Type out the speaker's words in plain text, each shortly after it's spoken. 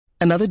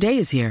Another day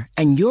is here,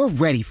 and you're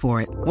ready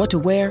for it. What to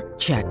wear?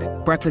 Check.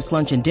 Breakfast,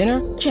 lunch, and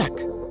dinner? Check.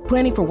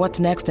 Planning for what's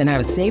next and how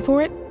to save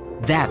for it?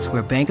 That's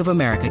where Bank of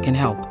America can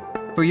help.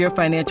 For your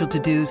financial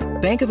to-dos,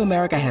 Bank of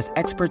America has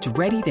experts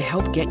ready to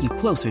help get you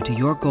closer to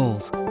your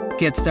goals.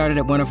 Get started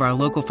at one of our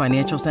local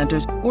financial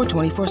centers or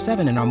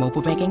 24/7 in our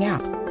mobile banking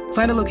app.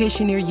 Find a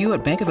location near you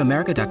at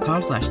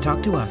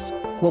bankofamerica.com/talktous.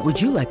 What would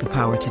you like the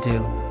power to do?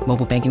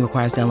 Mobile banking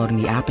requires downloading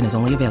the app and is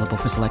only available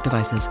for select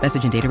devices.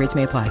 Message and data rates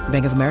may apply.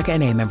 Bank of America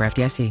N.A., member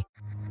FDIC.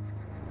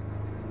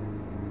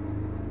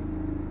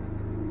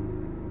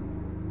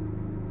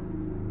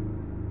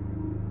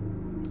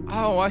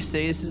 Oh, I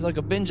see. This is like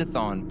a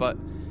binge-a-thon, but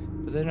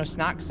there's no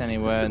snacks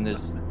anywhere, and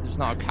there's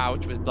not a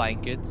couch with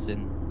blankets.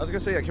 And I was gonna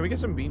say, can we get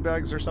some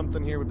beanbags or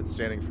something here? We've been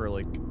standing for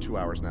like 2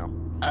 hours now.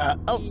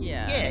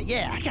 Yeah.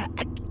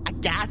 I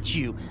got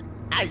you,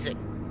 Isaac.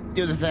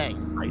 Do the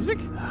thing. Isaac?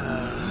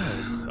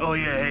 Oh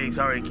yeah, hey,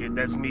 sorry kid,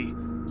 that's me.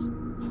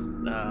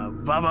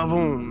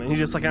 Va-va-voom, and he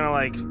just like kind of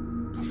like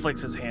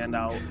flicks his hand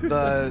out.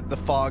 The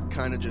fog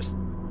kind of just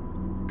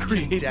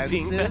Creates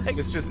condenses.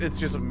 beanbags. It's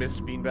just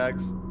mist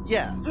beanbags.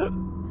 Yeah.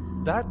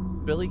 That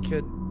Billy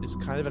kid is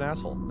kind of an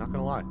asshole. Not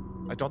gonna lie.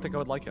 I don't think I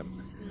would like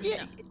him.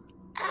 Yeah.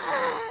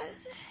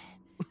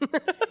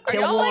 Are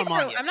He'll y'all warm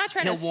like, on you. I'm not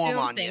trying He'll to warm assume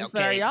on you, things,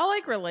 but are okay? y'all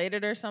like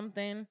related or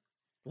something?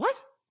 What?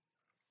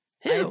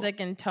 Isaac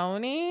and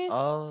Tony?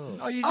 Oh.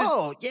 you just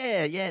Oh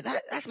yeah.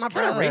 That's my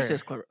Kind of brother.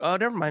 racist, Clever. Oh,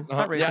 never mind.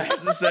 Not racist. yeah, I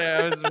was to say,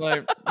 I was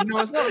like,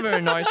 it's not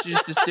very nice to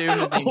just assume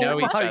that they know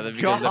each my other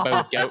because they're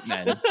both goat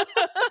men.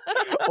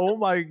 Oh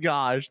my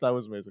gosh, that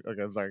was amazing.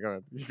 Okay, I'm sorry. Go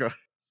ahead. You go.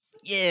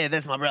 Yeah,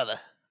 that's my brother,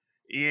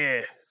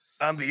 Yeah,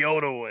 I'm the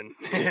older one.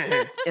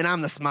 and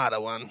I'm the smarter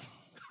one.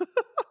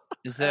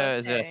 Is there a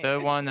Okay.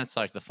 third one that's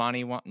like the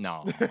funny one?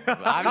 No,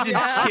 I'm just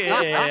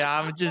kidding.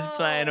 I'm just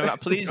playing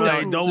around. Please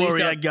Hey, don't please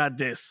worry, I got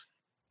this.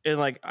 And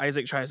like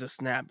Isaac tries to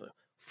snap.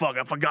 Fuck,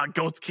 I forgot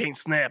goats can't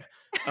snap.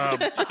 Shut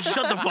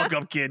the fuck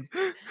up, kid.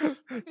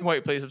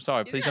 Wait, please. I'm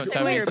sorry. Please don't take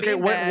tell away me. your Okay,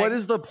 beanbag. what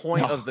is the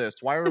point No. of this?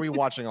 Why are we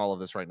watching all of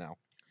this right now?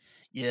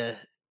 Yeah,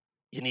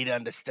 you need to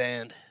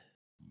understand.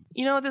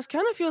 You know, this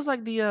kind of feels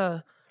like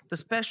the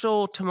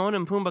special Timon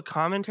and Pumbaa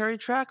commentary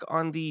track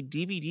on the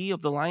DVD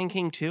of The Lion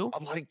King 2.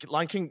 I'm like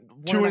Lion King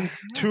Two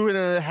and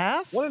a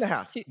half.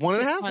 1.5. Two- One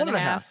and a half? one and a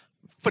half.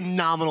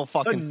 Phenomenal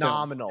fucking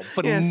Phenomenal.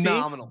 Yeah, see?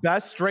 Phenomenal.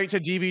 Best straight to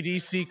DVD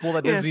sequel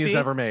that Disney has see?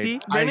 ever made. See, I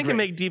Brandon agree. can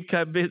make deep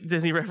cut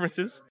Disney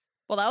references.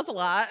 Well, that was a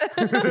lot.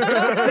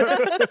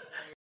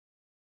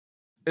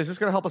 Is this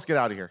gonna help us get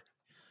out of here?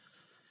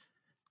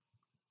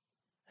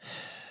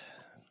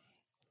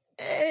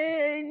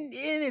 In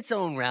its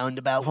own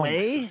roundabout Oh,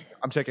 way.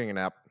 I'm taking a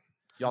nap.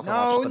 Y'all can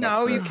watch the next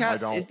No, you bit. I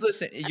can't. don't.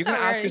 Listen, you're thought gonna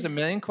we ask already- us a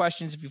million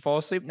questions if you fall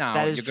asleep now.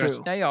 That is You're gonna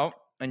true. stay up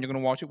and you're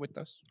gonna watch it with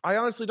us. I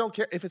honestly don't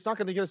care if it's not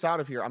gonna get us out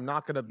of here. I'm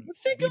not gonna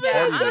Think be of it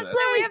part as of Honestly,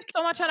 this. we have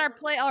so much on our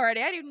plate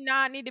already. I do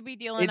not need to be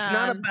dealing It's on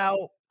not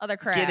about other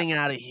crap. getting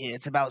out of here.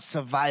 It's about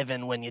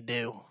surviving when you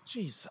do.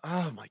 Jeez.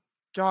 Oh my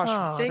gosh.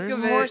 Oh, think there's of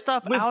more it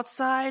stuff with-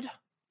 outside.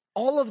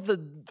 All of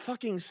the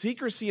fucking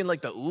secrecy and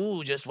like the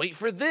ooh, just wait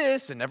for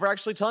this, and never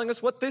actually telling us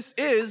what this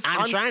is.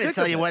 I'm trying to sick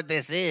tell of you it. what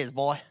this is,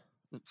 boy.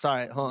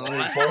 Sorry, hold on.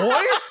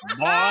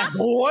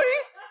 Boy.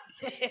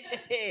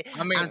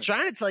 I mean- I'm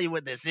trying to tell you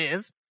what this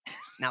is.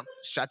 Now,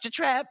 shut your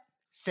trap,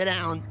 sit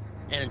down,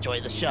 and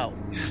enjoy the show.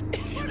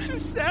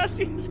 He's the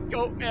sassiest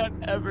goat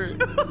man ever.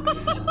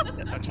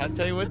 I'm trying to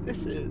tell you what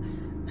this is.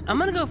 I'm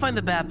gonna go find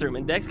the bathroom,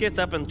 and Dex gets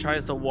up and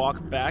tries to walk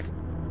back,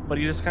 but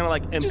he just kind of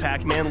like in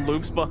Pac-Man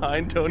loops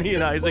behind Tony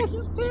and Isaac. Pulls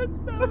his pants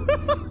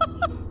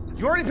down.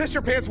 You already pissed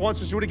your pants once.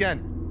 Just do it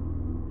again.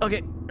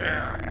 Okay.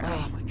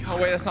 Oh my god. Oh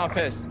wait, that's not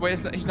piss. Wait,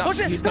 he's not. Oh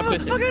shit! He's not No,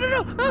 pissing. okay,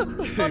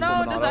 no. Oh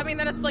no, does that mean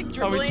that it's like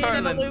dribbling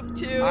in the turning. loop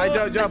too? I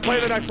don't. Play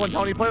the next one,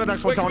 Tony. Play the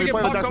next one, Wait, can we Tony. get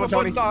Play the next popcorn one,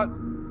 before Tony. it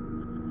starts?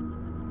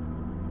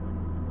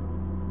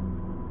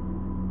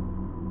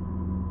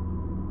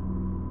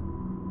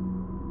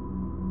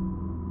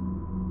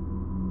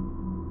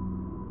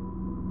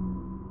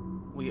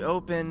 We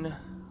open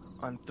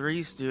on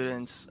 3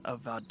 students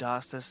of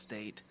Valdosta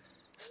State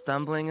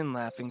stumbling and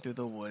laughing through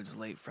the woods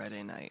late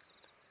Friday night.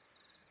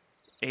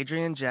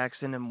 Adrian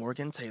Jackson and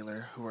Morgan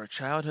Taylor, who are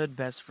childhood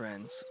best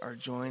friends, are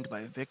joined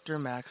by Victor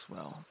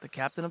Maxwell, the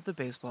captain of the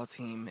baseball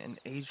team and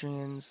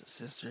Adrian's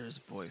sister's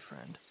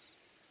boyfriend.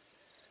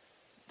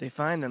 They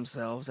find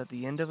themselves at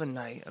the end of a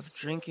night of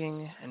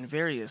drinking and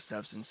various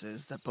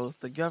substances that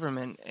both the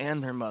government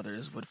and their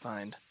mothers would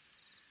find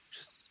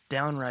just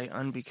downright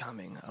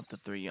unbecoming of the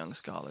 3 young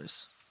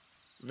scholars.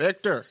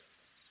 Victor,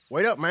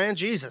 wait up, man.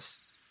 Jesus.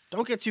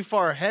 Don't get too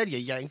far ahead, you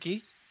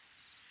Yankee.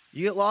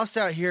 You get lost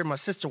out here, my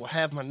sister will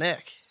have my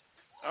neck.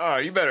 Oh,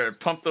 you better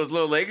pump those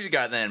little legs you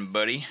got then,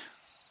 buddy.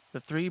 The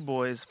 3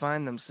 boys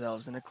find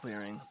themselves in a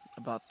clearing,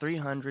 about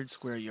 300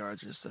 square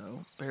yards or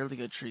so,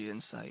 barely a tree in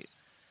sight.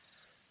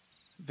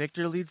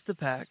 Victor leads the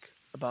pack,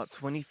 about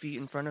 20 feet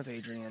in front of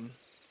Adrian,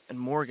 and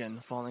Morgan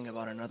falling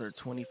about another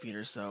 20 feet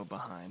or so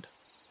behind.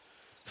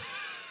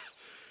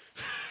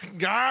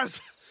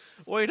 Guys,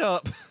 wait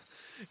up.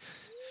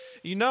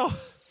 You know,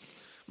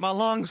 my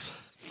lungs,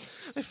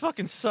 They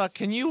fucking suck.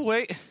 Can you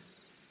wait?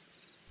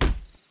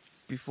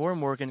 Before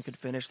Morgan could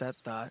finish that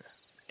thought,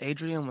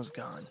 Adrian was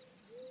gone.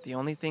 The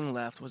only thing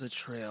left was a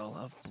trail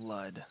of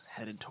blood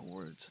headed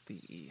towards the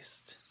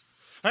east.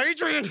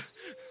 Adrian!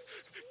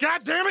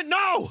 God damn it,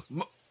 no!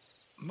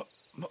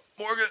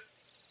 Morgan,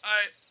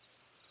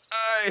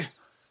 I...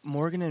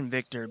 Morgan and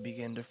Victor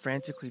began to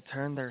frantically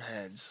turn their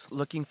heads,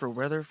 looking for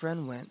where their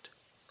friend went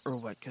or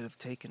what could have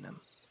taken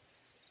him.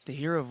 They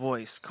hear a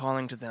voice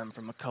calling to them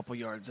from a couple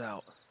yards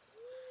out.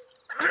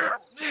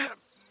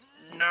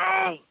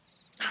 No!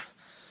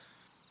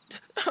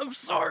 I'm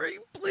sorry.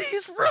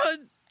 Please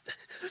run.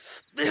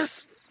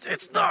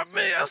 It's not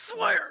me, I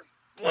swear.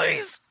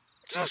 Please,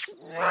 just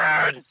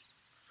run.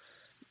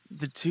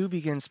 The two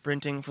begin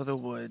sprinting for the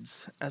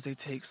woods as they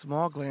take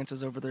small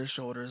glances over their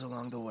shoulders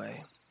along the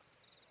way.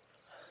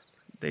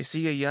 They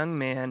see a young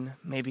man,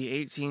 maybe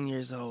 18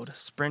 years old,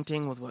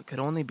 sprinting with what could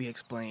only be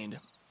explained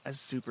as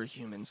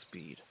superhuman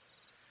speed.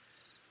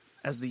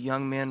 As the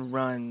young man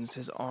runs,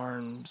 his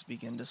arms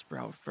begin to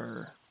sprout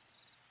fur.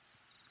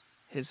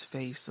 His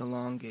face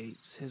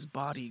elongates, his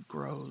body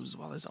grows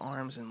while his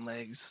arms and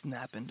legs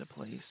snap into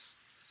place.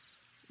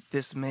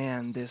 This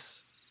man,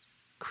 this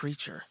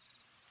creature,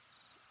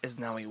 is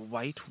now a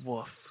white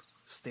wolf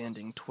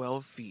standing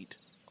 12 feet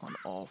on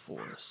all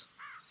fours.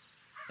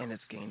 And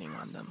it's gaining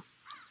on them.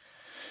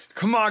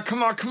 Come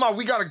on,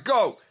 we gotta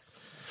go!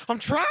 I'm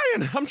trying!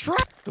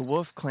 The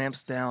wolf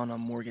clamps down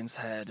on Morgan's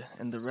head,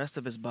 and the rest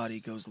of his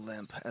body goes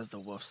limp as the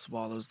wolf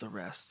swallows the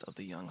rest of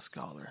the young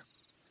scholar.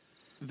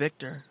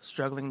 Victor,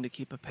 struggling to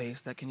keep a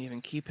pace that can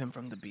even keep him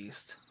from the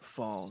beast,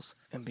 falls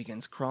and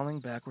begins crawling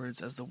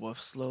backwards as the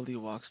wolf slowly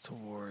walks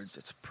towards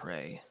its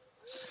prey,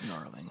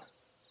 snarling.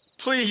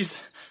 Please!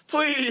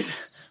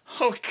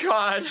 Oh,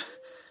 God!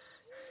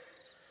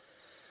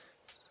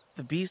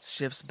 The beast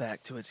shifts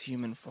back to its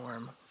human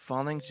form,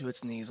 falling to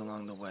its knees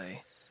along the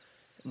way,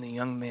 and the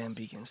young man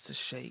begins to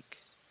shake.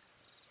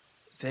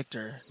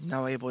 Victor,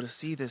 now able to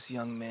see this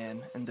young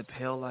man in the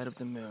pale light of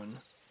the moon,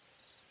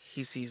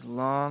 he sees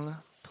long,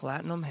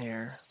 platinum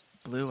hair,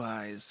 blue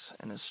eyes,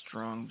 and a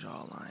strong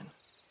jawline.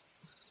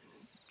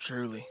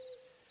 Truly,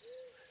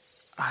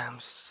 I am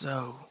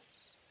so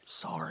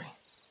sorry.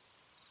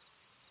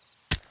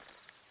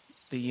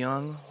 The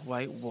young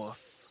white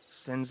wolf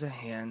sends a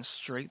hand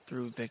straight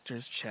through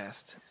Victor's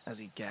chest as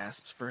he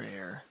gasps for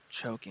air,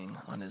 choking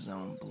on his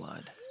own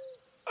blood.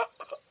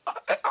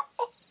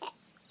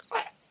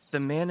 The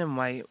man in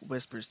white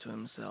whispers to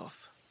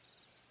himself,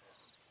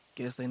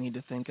 "Guess they need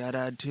to think I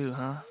died too,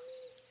 huh?"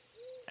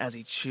 As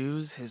he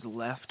chews his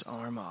left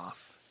arm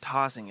off,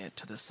 tossing it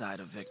to the side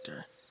of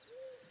Victor.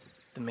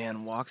 The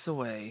man walks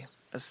away,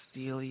 a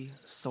steely,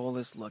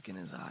 soulless look in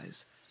his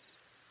eyes,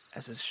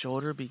 as his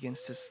shoulder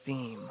begins to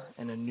steam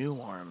and a new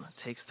arm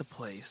takes the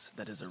place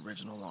that his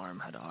original arm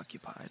had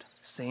occupied.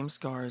 Same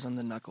scars on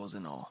the knuckles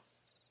and all.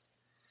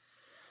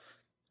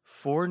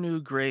 4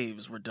 new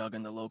graves were dug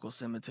in the local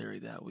cemetery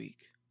that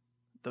week.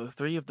 Though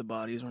 3 of the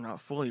bodies were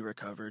not fully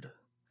recovered,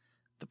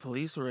 the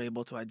police were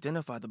able to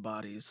identify the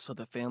bodies so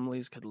the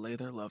families could lay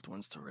their loved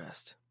ones to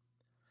rest.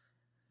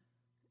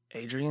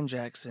 Adrian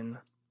Jackson,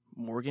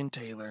 Morgan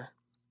Taylor,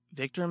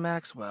 Victor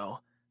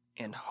Maxwell,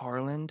 and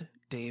Harland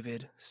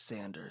David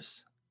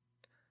Sanders.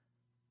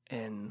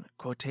 In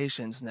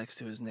quotations next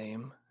to his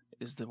name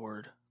is the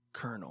word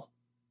Colonel.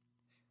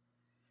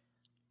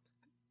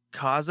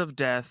 Cause of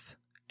death,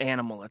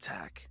 animal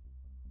attack.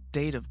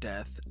 Date of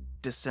death,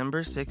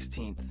 December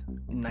 16th,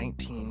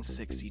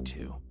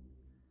 1962.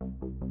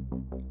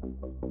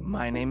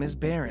 My name is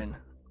Baron,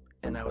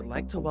 and I would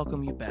like to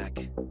welcome you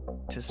back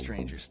to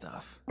Stranger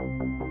Stuff.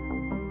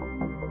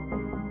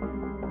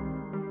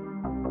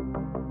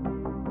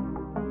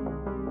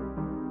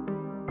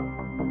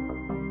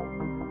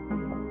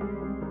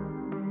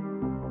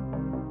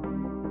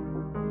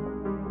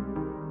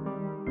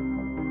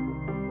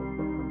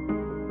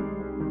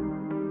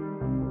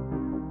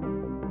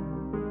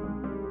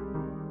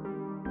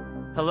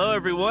 Hello,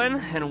 everyone,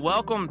 and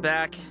welcome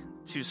back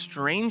to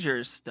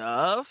Stranger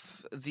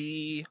Stuff.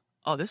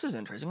 Oh, this is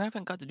interesting. I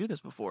haven't got to do this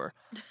before.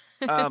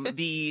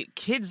 The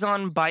Kids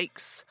on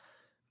Bikes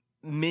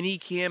mini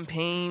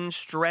campaign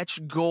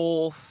stretch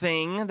goal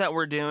thing that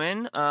we're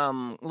doing.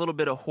 A little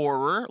bit of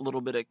horror, a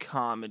little bit of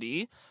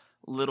comedy,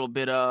 a little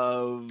bit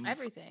of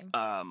everything.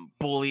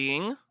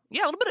 Bullying.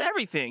 Yeah, a little bit of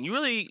everything. You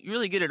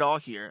really get it all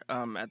here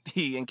at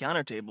the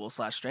encounter table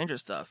 / Stranger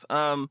Stuff.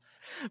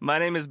 My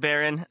name is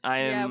Baron.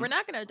 Yeah, we're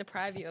not gonna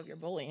deprive you of your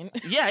bullying.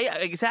 yeah,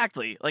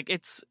 exactly. Like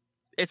it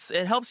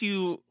helps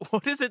you.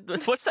 What is it?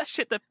 What's that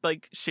shit that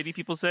like shitty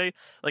people say?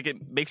 Like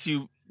it makes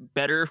you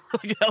better.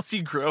 Like it helps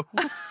you grow.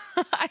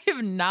 I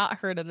have not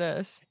heard of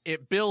this.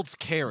 It builds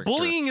character.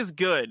 Bullying is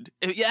good.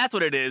 Yeah, that's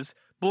what it is.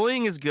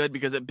 Bullying is good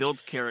because it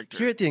builds character.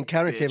 Here at the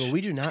encounter table,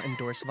 we do not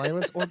endorse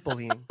violence or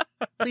bullying.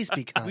 Please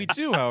be kind. We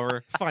do,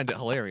 however, find it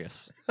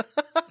hilarious.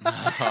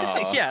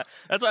 Yeah,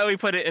 that's why we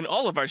put it in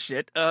all of our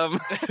shit. As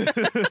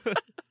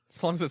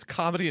long as it's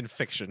comedy and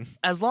fiction.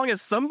 As long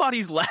as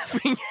somebody's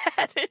laughing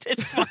at it,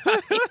 it's fine.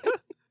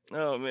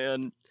 Oh,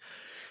 man.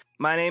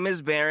 My name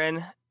is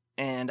Baron,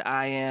 and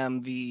I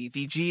am the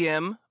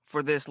GM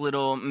for this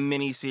little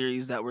mini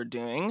series that we're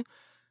doing.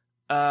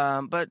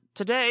 But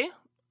today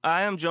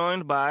I am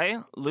joined by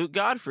Luke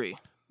Godfrey.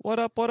 What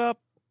up,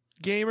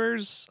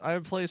 gamers? I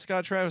play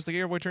Scott Travis, the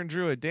Gamer Boy turned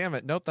Druid. Damn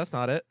it. Nope, that's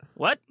not it.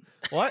 What?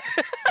 What?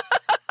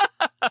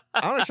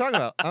 I don't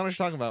know what you're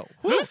talking about.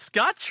 Who's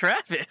Scott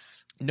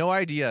Travis? No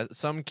idea.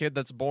 Some kid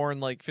that's born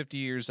like 50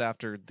 years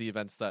after the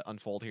events that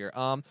unfold here.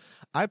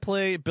 I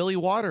play Billy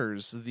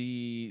Waters,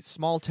 the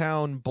small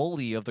town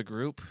bully of the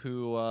group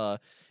who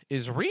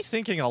is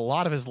rethinking a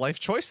lot of his life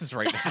choices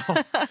right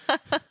now.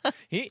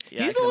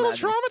 He's a little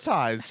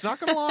traumatized, not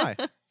gonna lie.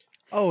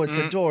 Oh, it's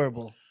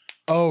adorable.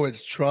 Oh,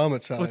 it's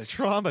traumatized. Oh, it's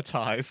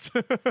traumatized.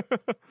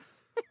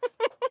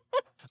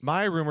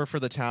 My rumor for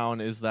the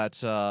town is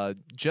that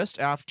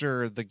just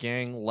after the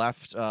gang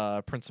left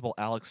Principal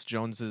Alex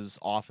Jones's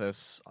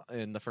office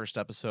in the first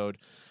episode,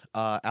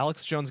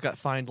 Alex Jones got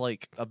fined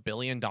like $1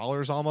 billion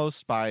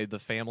almost by the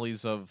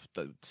families of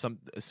some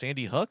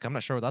Sandy Hook. I'm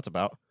not sure what that's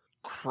about.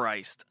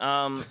 Christ.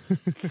 God.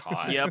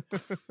 Yep.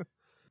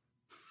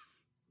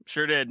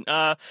 Sure did.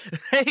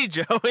 Hey,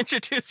 Joe,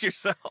 introduce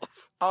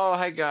yourself. Oh,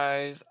 hi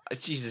guys.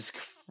 Jesus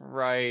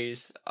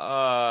Christ.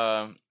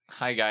 Hi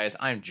guys.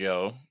 I'm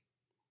Joe.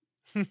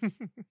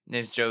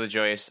 Name's Joe the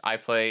Joyous. I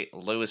play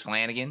Lewis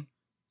Flanagan,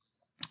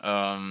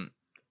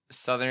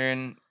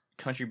 Southern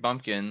country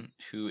bumpkin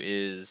who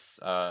is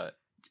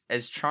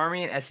as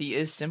charming as he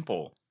is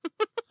simple.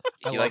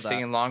 He likes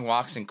taking long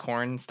walks in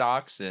corn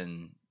stalks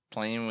and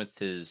playing with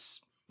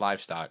his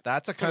livestock.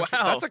 That's a country.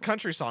 Wow. That's a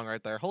country song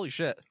right there. Holy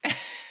shit!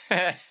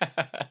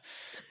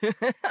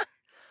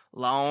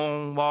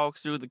 Long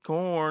walks through the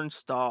corn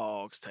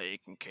stalks,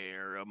 taking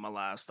care of my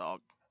livestock.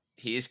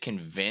 He is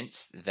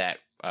convinced that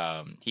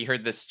he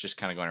heard this just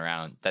kind of going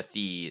around that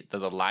the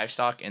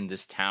livestock in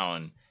this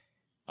town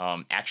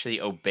actually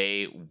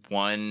obey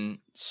one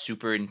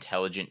super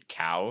intelligent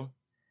cow,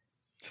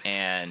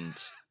 and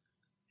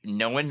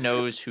no one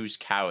knows whose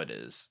cow it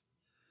is.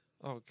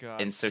 Oh god!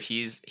 And so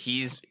he's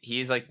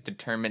like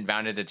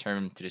bound and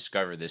determined to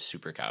discover this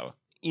super cow.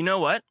 You know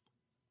what?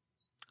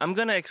 I'm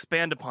going to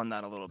expand upon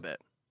that a little bit.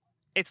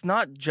 It's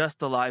not just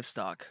the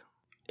livestock.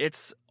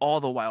 It's all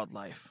the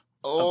wildlife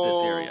of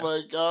this area. Oh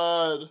my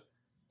god.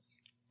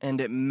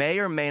 And it may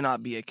or may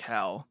not be a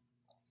cow,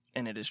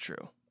 and it is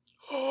true.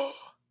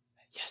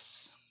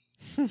 Yes.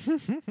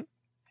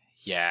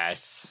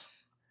 Yes.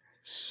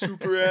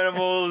 Super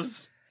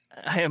animals.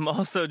 I am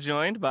also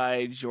joined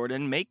by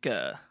Jordan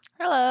Maka.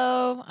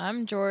 Hello,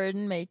 I'm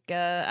Jordan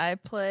Maka. I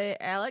play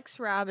Alex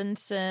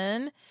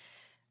Robinson,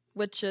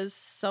 which is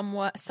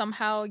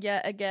somehow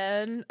yet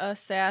again a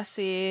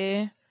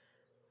sassy,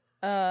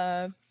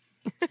 sometimes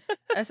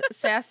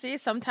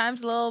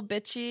a little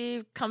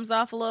bitchy, comes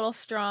off a little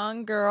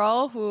strong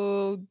girl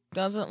who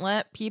doesn't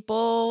let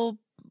people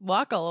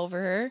walk all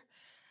over her.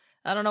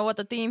 I don't know what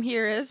the theme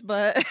here is,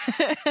 but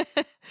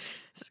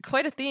it's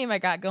quite a theme I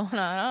got going on.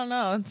 I don't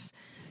know.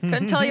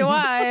 Couldn't tell you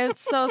why.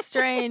 It's so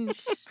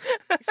strange.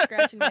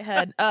 Scratching my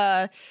head.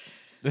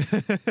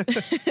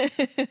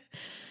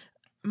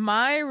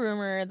 My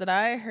rumor that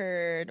I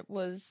heard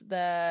was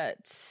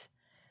that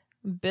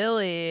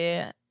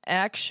Billy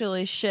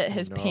actually shit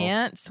his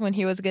pants when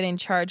he was getting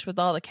charged with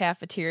all the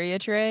cafeteria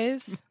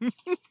trays.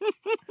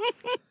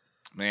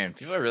 Man,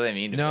 people are really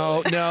mean to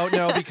No,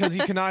 Billy. because he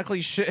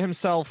canonically shit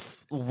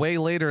himself way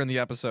later in the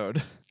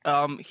episode.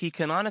 He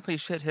canonically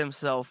shit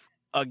himself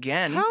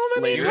again. How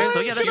many later. times So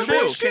yeah, that's can a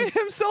true. boy shit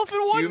himself in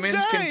one Humans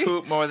day? can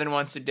poop more than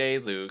once a day,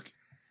 Luke.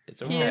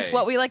 It's okay. He is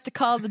what we like to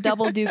call the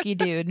double dookie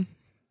dude.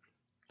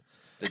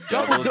 The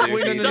double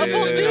Wait, no,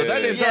 dookie.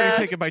 that name's Yeah. already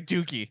taken by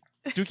Dookie.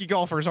 Dookie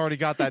Golfer's already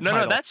got that No,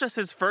 title. that's just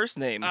his first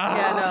name.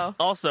 Yeah, no.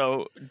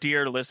 Also,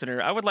 dear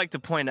listener, I would like to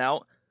point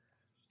out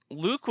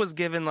Luke was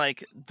given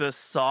like the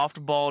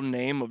softball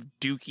name of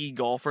Dookie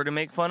Golfer to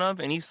make fun of,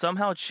 and he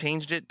somehow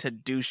changed it to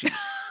Douchey.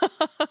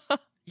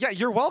 Yeah,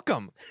 you're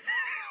welcome.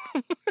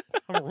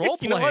 I'm role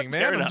You know what? playing,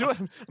 Fair man.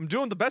 enough. I'm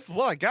doing the best of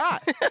what I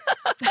got.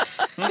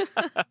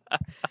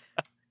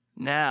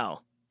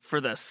 Now, for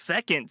the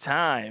second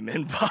time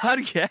in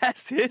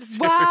podcast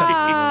history,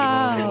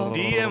 Wow.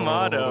 DM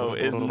Otto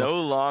is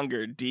no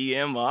longer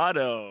DM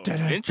Otto.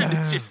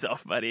 Introduce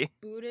yourself, buddy.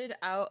 Booted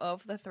out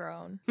of the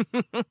throne.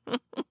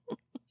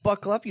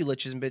 Buckle up, you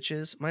liches and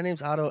bitches. My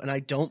name's Otto, and I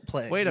don't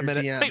play. Wait a your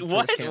minute. DM Wait, for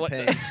what? this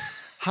campaign.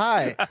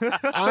 Hi,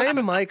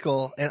 I'm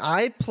Michael, and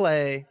I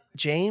play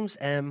James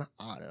M.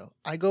 Otto.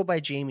 I go by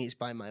Jamie's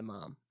by my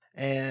mom,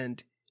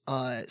 and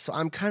so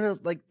I'm kind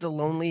of like the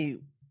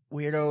lonely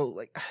weirdo.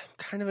 Like I'm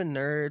kind of a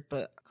nerd,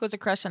 but Who's a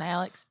crush on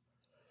Alex?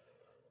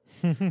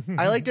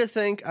 I like to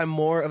think I'm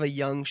more of a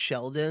young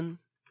Sheldon,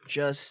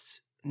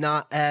 just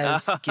not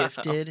as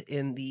gifted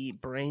in the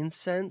brain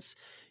sense.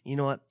 You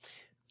know what?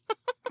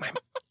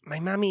 My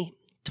mommy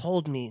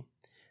told me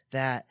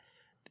that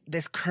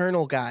this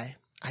Colonel guy,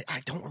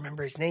 I don't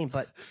remember his name,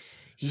 but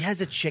he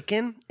has a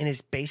chicken in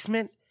his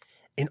basement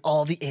and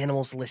all the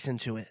animals listen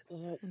to it.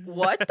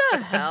 What the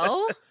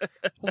hell?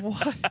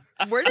 What?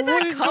 Where did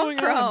What that is come going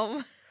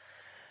on?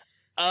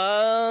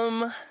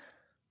 from?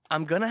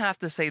 I'm gonna have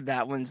to say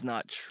that one's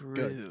not true.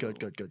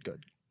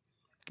 Good.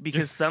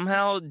 Because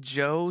somehow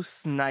Joe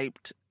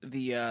sniped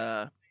the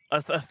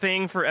a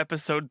thing for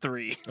episode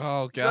 3.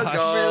 Oh Let's gosh.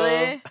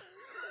 go.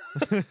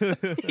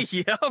 Really?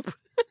 Yep.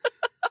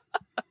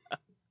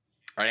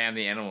 I am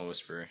the animal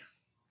whisperer.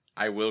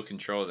 I will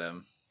control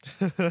them.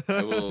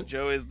 I will.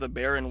 Joe is the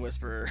Baron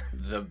Whisperer.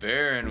 The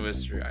Baron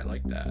whisperer. I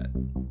like that.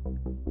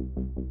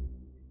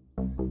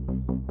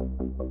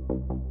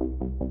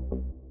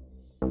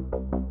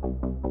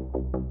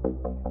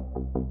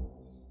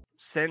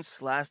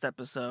 Since last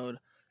episode,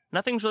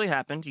 nothing's really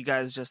happened. You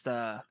guys just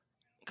kind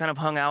of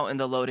hung out in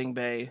the loading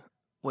bay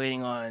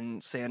waiting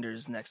on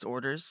Sanders' next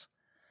orders.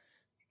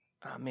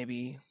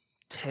 Maybe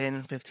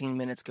 10, 15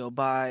 minutes go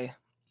by.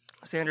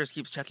 Sanders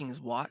keeps checking his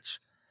watch,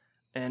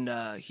 and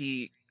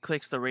he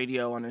clicks the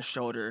radio on his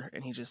shoulder,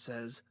 and he just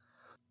says,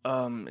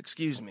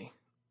 excuse me,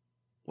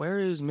 where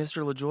is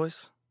Mr.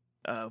 LaJoyce?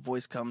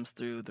 Voice comes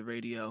through the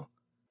radio.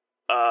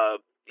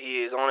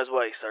 He is on his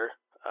way, sir.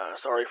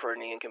 Sorry for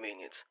any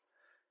inconvenience.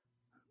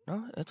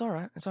 No, it's all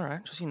right. It's all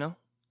right. Just,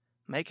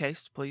 make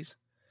haste, please.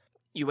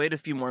 You wait a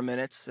few more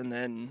minutes, and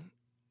then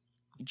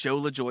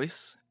Joe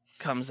LaJoyce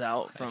comes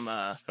out from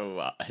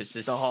It's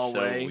just the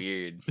hallway. so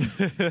weird.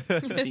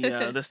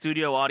 The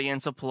studio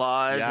audience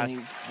applauds, Yes. and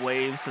he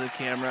waves to the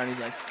camera, and he's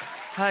like,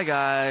 "Hi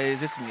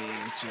guys, it's me,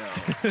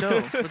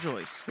 Joe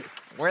LaJoyce."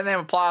 Where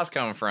them applause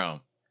coming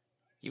from?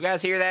 You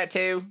guys hear that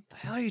too? The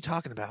hell are you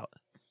talking about?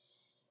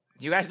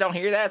 You guys don't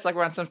hear that? It's like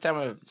we're on some type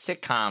of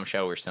sitcom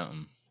show or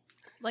something.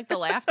 Like the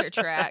laughter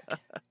track.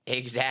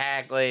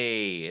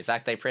 Exactly. It's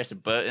like they press a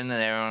button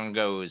and everyone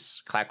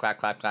goes clap, clap,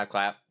 clap, clap,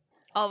 clap.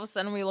 All of a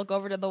sudden, we look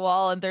over to the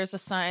wall, and there's a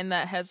sign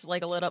that has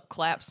like a lit up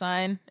clap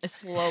sign. It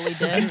slowly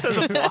dims.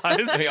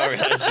 Applause. We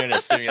already was doing a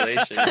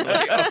simulation.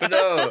 Like, oh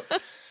no.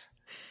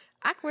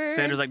 Awkward.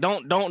 Sanders like,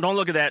 don't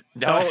look at that.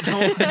 Don't.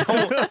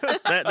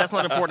 That's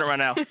not important right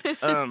now.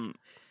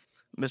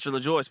 Mr.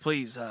 LaJoyce,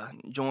 please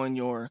join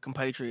your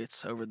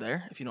compatriots over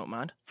there, if you don't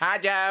mind. Hi,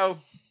 Joe.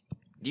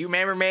 Do you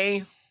remember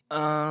me?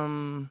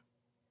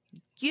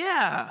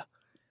 Yeah,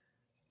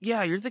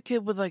 you're the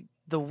kid with like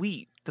the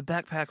wheat, the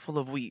backpack full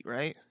of wheat,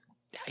 right?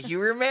 You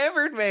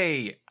remembered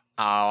me.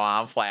 Oh,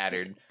 I'm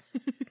flattered.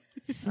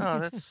 Oh,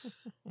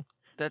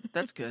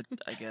 that's good,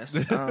 I guess.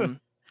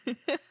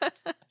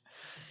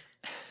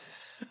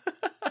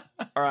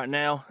 All right,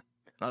 now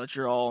that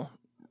you're all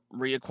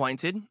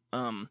reacquainted,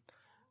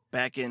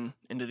 back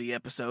into the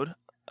episode.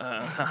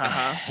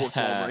 Fourth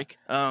wall break.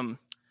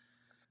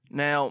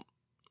 Now,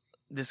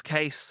 this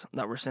case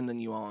that we're sending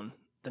you on,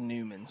 the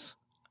Newmans,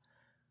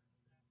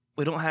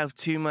 we don't have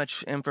too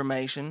much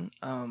information,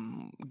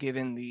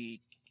 given the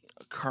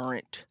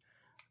current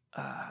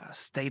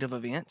state of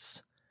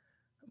events,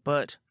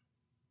 but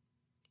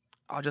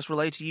I'll just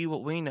relay to you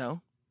what we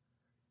know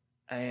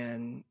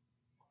and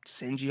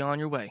send you on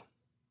your way.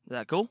 Is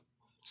that cool?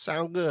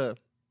 Sound good.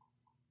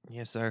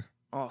 Yes, sir.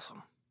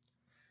 Awesome.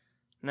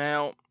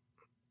 Now,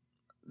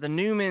 the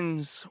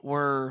Newmans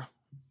were,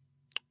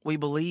 we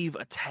believe,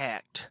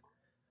 attacked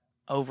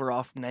over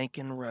off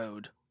Nankin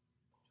Road,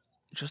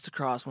 just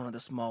across one of the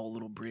small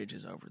little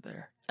bridges over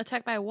there.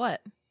 Attacked by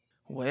what?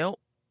 Well,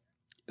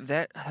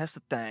 that's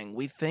the thing.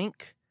 We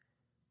think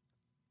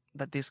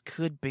that this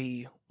could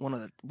be one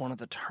of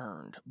the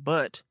turned,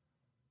 but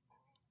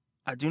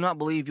I do not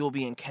believe you'll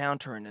be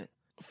encountering it,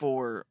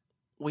 for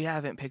we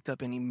haven't picked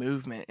up any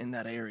movement in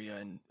that area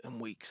in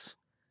weeks.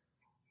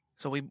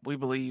 So we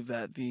believe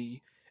that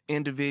the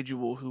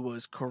individual who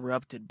was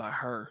corrupted by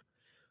her,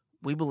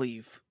 we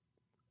believe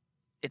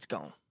it's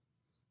gone.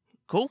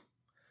 Cool?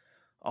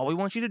 All we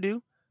want you to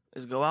do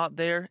is go out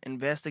there,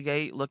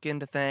 investigate, look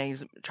into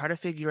things, try to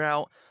figure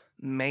out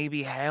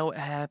maybe how it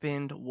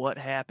happened, what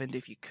happened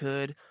if you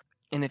could.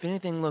 And if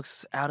anything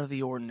looks out of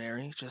the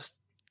ordinary, just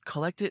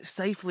collect it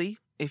safely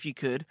if you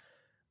could,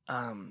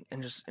 and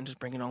just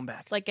bring it on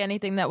back. Like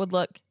anything that would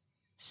look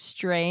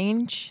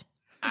strange?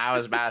 I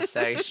was about to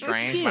say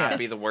strange Yeah. might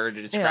be the word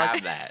to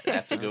describe that.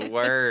 That's a good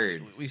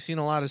word. We've seen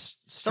a lot of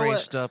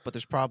strange stuff, but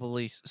there's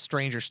probably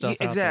stranger stuff out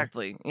there.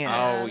 Exactly. Yeah.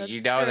 Yeah, Oh, that's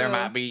you know there true.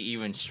 might be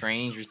even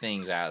stranger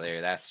things out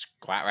there. That's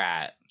quite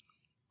right.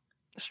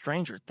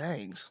 Stranger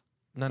things.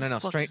 No. The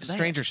fuck is that?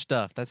 Stranger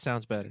stuff. That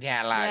sounds better.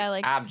 Yeah,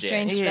 like like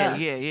strange objects. stuff.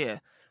 Yeah.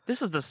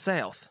 This is the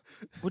South.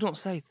 We don't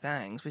say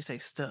things. We say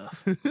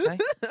stuff. Okay?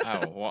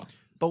 Oh, well,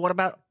 But what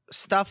about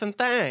stuff and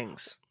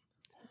things?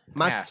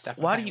 yeah, stuff.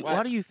 Why like do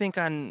that. you think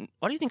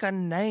I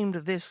named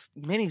this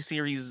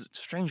miniseries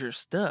Stranger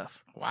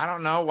Stuff? Well, I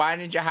don't know. Why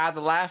didn't you hide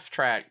the laugh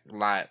track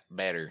light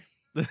better?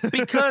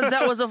 Because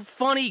that was a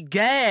funny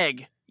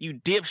gag, you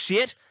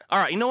dipshit. All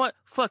right, you know what?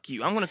 Fuck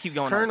you. I'm gonna keep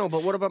going. Colonel,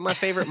 but what about my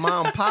favorite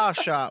mom and pa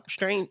shop?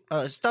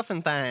 Stuff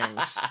and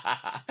things.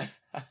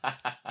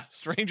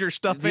 Stranger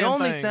stuff. The and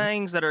only things.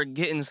 things that are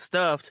getting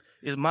stuffed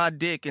is my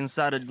dick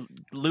inside of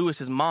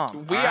Lewis's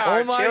mom. We all right? are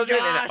Oh my children,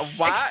 gosh. and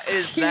why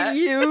is that?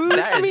 Excuse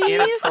That is me?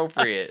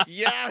 inappropriate.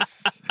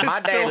 Yes. My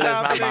It's dad still loves my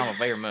happening. mama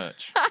very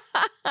much.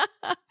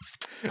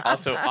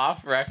 Also,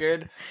 off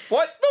record.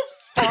 What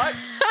the fuck?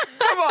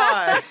 Come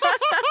on.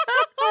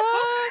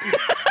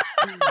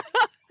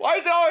 Why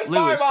is it always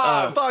Lewis, my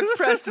mom? Fuck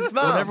Preston's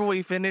mom. Whenever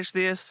we finish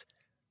this,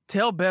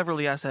 tell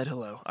Beverly I said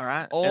hello, all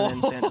right?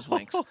 And then Sanders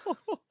winks.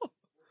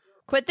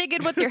 Quit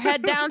thinking with your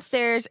head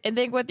downstairs and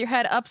think with your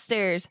head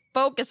upstairs.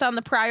 Focus on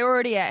the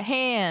priority at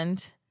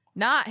hand,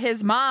 not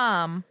his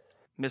mom.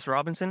 Miss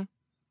Robinson,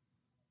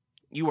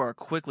 you are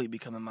quickly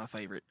becoming my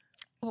favorite.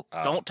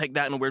 Don't take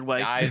that in a weird way.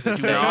 Guys, Do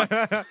it's not.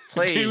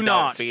 Please Do don't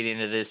not. feed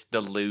into this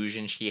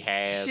delusion she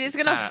has. She's It's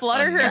gonna kinda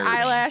flutter her unnerving.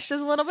 eyelashes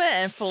a little bit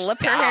and flip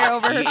her Stop. hair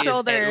over her He is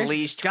shoulder. At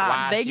least God,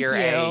 twice thank your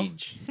you.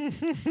 age.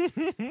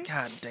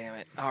 God damn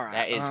it. All right.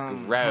 That is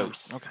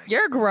gross. Okay.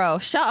 You're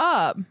gross. Shut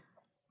up.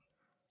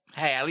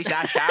 Hey, at least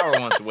I shower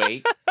once a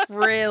week.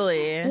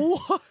 Really?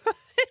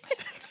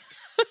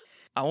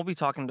 I won't be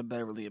talking to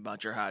Beverly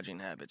about your hygiene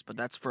habits, but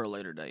that's for a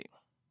later date.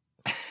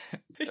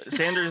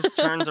 Sanders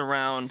turns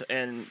around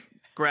and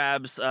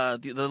grabs the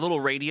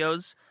little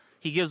radios.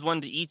 He gives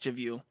one to each of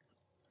you,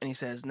 and he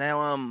says,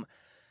 "Now,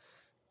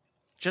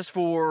 just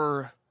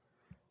for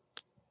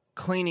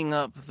cleaning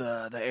up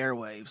the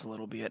airwaves a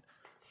little bit,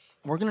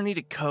 we're gonna need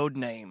a code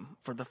name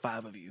for the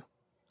 5 of you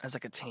as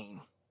like a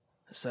team.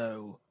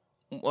 So,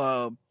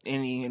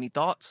 any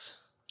thoughts?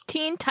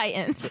 Teen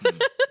Titans.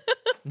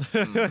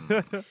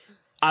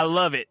 I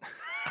love it.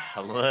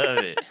 I love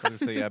it.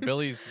 So yeah,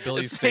 Billy's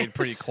stayed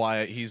pretty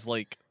quiet. He's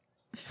like,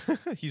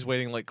 he's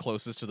waiting like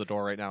closest to the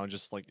door right now and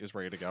just like is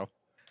ready to go.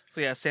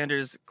 So yeah,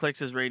 Sanders clicks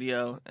his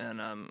radio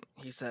and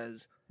he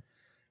says,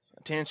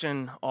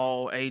 "Attention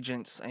all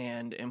agents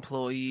and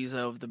employees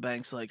of the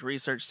Banks Lake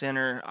Research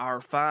Center.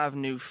 Our 5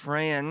 new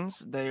friends,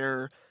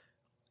 their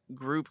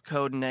group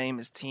code name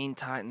is Teen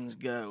Titans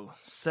Go.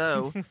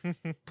 So,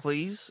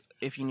 please,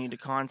 if you need to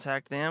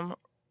contact them,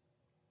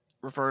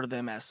 refer to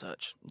them as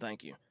such.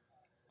 Thank you."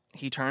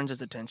 He turns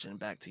his attention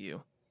back to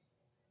you.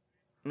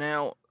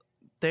 Now,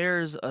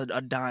 there's a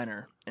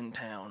diner in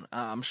town.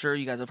 I'm sure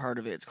you guys have heard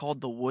of it. It's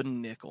called the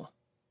Wooden Nickel.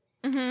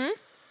 Mm-hmm.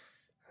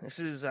 This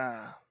is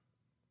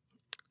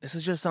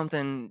just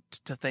something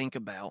to think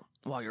about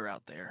while you're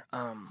out there.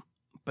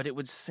 But it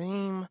would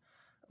seem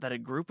that a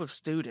group of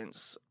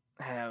students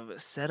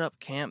have set up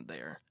camp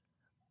there.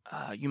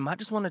 You might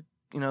just want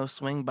to,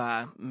 swing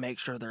by, make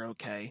sure they're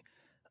okay.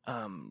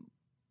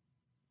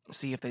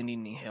 See if they need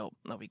any help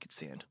that we could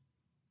send.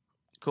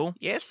 Cool?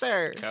 Yes,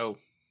 sir. Go.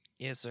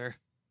 Yes, sir.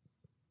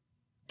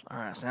 All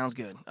right, sounds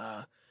good.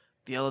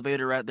 The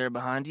elevator right there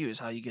behind you is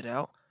how you get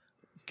out.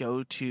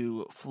 Go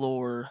to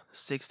floor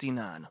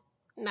 69.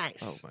 Nice.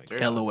 Oh my god.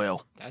 There's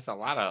LOL. There's a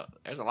lot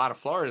of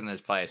floors in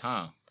this place,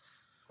 huh?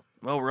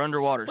 Well, we're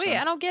underwater. Wait, son.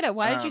 I don't get it.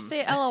 Why did you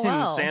say And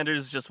LOL?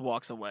 Sanders just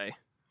walks away.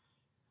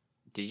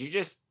 Did you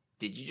just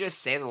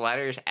say the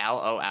letters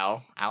LOL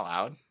out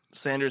loud?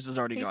 Sanders is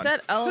already He gone.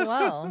 said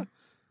LOL.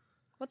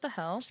 What the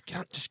hell? Just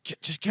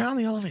get on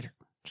the elevator.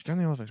 Just get on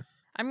the elevator.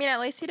 I mean, at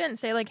least he didn't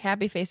say like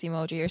happy face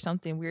emoji or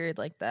something weird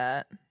like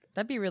that.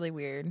 That'd be really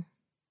weird.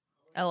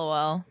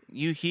 LOL.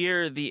 You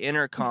hear the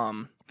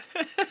intercom.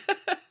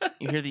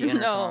 You hear the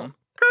intercom.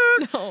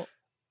 No.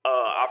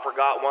 I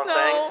forgot one No.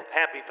 thing.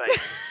 Happy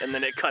face. And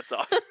then it cuts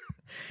off.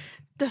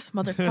 This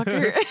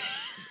motherfucker.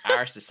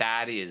 Our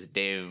society is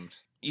doomed.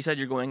 You said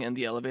you're going in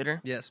the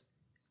elevator? Yes.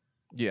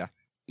 Yeah.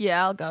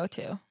 Yeah, I'll go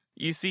too.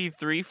 You see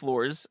 3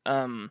 floors.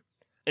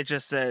 It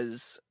just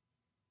says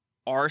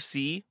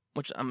RC,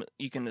 which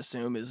you can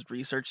assume is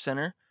Research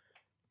Center.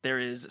 There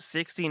is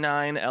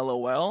 69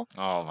 LOL,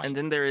 Oh my! and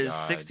then there is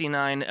God.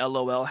 69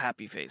 LOL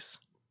Happy Face.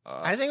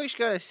 I think we should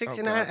go to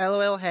 69 God.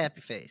 LOL Happy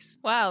Face.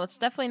 Wow, that's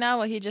definitely not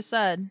what he just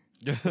said.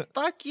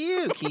 Fuck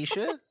you,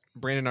 Keisha.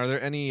 Brandon, are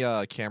there any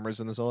cameras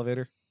in this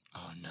elevator?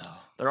 Oh no!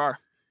 There are.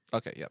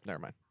 Okay, yep, never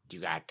mind. Do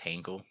you got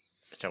tangle?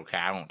 It's okay.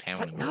 I won't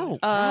tangle But anymore. no,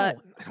 Uh,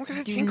 I don't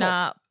gotta Do tinkle.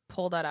 not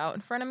pull that out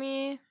in front of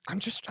me. I'm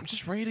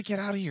just ready to get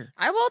out of here.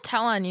 I will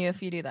tell on you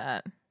if you do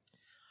that.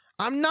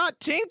 I'm not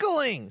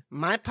tinkling.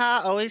 My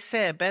pa always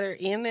said better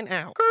in than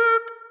out.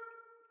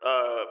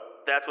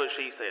 That's what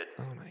she said.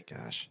 Oh my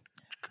gosh.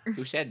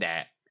 Who said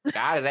that?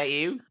 God, is that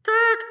you?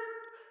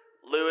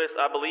 Lewis,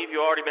 I believe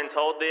you already been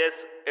told this.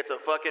 It's a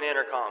fucking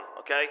intercom,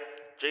 okay?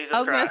 Jesus I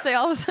was going to Christ. say,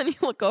 all of a sudden you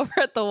look over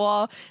at the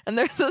wall and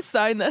there's a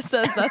sign that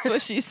says that's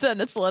what she said.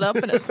 And it's lit up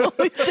and it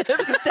slowly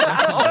dips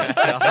down.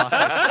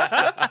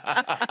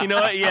 You know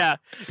what? Yeah.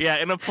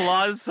 An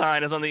applause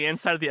sign is on the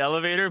inside of the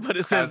elevator, but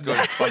it says going,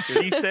 that's what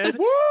she said,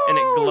 and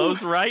it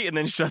glows right and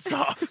then shuts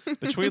off.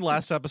 Between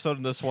last episode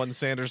and this one,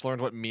 Sanders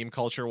learned what meme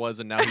culture was,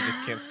 and now he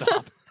just can't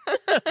stop.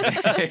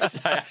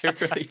 I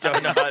really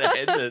don't know how to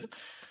end this.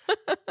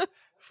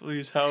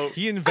 Please help.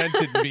 He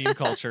invented meme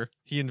culture.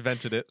 He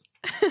invented it.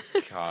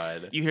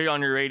 God. You hear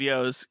on your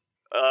radios,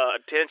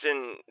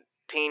 attention,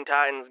 Teen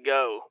Titans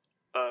Go.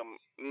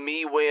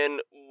 Me win,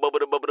 bubba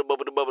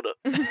bubba.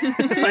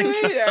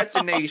 That's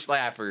a knee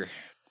slapper.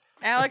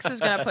 Alex is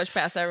going to push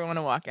past everyone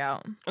and walk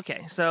out.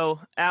 Okay, so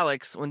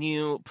Alex, when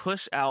you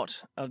push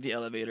out of the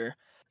elevator,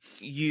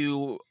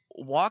 you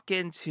walk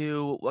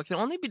into what can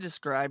only be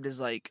described as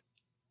like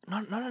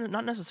not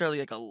necessarily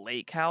like a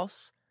lake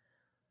house,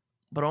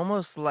 but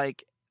almost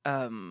like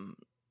a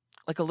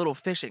little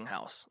fishing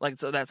house, like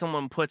so that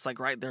someone puts like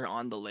right there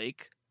on the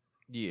lake.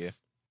 Yeah.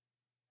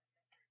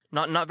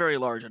 Not very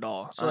large at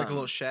all. So like a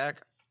little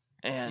shack.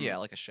 And Yeah,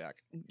 like a shack.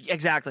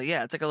 exactly,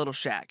 yeah, it's like a little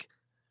shack.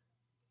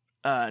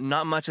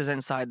 Not much is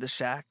inside the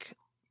shack.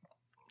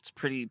 It's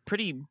pretty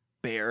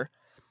bare.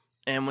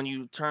 And when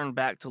you turn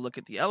back to look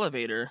at the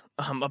elevator,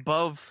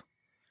 above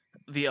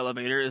the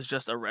elevator is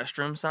just a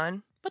restroom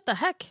sign. What the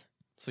heck?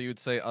 So you would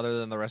say, other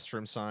than the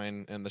restroom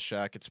sign and the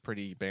shack, it's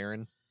pretty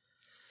barren?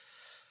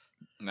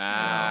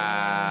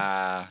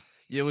 Nah.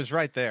 It was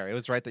right there. It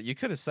was right there. You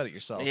could have said it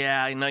yourself.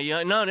 Yeah, no, you're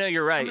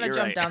right. I'm gonna you're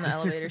jump right. down the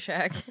elevator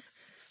shack.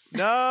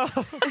 No.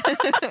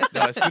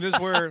 No. As soon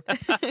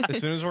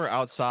as we're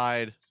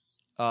outside,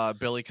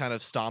 Billy kind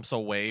of stomps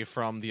away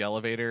from the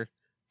elevator,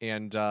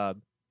 and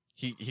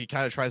he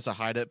kind of tries to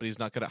hide it, but he's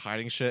not good at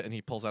hiding shit, and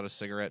he pulls out a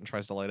cigarette and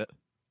tries to light it.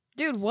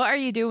 Dude, what are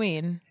you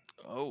doing?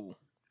 Oh.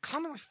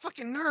 Calm my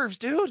fucking nerves,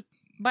 dude.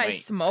 By Wait,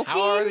 smoking?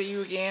 How old are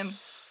you again?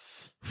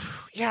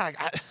 Yeah,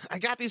 I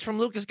got these from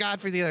Lucas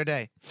Godfrey the other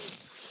day.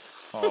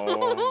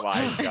 Oh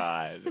my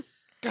god.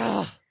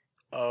 Ugh.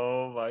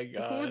 Oh my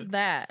god. Who's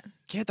that?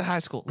 Get to high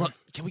school. Look,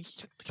 can we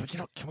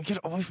get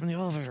away from the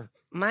elevator?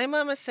 My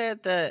mama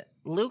said that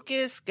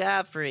Lucas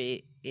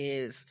Godfrey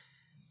is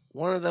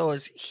one of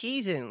those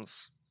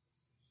heathens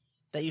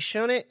that you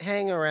shouldn't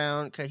hang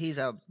around because he's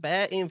a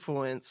bad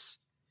influence.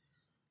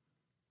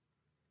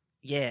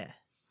 Yeah.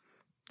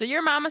 Did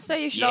your mama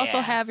say you should also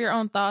Yeah. have your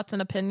own thoughts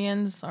and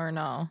opinions, or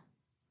no?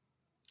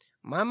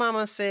 My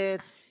mama said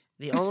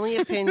the only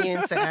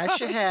opinions that I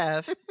should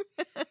have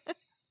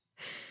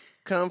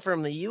come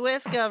from the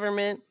U.S.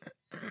 government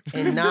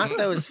and not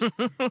those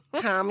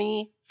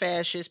commie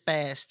fascist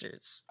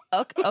bastards.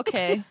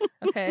 Okay.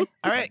 All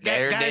right,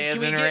 Better guys, days can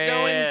we in get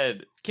going?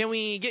 red. Can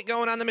we get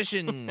going on the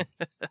mission?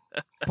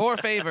 Poor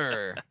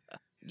favor.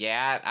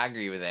 Yeah, I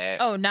agree with that.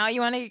 Oh, now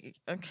you want to...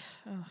 Okay.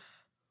 Ugh.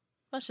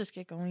 Let's just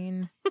get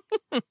going.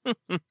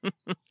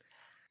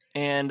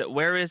 And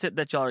where is it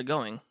that y'all are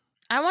going?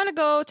 I want to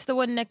go to the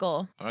Wooden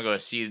Nickel. I'm gonna go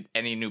see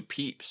any new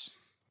peeps.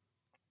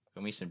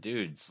 Go meet some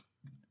dudes.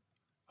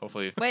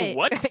 Hopefully, Wait.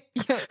 What?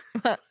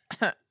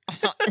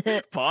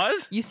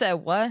 Pause? You said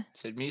what?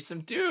 said meet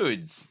some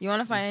dudes. You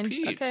want to Some find...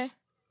 peeps. Okay.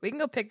 We can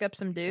go pick up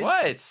some dudes.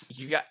 What?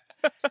 You got?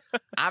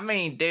 I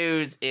mean,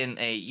 dudes in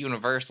a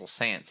universal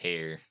sense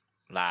here,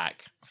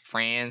 like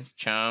friends,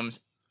 chums,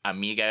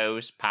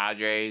 amigos,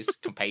 padres,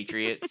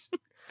 compatriots,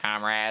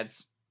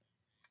 comrades.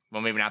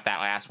 Well, maybe not that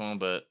last one,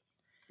 but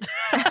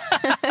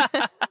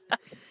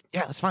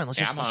Yeah, that's fine. Let's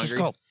Yeah, just I'm let's just hungry.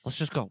 go. Let's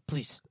just go,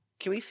 please.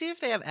 Can we see if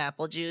they have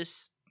apple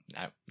juice?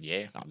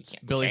 yeah, we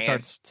can't. Billy we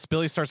can.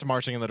 starts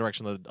marching in the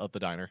direction of the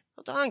diner.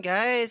 Hold on,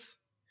 guys.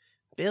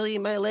 Billy,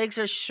 my legs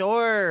are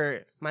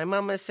short. My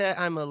mama said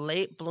I'm a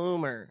late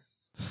bloomer.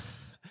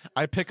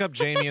 I pick up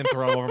Jamie and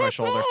throw him over my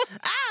shoulder.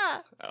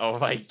 Ah! Oh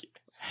my!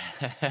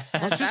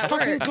 Let's just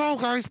fucking go,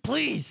 guys,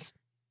 please.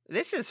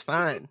 This is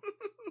fun.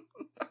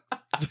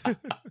 And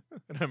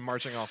I'm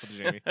marching off with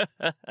Jamie.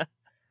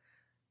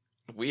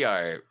 We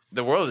are.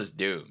 The world is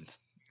doomed.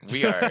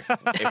 We are.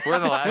 If we're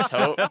the last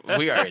hope,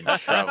 we are in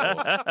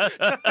trouble.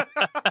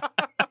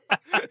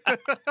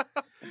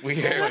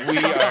 We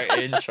are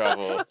in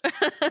trouble.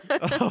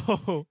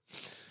 Oh.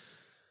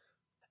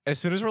 As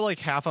soon as we're like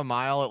half a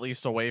mile at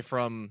least away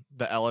from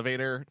the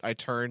elevator, I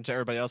turn to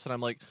everybody else and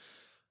I'm like,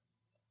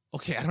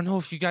 okay, I don't know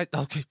if you guys.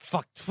 Okay,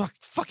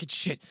 fucking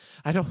shit.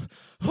 I don't.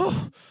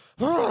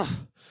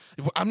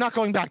 I'm not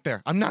going back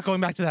there. I'm not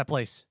going back to that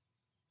place.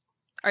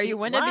 Are you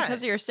winded Why?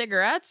 because of your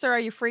cigarettes, or are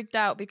you freaked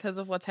out because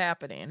of what's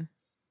happening?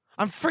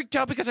 I'm freaked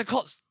out because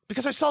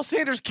I saw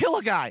Sanders kill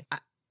a guy.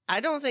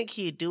 I don't think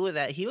he'd do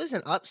that. He was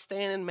an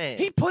upstanding man.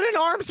 He put an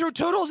arm through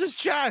Toodles'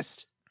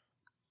 chest.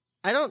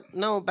 I don't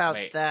know about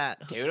Wait.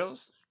 that.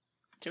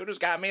 Toodles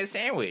got me a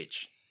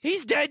sandwich.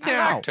 He's dead I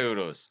now. like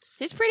Toodles.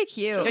 He's pretty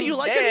cute. Yeah, you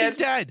like him? He's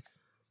Dead. dead.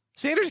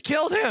 Sanders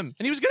killed him,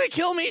 and he was gonna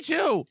kill me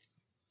too.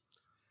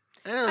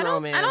 I don't know,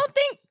 man. I don't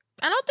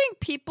think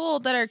people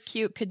that are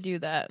cute could do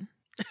that.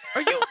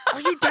 Are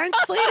you dense,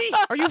 lady?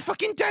 Are you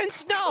fucking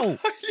dense? No,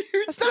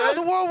 that's not how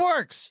the world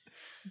works.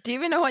 Do you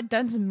even know what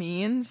dense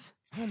means?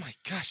 Oh my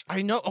gosh,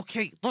 I know.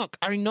 Okay, look,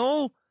 I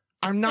know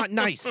I'm not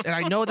nice, and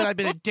I know that I've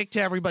been a dick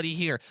to everybody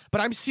here,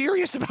 but I'm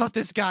serious about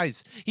this,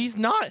 guys. He's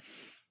not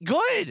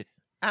good.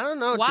 I don't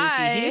know,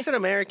 Why Dookie. He's an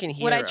American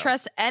hero. Would I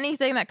trust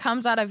anything that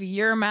comes out of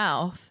your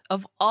mouth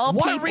of all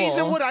What people?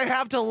 reason would I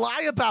have to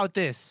lie about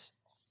this?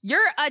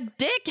 You're a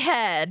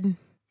dickhead.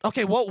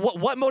 Okay,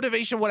 what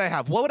motivation would I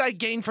have? What would I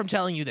gain from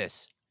telling you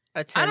this?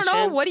 Attention. I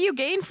don't know. What do you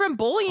gain from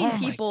bullying Oh my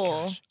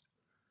people?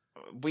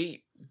 gosh.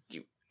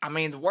 I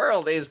mean, the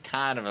world is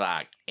kind of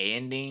like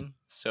ending,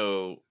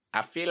 so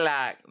I feel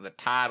like the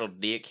title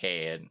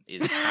 "dickhead"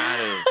 is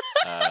kind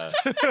of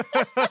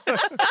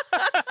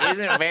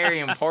isn't very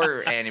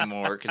important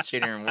anymore,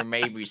 considering we're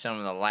maybe some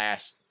of the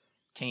last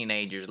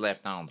teenagers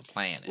left on the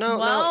planet. No,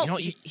 Well- no.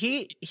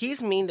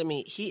 He's mean to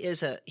me. He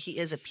is a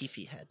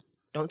pee-pee head.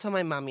 Don't tell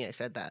my mommy I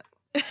said that.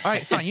 All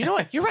right, fine. You know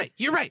what? You're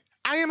right.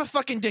 I am a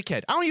fucking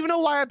dickhead. I don't even know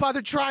why I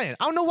bothered trying.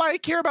 I don't know why I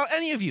care about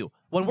any of you.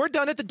 When we're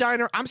done at the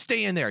diner, I'm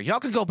staying there.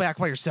 Y'all can go back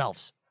by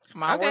yourselves.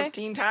 Come on, we're Okay. the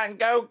Teen Titan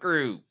Go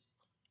group.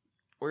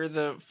 We're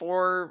the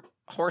 4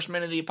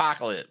 horsemen of the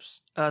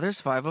apocalypse? There's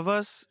 5 of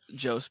us.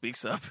 Joe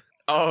speaks up.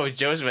 Oh,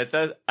 Joe's with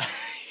us?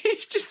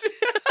 He's just...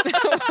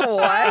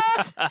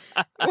 What?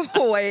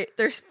 Wait,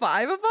 there's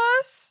 5 of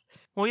us?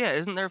 Well, yeah,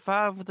 isn't there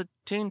 5 with the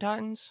Teen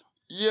Titans?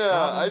 Yeah,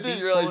 Robin, I didn't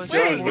Beast realize Boys, Joe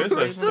Wait, was with us,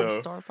 who's the-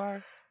 though.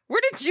 Starfire?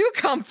 Where did you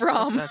come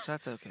from?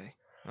 That's okay.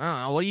 I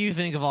don't know. What do you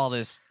think of all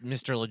this,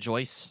 Mr.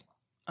 LaJoyce?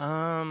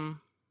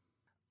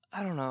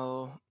 I don't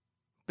know.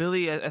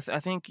 Billy, I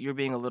think you're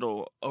being a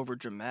little over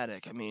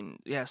dramatic. I mean,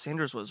 yeah,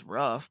 Sanders was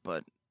rough,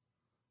 but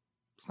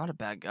it's not a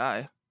bad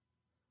guy.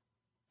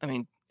 I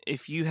mean,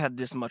 if you had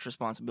this much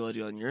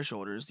responsibility on your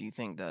shoulders, do you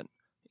think that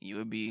you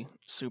would be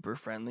super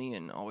friendly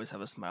and always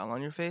have a smile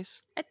on your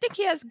face? I think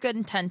he has good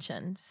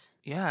intentions.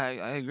 Yeah, I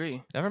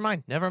agree. Never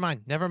mind.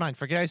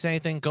 Forget I say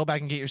anything. Go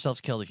back and get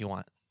yourselves killed if you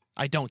want.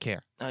 I don't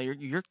care.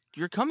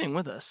 You're coming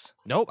with us.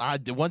 Nope.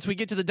 Once we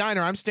get to the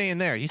diner, I'm staying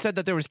there. He said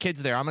that there was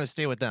kids there. I'm going to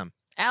stay with them.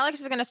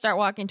 Alex is going to start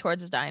walking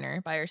towards his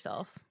diner by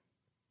herself.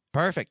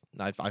 Perfect.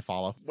 I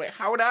follow. Wait,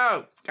 hold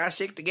up. Gotta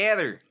stick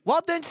together.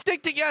 Well, then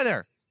stick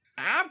together.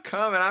 I'm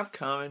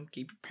coming.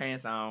 Keep your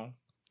pants on.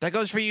 That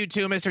goes for you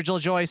too, Mr. Jill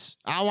Joyce.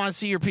 I want to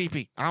see your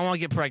pee-pee. I don't want to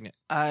get pregnant.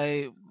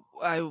 I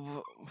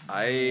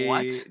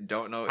What?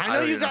 don't know. I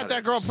know you got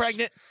that girl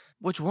pregnant.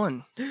 Which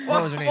one?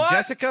 What was her name?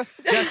 Jessica?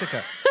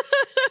 Jessica.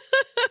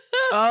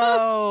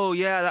 Oh,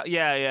 yeah,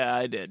 yeah,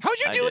 I did. How'd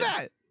you I do did.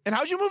 that? And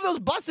how'd you move those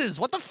buses?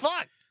 What the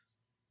fuck?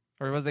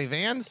 Or was they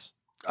vans?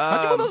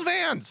 How'd you move those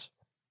vans?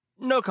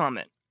 No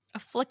comment. A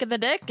flick of the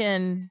dick,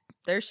 and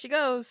there she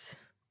goes.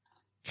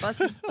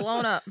 Bus is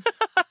blown up.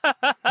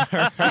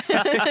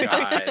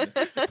 God.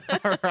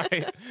 All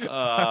right.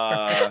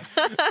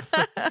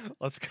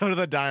 Let's go to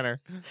the diner.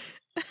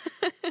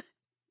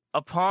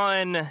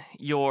 Upon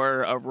your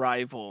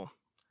arrival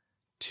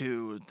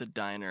to the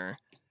diner,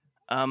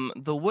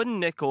 the Wooden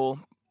Nickel,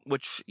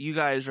 which you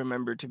guys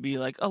remember to be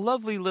like a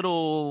lovely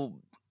little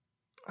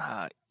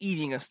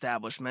eating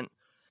establishment.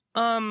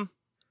 You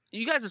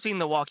guys have seen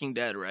The Walking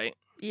Dead, right?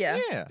 Yeah.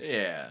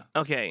 Yeah.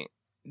 Okay.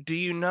 Do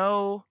you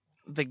know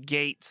the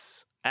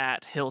gates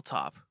at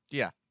Hilltop?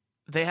 Yeah.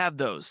 They have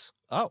those,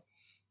 Oh.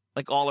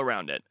 like all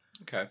around it.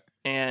 Okay.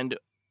 And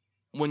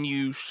when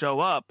you show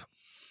up,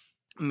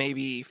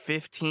 maybe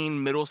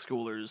 15 middle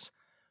schoolers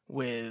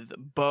with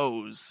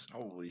bows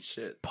Holy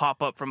shit.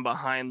 pop up from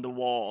behind the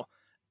wall,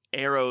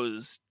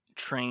 arrows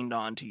trained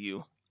onto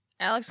you.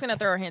 Alex is going to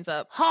throw her hands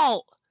up.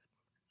 Halt!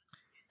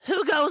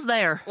 Who goes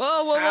there?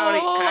 Whoa, whoa, whoa, Howdy,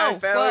 whoa, whoa, howdy, whoa.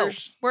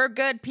 fellas. We're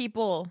good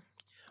people.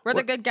 We're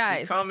the good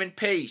guys. Come in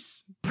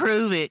peace.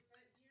 Prove it.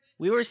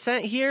 We were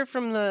sent here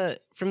from the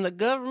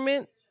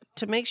government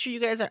to make sure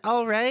you guys are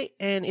all right,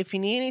 and if you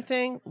need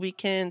anything, we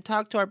can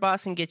talk to our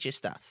boss and get you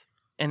stuff.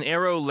 An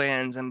arrow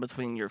lands in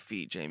between your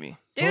feet, Jamie.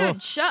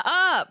 Dude, shut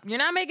up. You're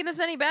not making this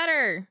any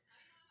better.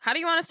 How do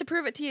you want us to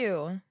prove it to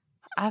you?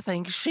 I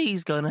think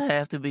she's gonna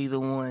have to be the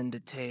one to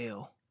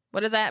tell.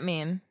 What does that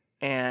mean?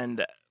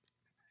 And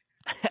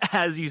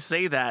as you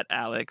say that,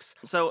 Alex,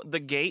 so the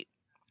gate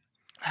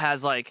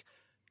has like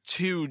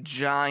 2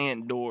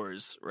 giant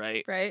doors,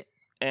 right? Right?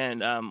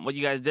 And what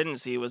you guys didn't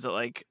see was that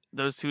like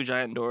those 2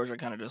 giant doors are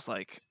kind of just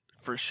like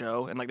for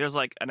show, and like there's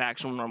like an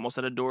actual normal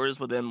set of doors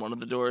within one of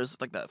the doors.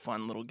 It's like that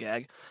fun little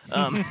gag,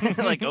 it,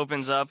 like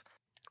opens up,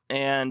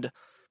 and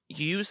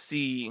you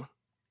see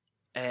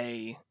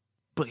a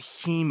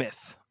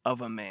behemoth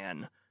of a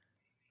man,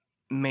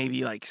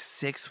 maybe like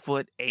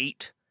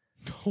 6'8".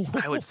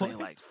 I would say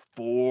like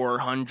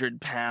 400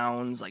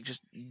 pounds, like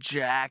just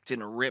jacked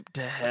and ripped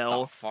to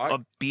hell. fuck?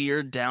 A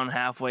beard down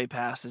halfway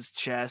past his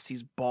chest.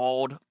 He's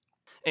bald,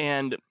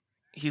 and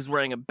he's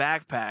wearing a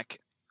backpack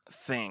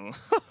thing,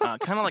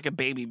 kind of like a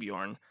Baby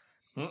Bjorn.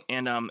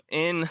 And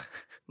in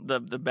the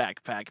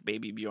backpack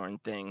Baby Bjorn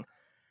thing,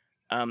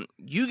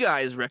 you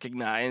guys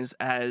recognize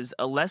as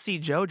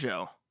Alessi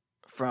Jojo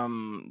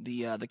from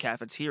the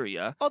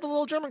cafeteria. Oh, the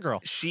little German girl.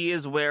 She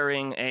is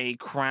wearing a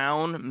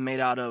crown made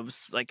out of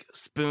like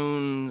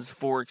spoons,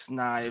 forks,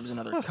 knives, and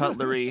other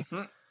cutlery.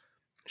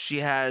 She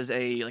has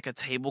a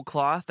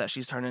tablecloth that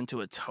she's turned into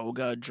a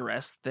toga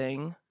dress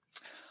thing.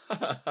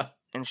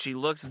 And she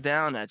looks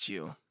down at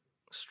you,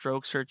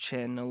 strokes her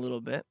chin a little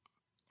bit.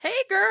 Hey,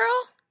 girl.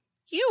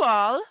 You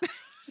all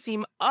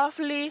seem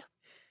awfully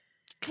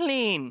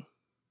clean.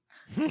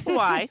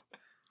 Why?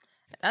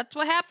 That's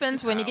what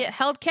happens when you get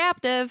held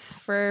captive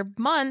for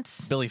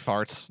months. Billy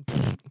farts.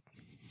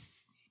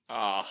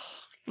 Oh.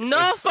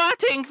 No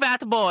farting,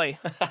 fat boy.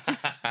 What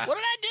did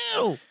I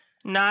do?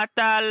 Not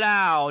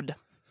allowed.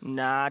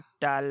 Not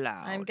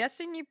allowed. I'm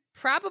guessing you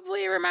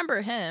probably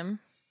remember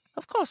him.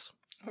 Of course.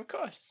 Of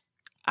course.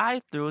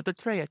 I threw the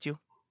tray at you,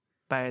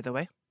 by the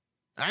way.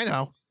 I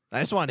know.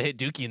 I just wanted to hit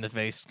Dookie in the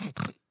face.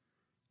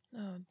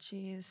 Oh,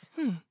 jeez.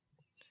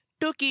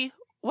 Dookie,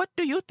 what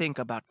do you think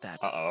about that?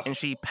 Uh-oh. And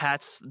she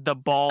pats the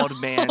bald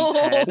man's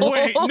head.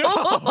 Wait,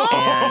 no.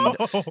 And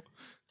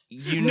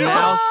you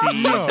now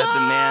see that the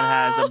man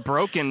has a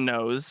broken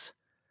nose,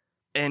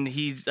 and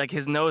he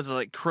his nose is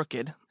like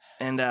crooked,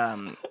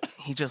 and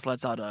he just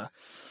lets out a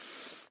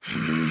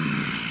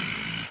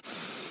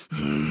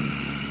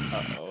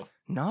Uh-oh.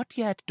 not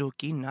yet,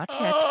 Dookie, not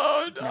yet.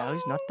 Oh, Now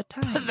is not the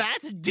time.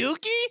 That's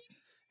Dookie?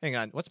 Hang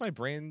on. What's my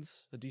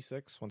brains? A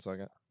D6? 1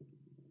 second.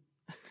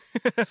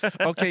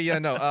 Okay, yeah,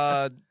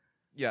 no.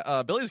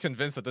 Billy's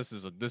convinced that this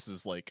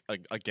is like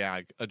a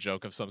gag, a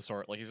joke of some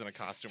sort. Like he's in a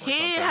costume or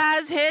something. He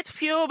has hit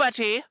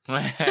puberty.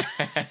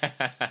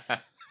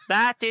 That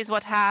is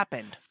what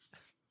happened.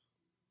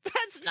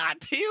 That's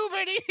not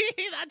puberty.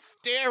 That's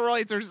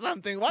steroids or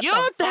something. What You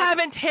the fuck?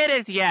 haven't hit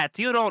it yet.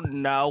 You don't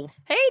know.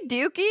 Hey,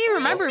 Dookie,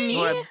 remember me?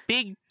 You're a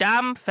big,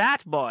 dumb,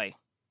 fat boy.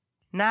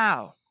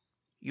 Now,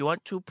 you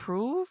want to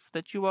prove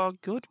that you are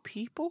good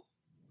people?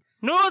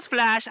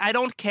 Newsflash, I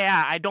don't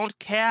care. I don't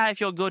care if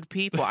you're good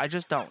people. I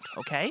just don't,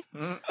 okay?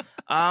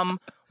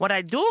 What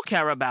I do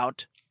care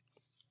about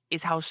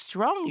is how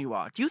strong you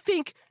are. Do you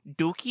think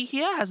Dookie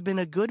here has been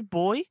a good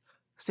boy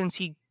since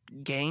he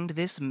gained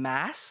this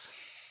mass?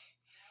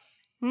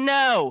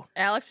 No.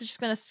 Alex is just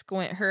going to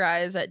squint her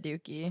eyes at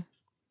Dookie.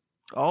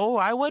 Oh,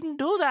 I wouldn't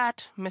do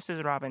that,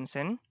 Mrs.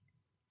 Robinson.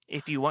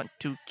 If you want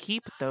to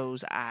keep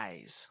those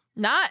eyes.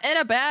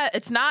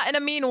 It's not in a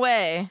mean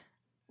way.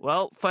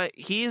 Well,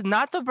 he is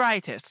not the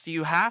brightest.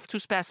 You have to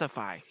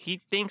specify.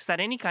 He thinks that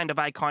any kind of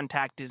eye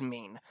contact is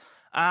mean.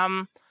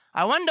 I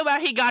wonder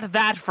where he got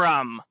that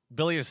from.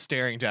 Billy is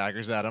staring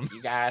daggers at him.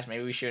 You guys,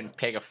 maybe we shouldn't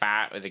pick a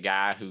fight with a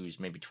guy who's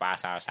maybe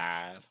twice our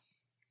size.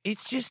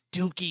 It's just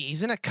Dookie.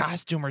 He's in a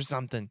costume or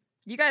something.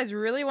 You guys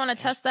really want to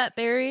test that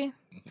theory?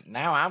 No,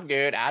 I'm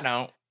good. I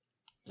don't.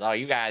 It's all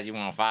you guys. You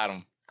want to fight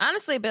him.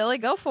 Honestly, Billy,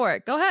 go for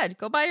it. Go ahead.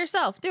 Go by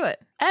yourself. Do it.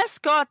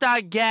 Escort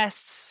our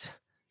guests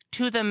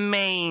to the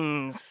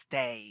main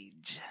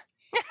stage.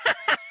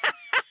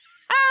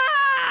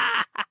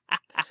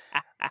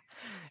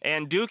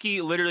 And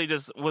Dookie literally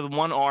just, with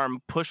one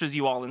arm, pushes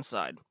you all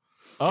inside.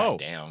 Oh, God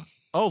damn.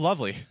 Oh,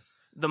 lovely.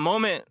 The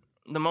moment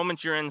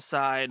you're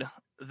inside,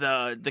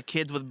 the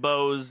kids with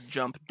bows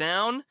jump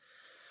down,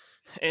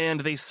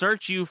 and they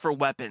search you for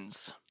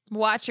weapons.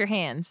 Watch your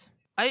hands.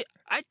 I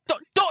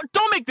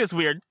don't make this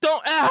weird.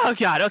 Don't. Oh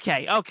God.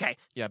 Okay.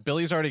 Yeah,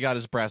 Billy's already got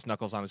his brass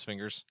knuckles on his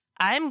fingers.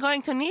 I'm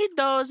going to need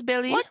those,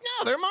 Billy. What?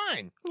 No, they're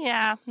mine.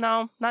 Yeah.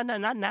 No. Not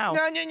now.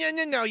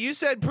 No. You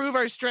said prove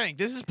our strength.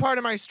 This is part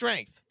of my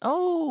strength.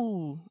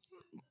 Oh,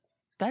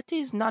 that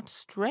is not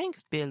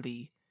strength,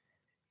 Billy.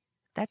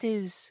 That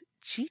is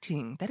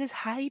cheating. That is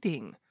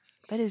hiding.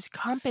 That is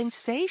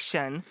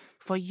compensation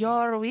for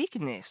your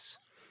weakness.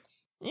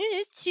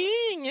 It's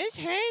cheating. It's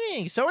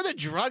hiding. So are the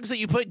drugs that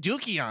you put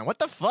Dookie on. What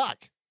the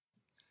fuck?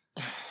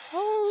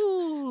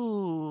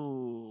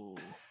 Oh.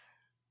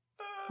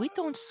 We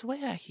don't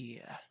swear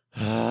here.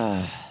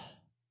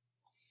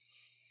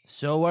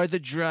 So are the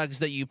drugs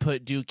that you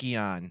put Dookie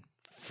on.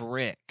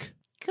 Frick.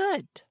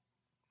 Good.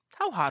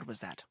 How hard was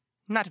that?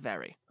 Not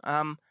very.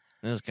 That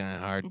was kind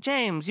of hard.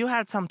 James, you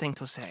had something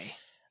to say.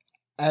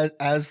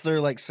 As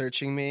they're like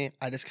searching me,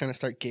 I just kind of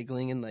start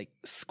giggling and like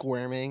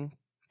squirming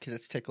because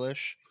it's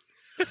ticklish.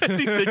 Is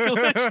he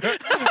ticklish?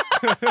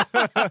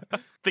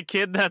 The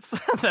kid that's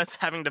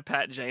having to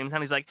pat James,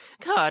 and he's like,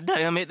 God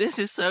damn it, this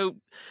is so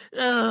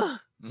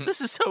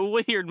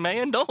weird,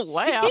 man. Don't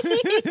laugh.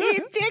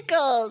 It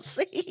tickles.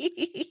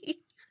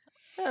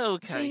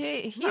 Okay.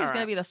 See, he's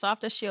going to be the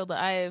softest shield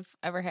that I've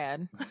ever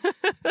had.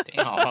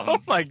 Damn. Oh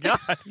my God.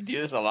 You do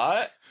this a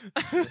lot?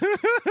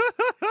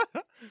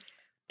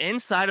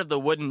 Inside of the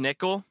wooden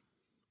nickel,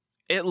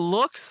 it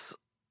looks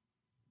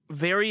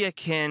very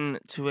akin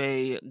to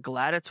a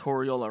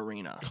gladiatorial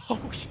arena.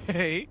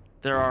 Okay.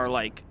 There are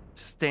like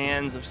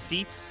stands of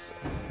seats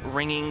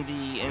ringing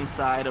the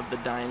inside of the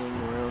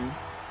dining room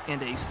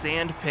and a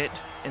sand pit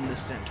in the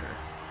center.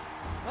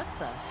 What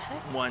the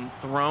heck? One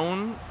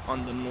throne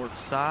on the north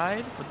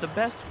side with the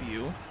best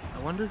view. I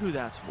wonder who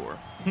that's for.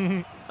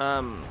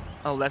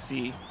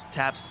 Alessi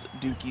taps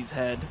Dookie's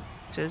head.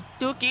 Says,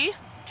 Dookie,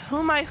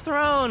 to my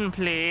throne,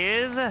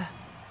 please.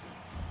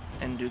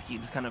 And Dookie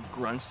just kind of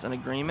grunts in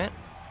agreement,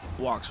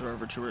 walks her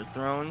over to her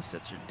throne,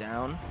 sits her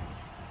down.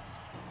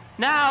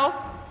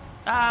 Now,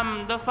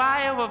 the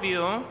 5 of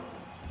you,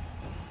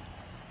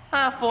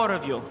 4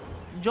 of you.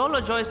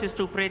 Jolo Joyce is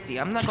too pretty.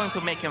 I'm not going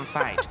to make him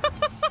fight.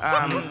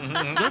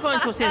 You're going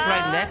to sit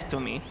right next to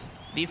me.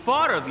 The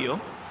 4 of you,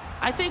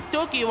 I think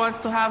Dookie wants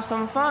to have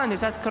some fun.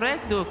 Is that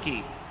correct,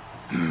 Dookie?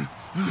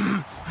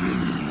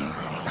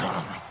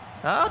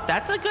 Oh,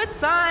 that's a good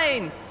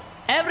sign.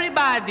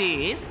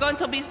 Everybody, it's going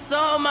to be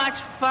so much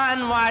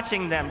fun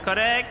watching them,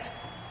 correct?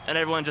 And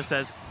everyone just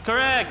says,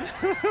 correct,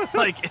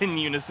 like in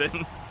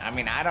unison. I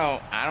mean, I don't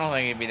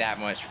think it'd be that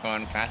much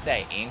fun. Can I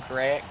say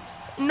incorrect?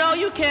 No,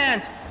 you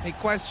can't. Hey,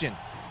 question.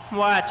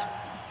 What,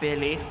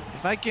 Billy?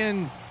 If I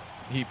can,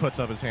 he puts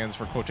up his hands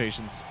for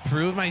quotations,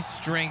 prove my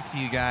strength to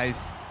you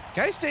guys.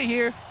 Can I stay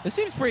here? This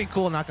seems pretty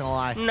cool, not gonna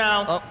lie.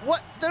 No.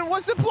 What? Then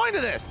what's the point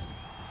of this?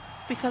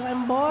 Because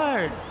I'm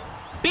bored.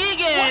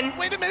 Begin! What?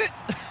 Wait a minute.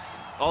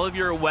 All of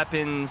your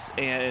weapons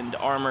and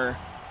armor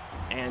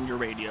and your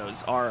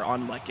radios are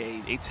on like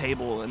a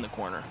table in the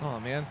corner.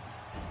 Oh, man.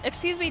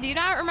 Excuse me, do you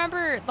not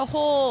remember the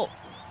whole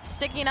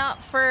sticking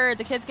up for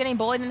the kids getting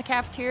bullied in the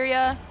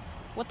cafeteria?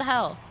 What the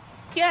hell?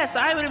 Yes,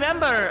 I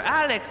remember,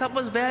 Alex. That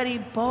was very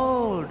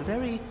bold,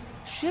 very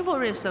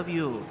chivalrous of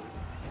you.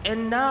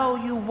 And now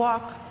you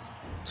walk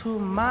to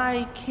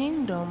my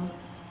kingdom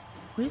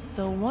with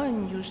the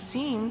one you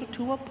seemed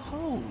to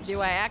oppose.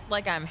 Do I act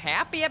like I'm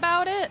happy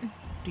about it?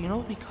 Do you know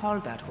what we call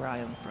that where I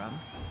am from?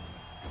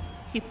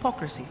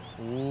 Hypocrisy.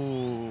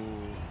 Ooh.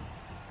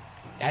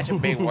 That's a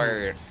big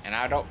word, and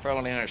I don't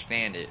fully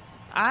understand it.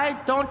 I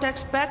don't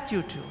expect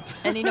you to.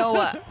 And you know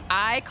what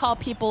I call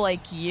people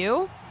like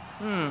you?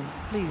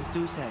 Please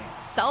do say.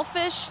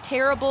 Selfish,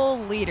 terrible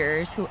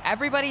leaders who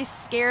everybody's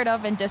scared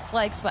of and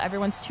dislikes, but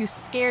everyone's too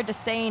scared to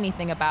say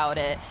anything about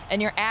it.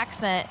 And your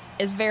accent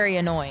is very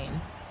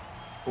annoying.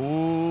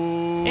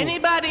 Ooh.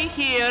 Anybody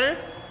here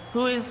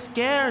who is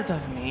scared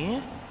of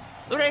me,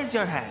 raise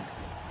your hand.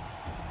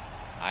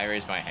 I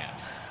raise my hand.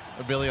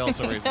 Billy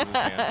also raises his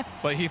hand,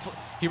 but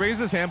he raises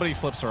his hand, but he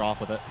flips her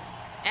off with it.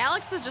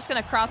 Alex is just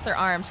gonna cross her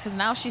arms because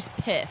now she's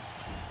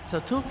pissed. So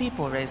 2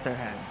 people raised their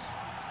hands.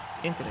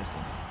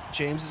 Interesting.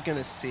 James is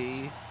gonna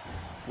see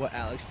what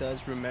Alex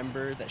does.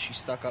 Remember that she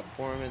stuck up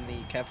for him in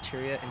the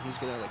cafeteria, and he's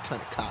gonna like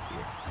kind of copy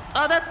her.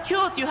 Oh, that's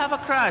cute. You have a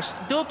crush.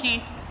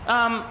 Dookie,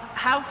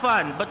 have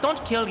fun, but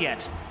don't kill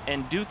yet.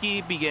 And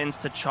Dookie begins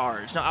to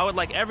charge. Now, I would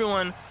like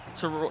everyone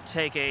to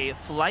take a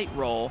flight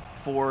roll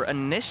for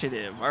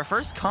initiative, our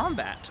first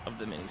combat of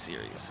the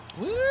miniseries.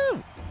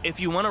 Woo! If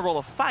you want to roll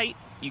a fight,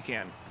 you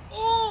can.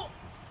 Oh!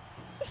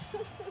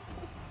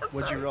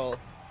 What'd you roll?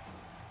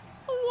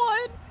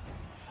 1.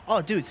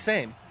 Oh, dude,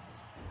 same.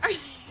 Are you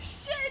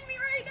shitting me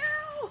right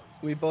now?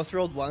 We both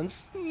rolled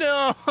ones.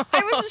 No.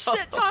 I was just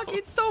shit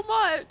talking so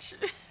much.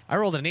 I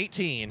rolled an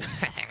 18.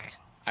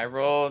 I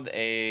rolled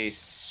a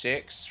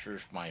 6 for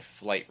my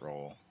flight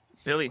roll.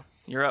 Billy,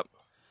 you're up.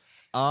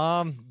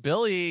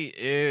 Billy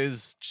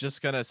is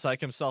just gonna psych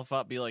himself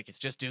up, be like, it's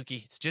just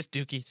Dookie, it's just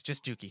Dookie, it's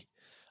just Dookie.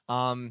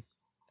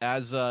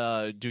 As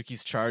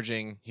Dookie's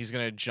charging, he's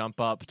gonna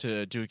jump up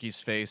to Dookie's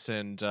face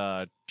and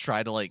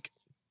try to like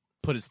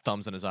put his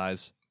thumbs in his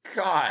eyes.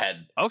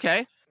 God.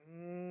 Okay.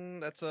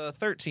 That's a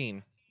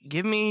 13.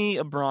 Give me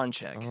a brawn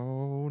check.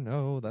 Oh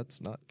no, that's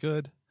not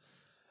good.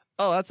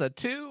 Oh, that's a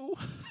 2.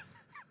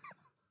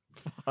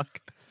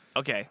 Fuck.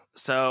 Okay,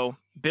 so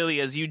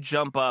Billy, as you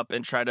jump up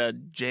and try to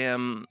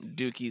jam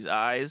Dookie's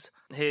eyes,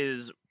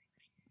 his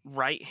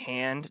right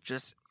hand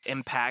just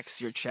impacts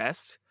your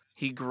chest.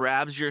 He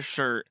grabs your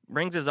shirt,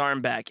 brings his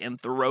arm back,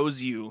 and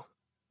throws you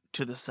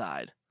to the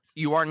side.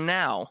 You are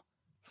now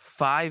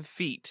 5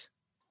 feet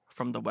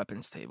from the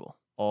weapons table.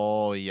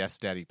 Oh yes,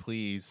 Daddy,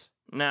 please.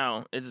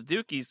 Now, it's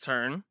Dookie's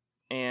turn,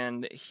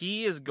 and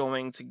he is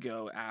going to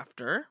go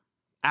after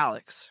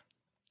Alex.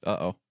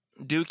 Uh-oh.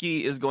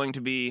 Dookie is going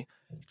to be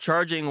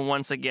charging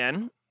once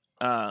again,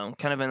 kind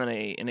of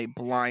in a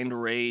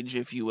blind rage,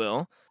 if you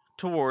will,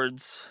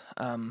 towards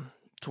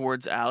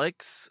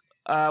Alex,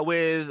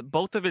 with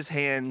both of his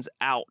hands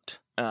out,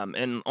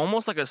 in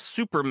almost like a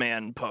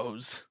Superman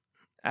pose.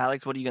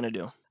 Alex, what are you gonna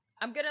do?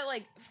 I'm gonna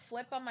like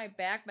flip on my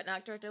back, but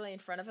not directly in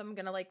front of him. I'm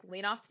gonna like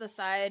lean off to the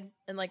side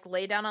and like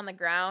lay down on the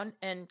ground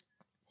and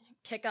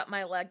kick up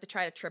my leg to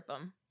try to trip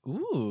him.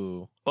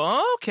 Ooh.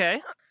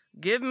 Okay,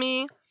 give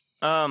me.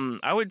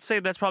 I would say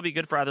that's probably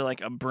good for either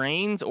like a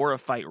brains or a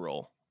fight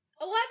roll.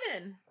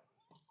 11.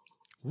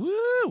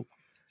 Woo!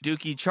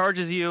 Dookie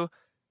charges you.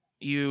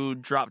 You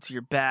drop to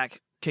your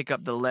back, kick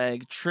up the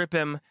leg, trip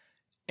him,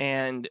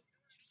 and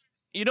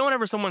you know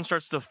whenever someone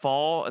starts to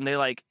fall and they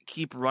like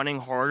keep running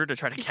harder to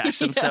try to catch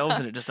themselves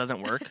and it just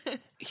doesn't work?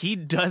 He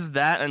does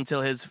that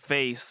until his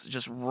face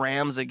just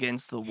rams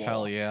against the wall.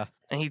 Hell yeah.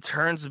 And he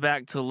turns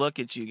back to look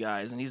at you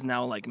guys, and he's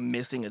now like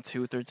missing a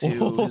tooth or two.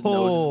 His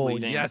nose is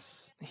bleeding.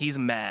 Yes. He's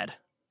mad.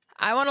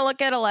 I want to look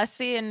at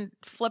Alessi and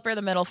flip her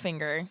the middle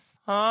finger.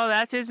 Oh,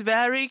 that is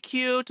very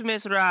cute,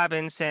 Miss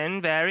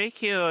Robinson. Very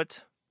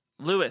cute.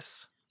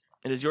 Lewis,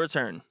 it is your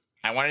turn.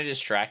 I want to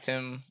distract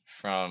him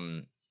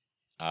from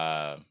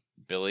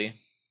Billy,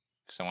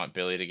 because I want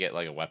Billy to get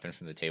like a weapon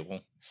from the table.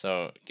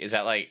 So is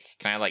that like,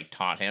 can I like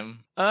taunt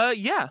him?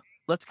 Yeah.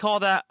 Let's call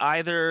that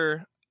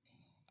either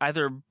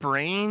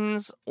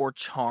brains or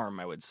charm,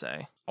 I would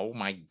say. Oh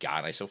my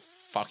god, I so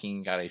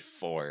fucking got a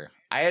 4.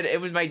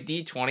 It was my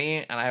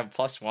D20 and I have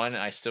 +1 and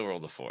I still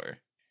rolled a 4.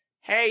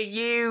 Hey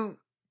you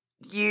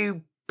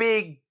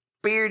big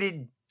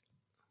bearded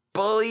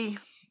bully.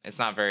 It's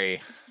not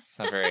very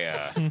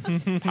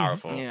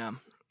powerful.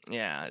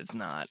 Yeah, it's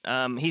not.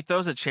 He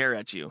throws a chair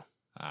at you.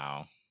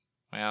 Oh.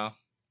 Well,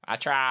 I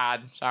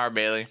tried. Sorry,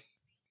 Billy.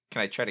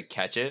 Can I try to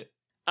catch it?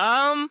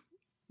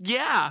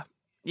 Yeah.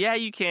 Yeah,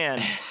 you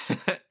can.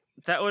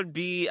 That would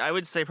be, I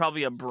would say,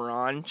 probably a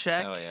brawn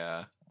check. Oh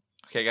yeah.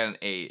 Okay, I got an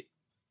 8.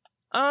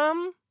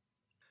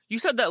 You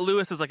said that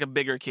Lewis is like a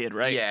bigger kid,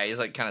 right? Yeah, he's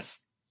like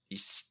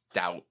he's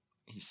stout.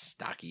 He's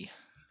stocky.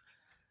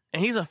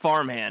 And he's a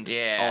farmhand.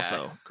 Yeah.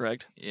 Also,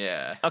 correct?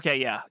 Yeah. Okay,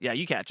 yeah,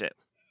 you catch it.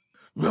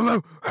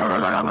 Ooh.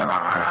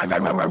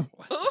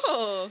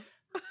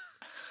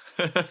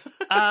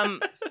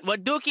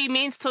 What Dookie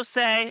means to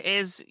say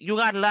is you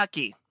got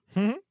lucky.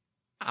 I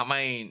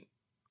mean,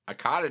 I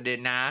caught it,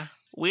 didn't I?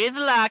 With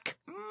luck.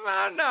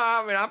 No,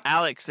 I mean,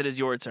 Alex, it is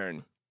your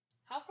turn.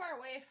 How far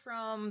away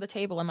from the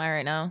table am I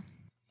right now?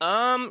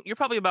 You're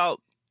probably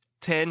about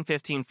 10,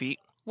 15 feet.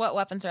 What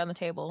weapons are on the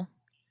table?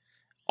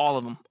 All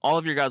of them. All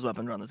of your guys'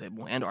 weapons are on the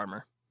table and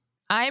armor.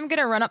 I'm going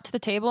to run up to the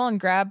table and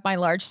grab my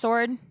large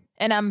sword,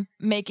 and I'm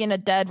making a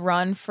dead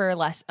run for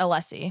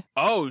Alessi.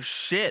 Oh,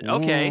 shit.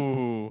 Okay.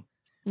 Ooh.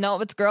 No,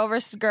 it's girl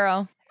versus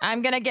girl.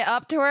 I'm going to get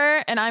up to her,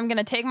 and I'm going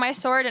to take my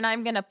sword, and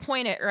I'm going to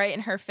point it right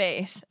in her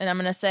face. And I'm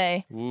going to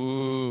say,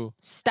 Ooh.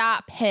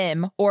 stop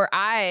him, or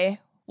I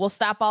will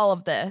stop all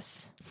of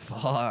this.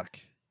 Fuck.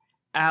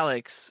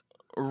 Alex,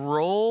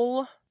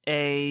 roll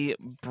a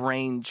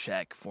brain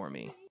check for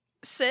me.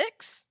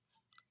 6?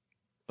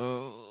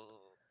 Oh.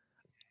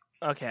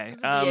 Okay.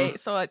 It's a D8,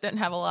 so I didn't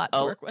have a lot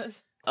to work with.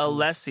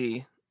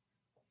 Alessi,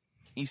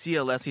 you see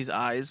Alessi's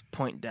eyes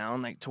point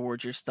down, like,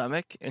 towards your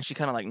stomach, and she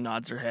kind of, like,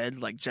 nods her head,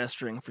 like,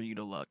 gesturing for you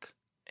to look.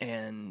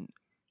 And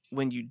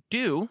when you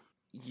do,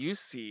 you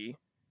see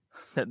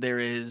that there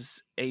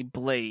is a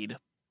blade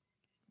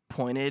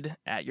pointed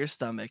at your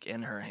stomach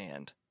in her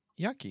hand.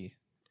 Yucky.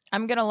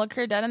 I'm going to look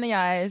her dead in the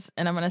eyes,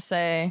 and I'm going to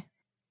say,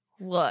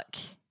 look,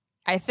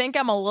 I think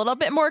I'm a little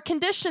bit more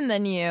conditioned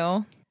than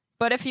you,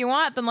 but if you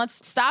want, then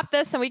let's stop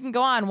this and we can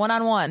go on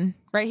one-on-one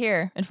right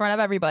here in front of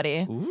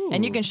everybody. Ooh.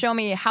 And you can show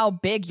me how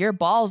big your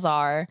balls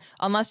are,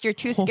 unless you're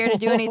too scared to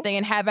do anything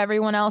and have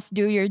everyone else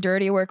do your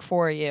dirty work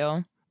for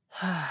you.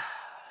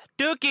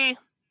 Dookie,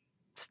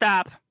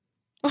 stop.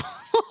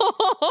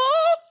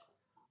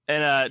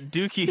 And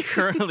Dookie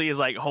currently is,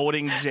 like,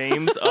 holding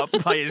James up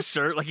by his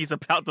shirt like he's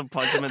about to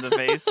punch him in the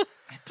face.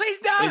 Please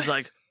don't. He's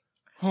like,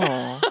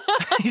 oh.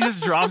 He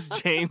just drops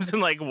James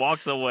and, like,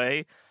 walks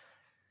away.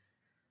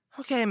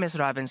 Okay, Miss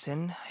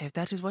Robinson, if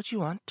that is what you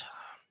want,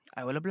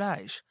 I will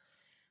oblige.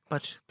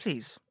 But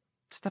please,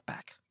 step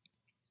back.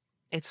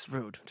 It's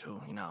rude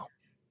to,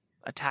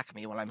 attack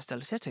me while I'm still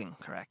sitting,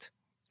 correct?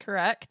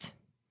 Correct.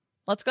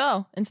 Let's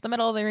go into the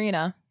middle of the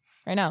arena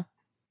right now.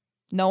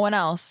 No one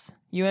else.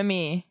 You and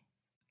me.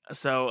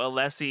 So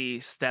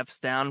Alessi steps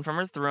down from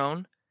her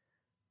throne,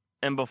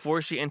 and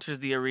before she enters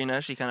the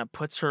arena, she kind of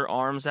puts her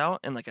arms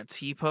out in, like, a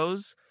T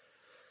pose,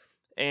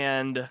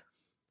 and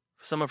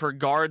some of her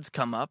guards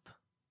come up,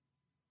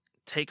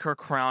 take her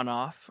crown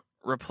off,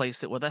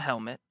 replace it with a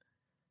helmet,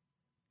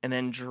 and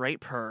then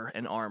drape her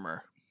in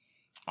armor.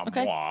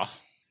 Okay.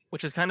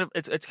 Which is kind of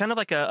it's kind of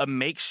like a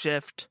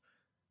makeshift,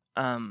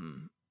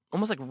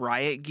 almost like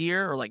riot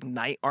gear or like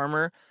knight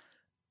armor,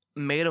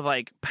 made of,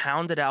 like,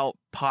 pounded out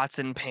pots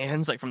and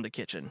pans, like, from the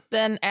kitchen.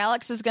 Then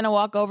Alex is going to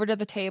walk over to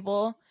the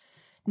table,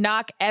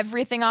 knock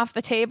everything off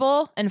the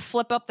table, and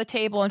flip up the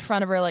table in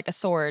front of her like a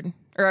sword.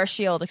 Or a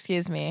shield,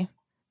 excuse me.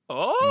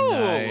 Oh,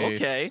 Nice.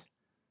 okay.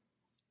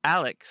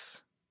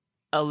 Alex,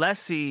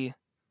 Alessi,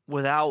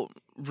 without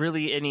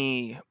really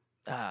any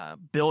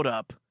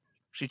build-up,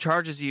 she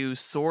charges you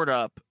sword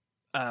up.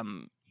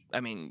 I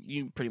mean,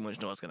 you pretty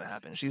much know what's going to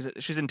happen.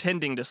 She's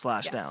intending to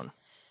slash Yes. down.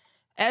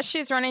 As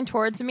she's running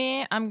towards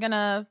me, I'm going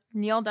to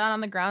kneel down on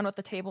the ground with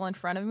the table in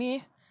front of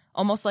me,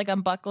 almost like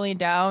I'm buckling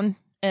down,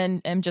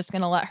 and am just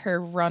going to let her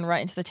run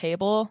right into the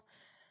table.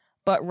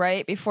 But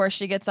right before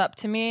she gets up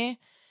to me,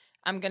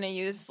 I'm going to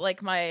use,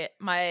 like, my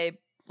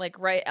like,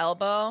 right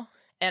elbow,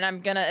 and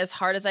I'm going to, as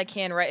hard as I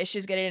can, right as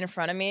she's getting in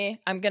front of me,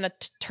 I'm going to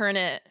turn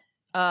it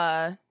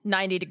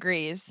 90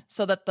 degrees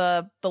so that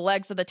the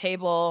legs of the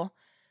table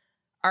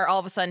are all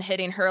of a sudden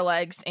hitting her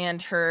legs and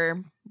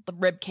the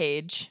rib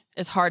cage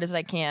as hard as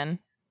I can.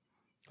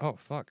 Oh,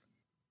 fuck.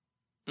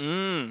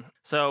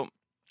 So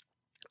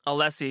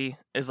Alessi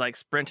is, like,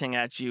 sprinting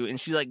at you, and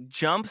she, like,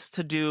 jumps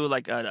to do,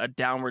 like, a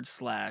downward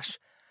slash.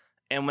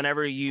 And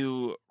whenever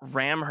you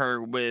ram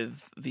her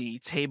with the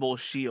table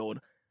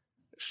shield,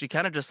 she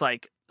kind of just,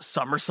 like,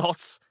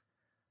 somersaults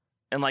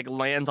and, like,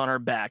 lands on her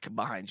back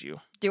behind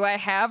you. Do I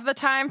have the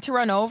time to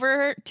run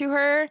over to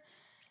her?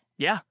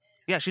 Yeah,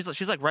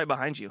 she's like right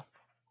behind you.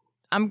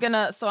 I'm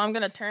gonna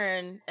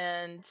turn,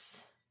 and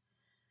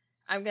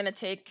I'm gonna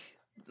take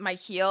my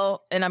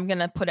heel and I'm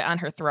gonna put it on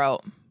her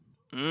throat.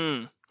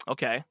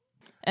 Okay.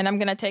 And I'm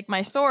gonna take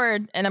my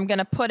sword and I'm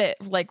gonna put it,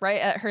 like,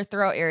 right at her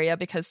throat area,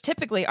 because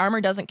typically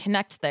armor doesn't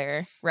connect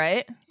there,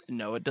 right?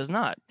 No, it does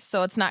not.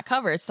 So it's not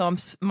covered. So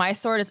my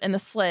sword is in the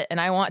slit, and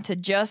I want to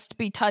just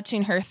be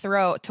touching her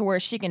throat to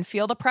where she can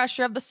feel the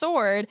pressure of the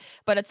sword,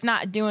 but it's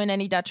not doing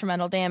any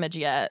detrimental damage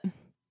yet.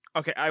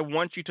 Okay, I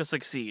want you to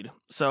succeed.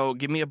 So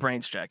give me a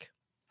brains check.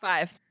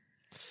 5.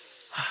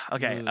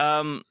 Okay.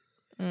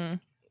 Oof.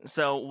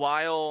 So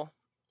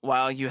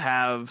while you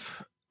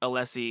have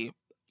Alessi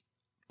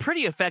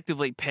pretty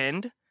effectively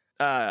pinned,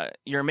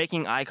 you're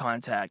making eye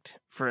contact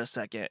for a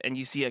second, and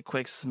you see a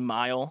quick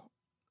smile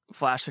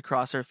flash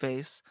across her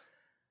face,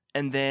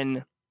 and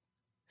then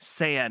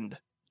sand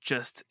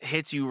just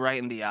hits you right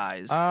in the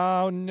eyes.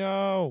 Oh,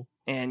 no.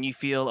 And you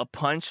feel a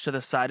punch to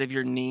the side of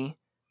your knee,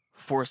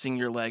 forcing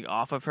your leg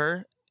off of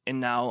her, and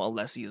now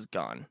Alessi is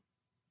gone.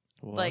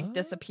 Like, What?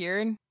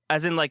 disappeared?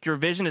 As in, like, your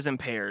vision is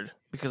impaired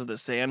because of the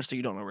sand, so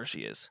you don't know where she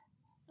is.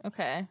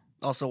 Okay.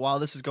 Also, while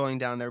this is going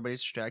down,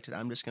 everybody's distracted.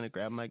 I'm just going to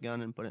grab my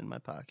gun and put it in my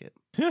pocket.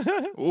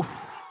 Ooh.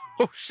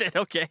 Oh, shit,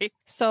 okay.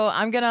 So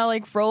I'm gonna,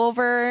 like, roll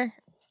over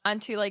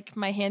onto like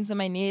my hands and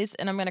my knees,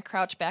 and I'm gonna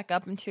crouch back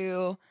up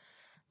into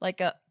like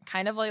a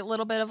kind of like a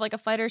little bit of like a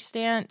fighter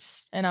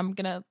stance, and I'm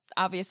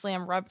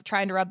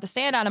trying to rub the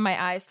sand out of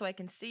my eyes so I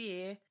can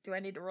see. Do I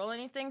need to roll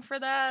anything for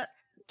that?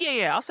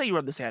 Yeah, I'll say you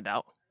rub the sand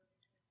out.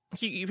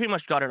 You pretty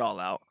much got it all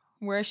out.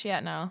 Where is she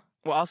at now?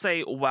 Well, I'll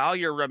say while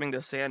you're rubbing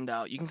the sand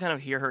out, you can kind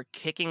of hear her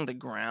kicking the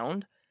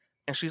ground,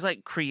 and she's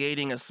like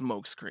creating a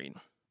smoke screen.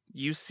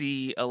 You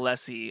see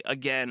Alessi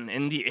again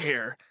in the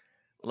air,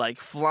 like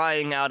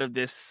flying out of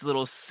this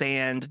little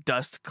sand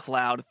dust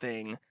cloud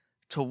thing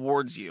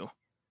towards you.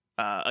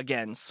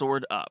 Again,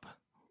 sword up.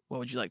 What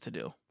would you like to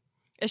do?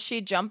 Is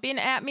she jumping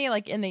at me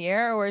like in the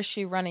air, or is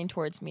she running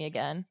towards me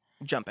again?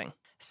 Jumping.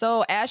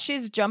 So as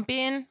she's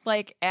jumping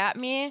like at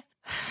me,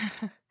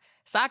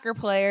 soccer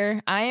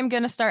player, I am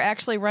going to start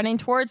actually running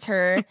towards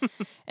her,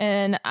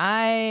 and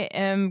I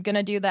am going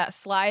to do that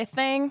slide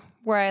thing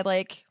where I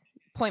like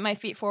point my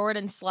feet forward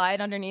and slide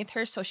underneath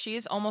her, so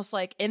she's almost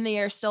like in the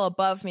air still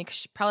above me, because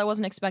she probably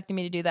wasn't expecting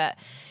me to do that.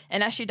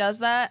 And as she does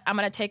that, I'm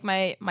going to take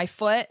my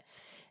foot,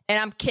 and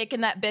I'm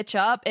kicking that bitch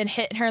up and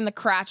hitting her in the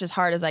crotch as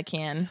hard as I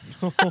can.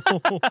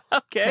 Okay.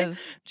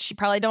 Because she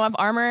probably don't have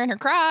armor in her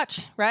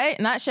crotch, right?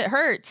 And that shit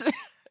hurts.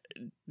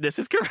 This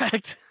is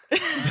correct.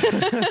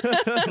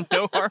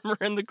 No armor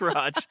in the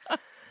crotch.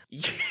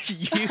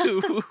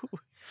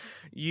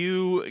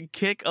 You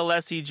kick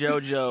Alessi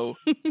JoJo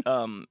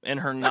in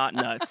her not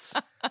nuts,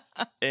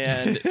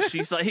 and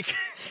she's like,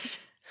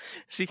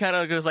 she kind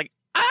of goes like,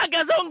 ah,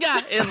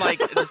 gazonga, and like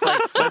just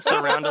like flips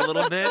around a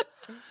little bit,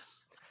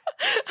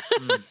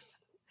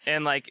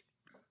 and like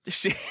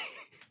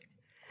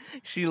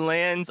she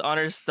lands on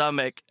her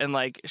stomach, and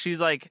like she's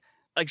like,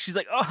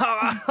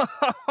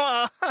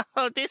 oh,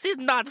 this is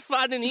not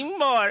fun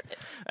anymore,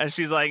 and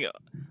she's like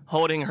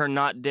holding her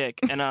not dick,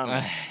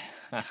 and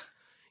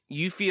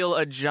you feel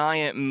a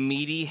giant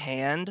meaty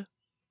hand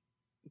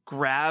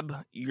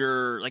grab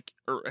your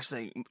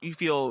you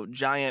feel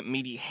giant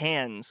meaty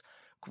hands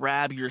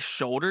grab your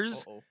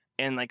shoulders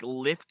and like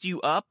lift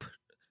you up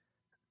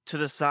to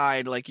the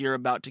side like you're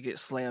about to get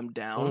slammed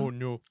down. Oh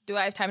no. Do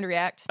I have time to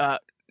react?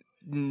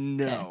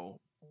 No.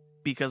 Okay.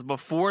 Because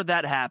before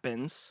that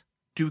happens,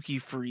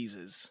 Dookie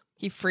freezes.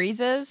 He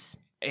freezes?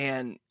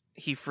 And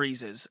he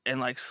freezes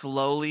and like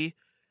slowly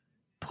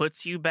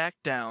puts you back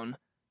down.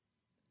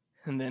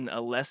 And then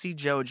Alessi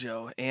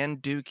JoJo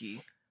and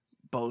Dookie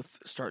both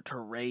start to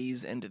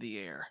raise into the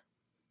air.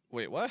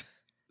 Wait, what?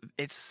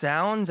 It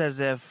sounds as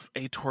if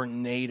a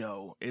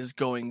tornado is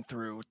going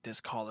through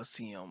this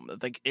Coliseum.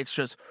 Like it's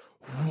just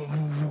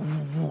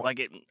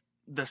like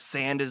the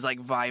sand is like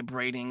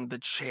vibrating, the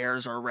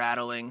chairs are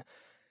rattling.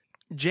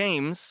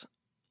 James,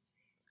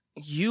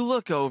 you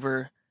look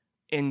over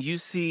and you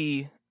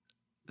see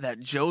that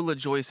Joe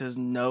LaJoyce's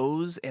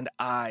nose and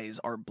eyes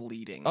are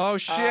bleeding. Oh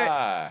shit.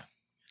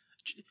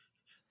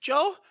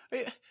 Joe, are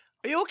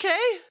you okay?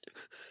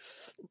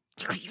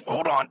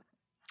 Hold on.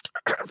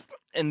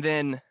 And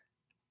then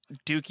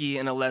Dookie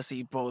and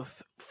Alessi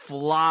both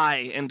fly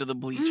into the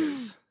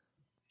bleachers.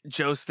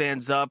 Joe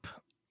stands up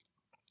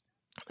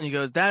and he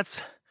goes,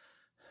 That's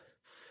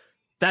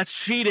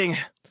cheating.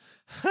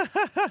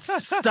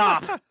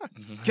 Stop.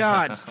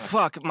 God,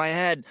 fuck my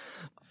head.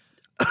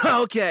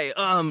 Okay,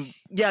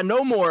 yeah,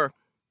 no more.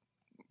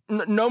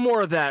 No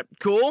more of that.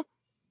 Cool?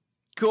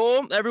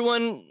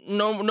 Everyone,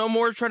 no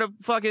more trying to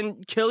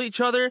fucking kill each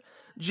other.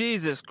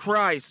 Jesus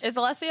Christ. Is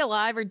Alessi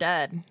alive or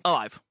dead?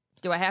 Alive.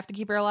 Do I have to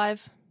keep her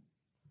alive?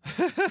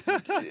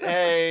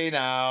 Hey,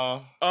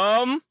 now.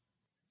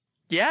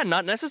 Yeah,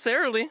 not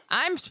necessarily.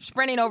 I'm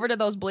sprinting over to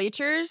those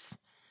bleachers,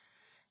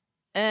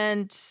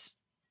 and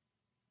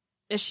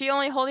is she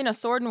only holding a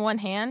sword in one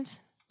hand?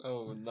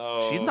 Oh,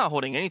 no. She's not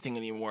holding anything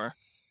anymore.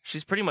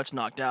 She's pretty much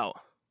knocked out.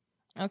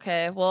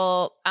 Okay,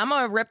 well, I'm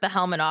going to rip the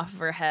helmet off of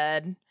her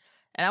head,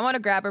 and I want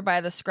to grab her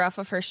by the scruff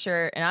of her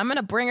shirt, and I'm going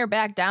to bring her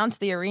back down to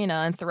the arena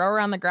and throw her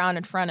on the ground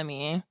in front of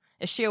me.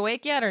 Is she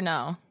awake yet or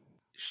no?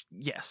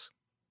 Yes.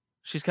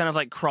 She's kind of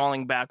like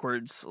crawling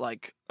backwards,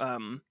 like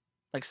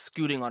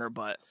scooting on her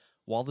butt.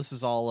 While this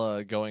is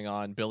all going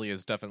on, Billy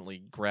has definitely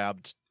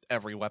grabbed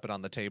every weapon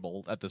on the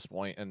table at this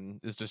point and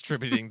is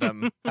distributing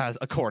them as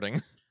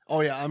according.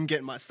 Oh yeah, I'm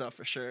getting my stuff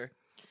for sure.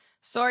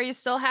 So are you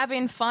still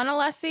having fun,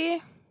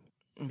 Alessi?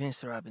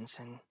 Mr.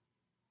 Robinson,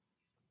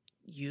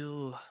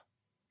 you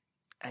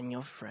and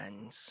your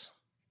friends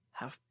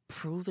have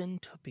proven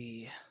to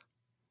be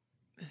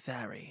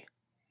very,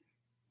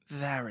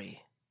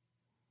 very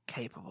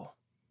capable.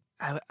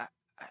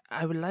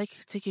 I would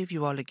like to give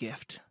you all a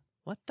gift.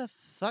 What the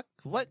fuck?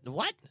 What?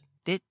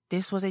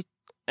 This was a...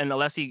 And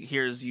Alessi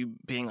hears you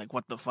being like,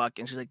 what the fuck?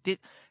 And she's like, it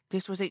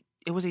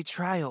was a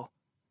trial.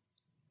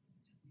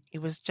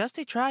 It was just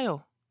a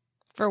trial.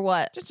 For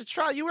what? Just a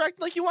trial. You were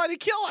acting like you wanted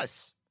to kill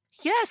us.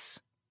 Yes,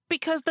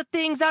 because the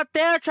things out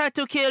there tried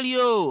to kill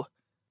you.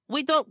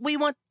 We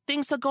want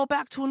things to go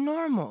back to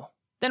normal.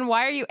 Then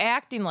why are you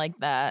acting like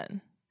that?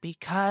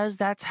 Because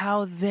that's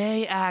how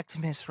they act,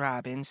 Miss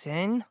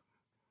Robinson.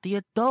 The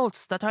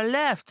adults that are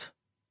left.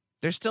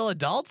 They're still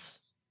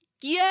adults?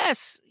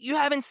 Yes! You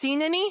haven't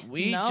seen any?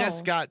 We No.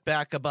 just got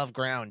back above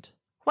ground.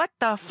 What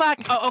the fuck?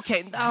 Oh,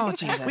 okay. Oh,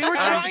 Jesus. We were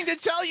trying to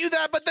tell you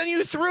that, but then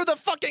you threw the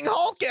fucking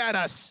Hulk at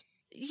us.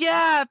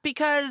 Yeah,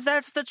 because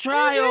that's the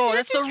trial.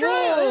 That's the rules.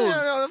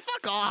 No,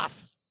 fuck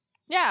off.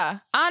 Yeah,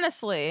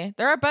 honestly,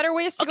 there are better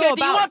ways to Okay, go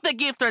do you about. want the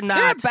gift or not?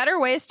 There are better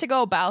ways to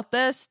go about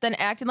this than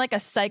acting like a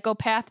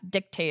psychopath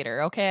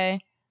dictator. Okay.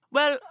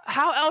 Well,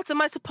 how else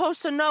am I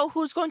supposed to know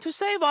who's going to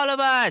save all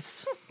of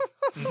us?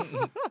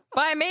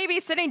 By maybe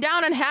sitting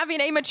down and having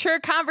a mature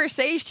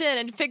conversation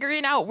and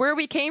figuring out where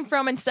we came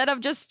from instead of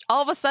just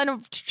all of a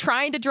sudden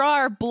trying to draw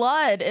our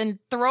blood and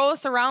throw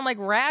us around like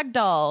rag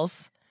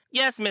dolls.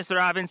 Yes, Miss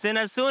Robinson,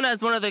 as soon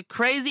as one of the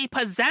crazy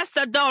possessed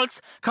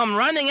adults come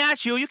running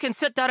at you, you can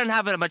sit down and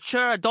have a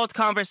mature adult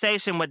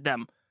conversation with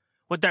them.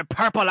 With their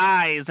purple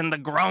eyes and the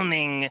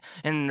groaning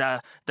and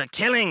the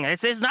killing.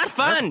 It's not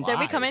fun. Did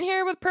we come in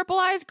here with purple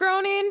eyes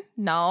groaning?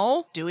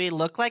 No. Do we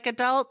look like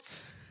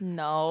adults?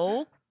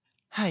 No.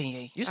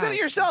 Hey, You said it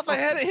yourself. I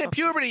hadn't hit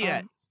puberty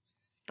yet.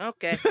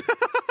 Okay.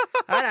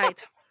 All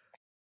right.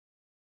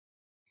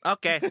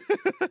 Okay.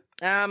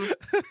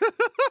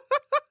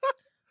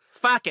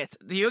 Fuck it.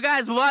 Do you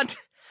guys want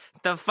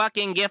the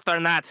fucking gift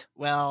or not?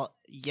 Well,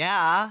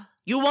 yeah.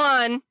 You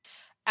won.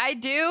 I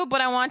do,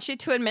 but I want you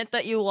to admit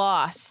that you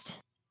lost.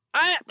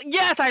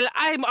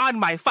 I'm on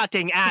my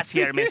fucking ass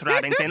here, Miss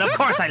Robinson. Of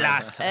course I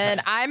lost. And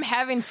I'm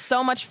having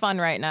so much fun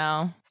right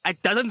now.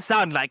 It doesn't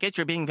sound like it.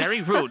 You're being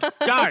very rude.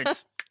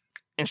 Guards.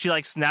 And she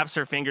like snaps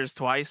her fingers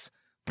twice.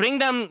 Bring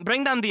them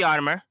the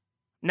armor.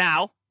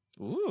 Now.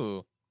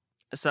 Ooh.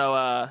 So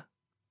a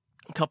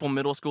couple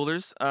middle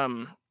schoolers,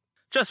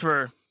 just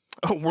for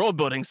world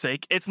building's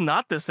sake, it's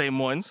not the same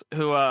ones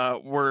who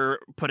were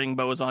putting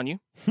bows on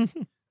you.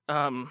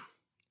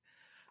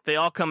 They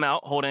all come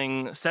out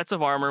holding sets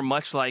of armor,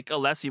 much like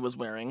Alessi was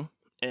wearing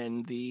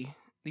in the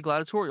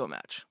gladiatorial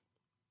match.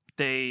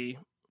 They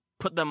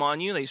put them on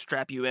you, they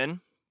strap you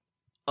in.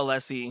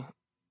 Alessi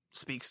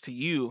speaks to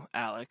you,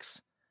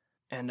 Alex,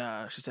 and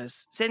she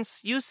says,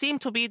 "Since you seem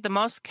to be the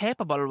most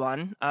capable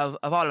one of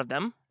all of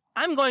them,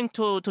 I'm going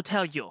to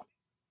tell you.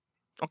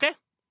 Okay?"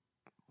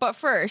 But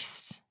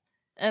first,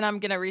 and I'm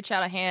going to reach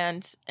out a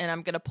hand and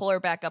I'm going to pull her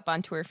back up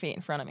onto her feet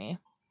in front of me.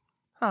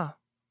 Oh,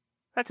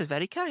 that is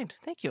very kind.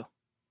 Thank you.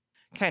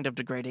 Kind of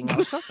degrading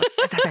also,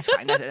 but that's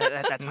fine.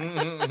 That's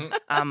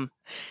fine.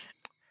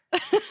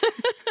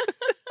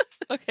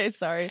 Okay,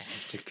 sorry.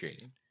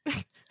 Degrading.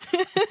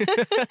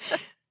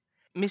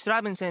 Miss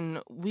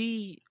Robinson,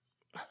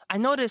 I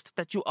noticed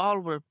that you all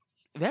were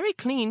very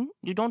clean.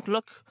 You don't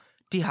look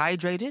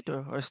dehydrated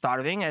or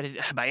starving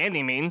by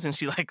any means. And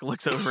she like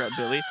looks over at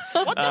Billy.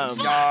 What the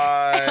fuck?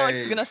 Alex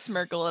is going to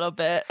smirk a little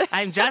bit.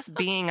 I'm just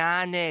being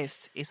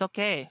honest. It's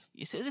okay.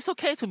 It's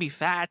okay to be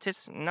fat.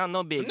 It's no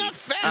biggie. I'm not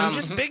fat. I'm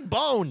just big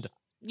boned.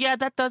 Yeah,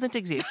 that doesn't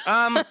exist.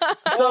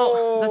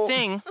 So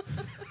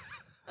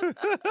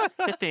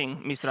the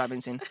thing, Miss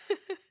Robinson,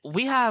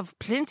 we have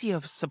plenty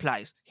of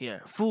supplies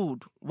here: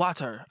 food,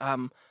 water.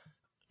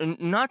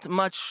 Not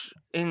much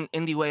in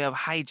the way of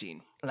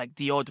hygiene, like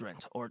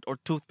deodorant or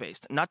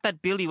toothpaste. Not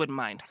that Billy would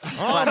mind.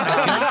 Oh my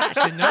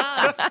gosh,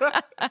 enough.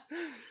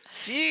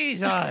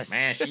 Jesus.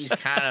 Man, she's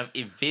kind of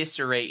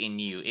eviscerating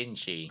you, isn't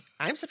she?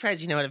 I'm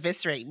surprised you know what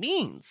eviscerate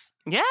means.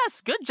 Yes,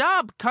 good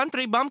job,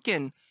 country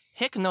bumpkin.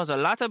 Hick knows a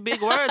lot of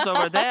big words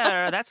over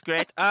there. That's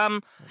great.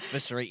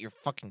 Eviscerate your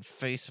fucking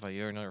face if I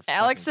hear another.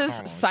 Alex is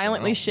fucking call.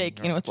 silently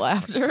shaking with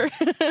laughter.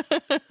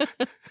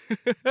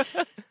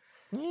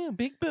 Yeah,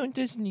 big bone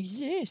doesn't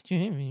exist.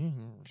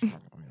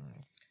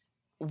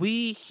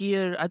 We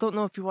here, I don't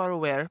know if you are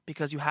aware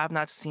because you have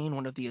not seen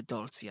one of the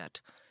adults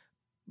yet,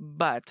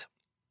 but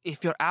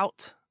if you're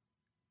out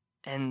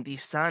and the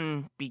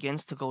sun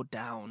begins to go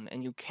down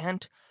and you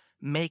can't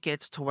make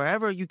it to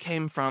wherever you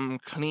came from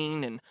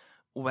clean and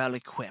well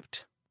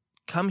equipped,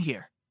 come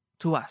here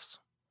to us.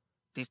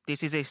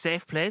 This is a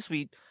safe place.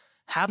 We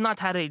have not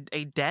had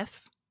a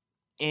death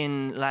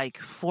in like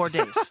 4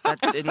 days.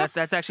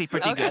 That's actually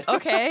pretty good.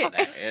 Okay.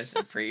 That is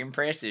pretty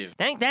impressive.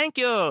 Thank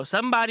you.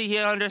 Somebody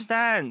here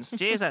understands.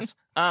 Jesus.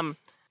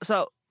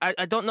 So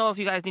I don't know if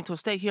you guys need to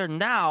stay here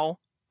now.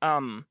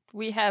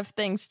 We have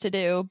things to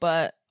do,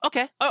 but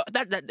Okay. Oh,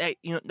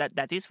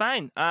 that is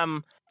fine.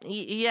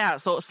 Yeah.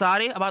 So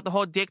sorry about the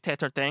whole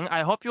dictator thing.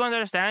 I hope you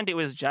understand. It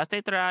was just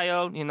a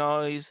trial.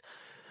 He's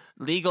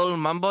legal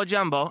mumbo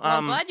jumbo. well,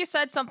 I'm glad you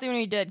said something when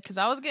you did, because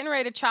I was getting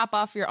ready to chop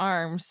off your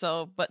arm.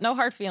 So, but no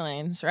hard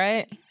feelings,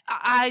 right?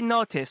 I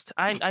noticed.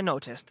 I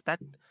noticed that.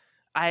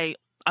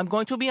 I'm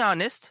going to be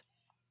honest.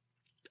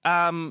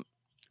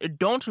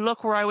 Don't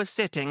look where I was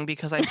sitting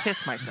because I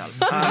pissed myself.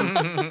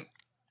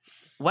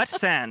 Wet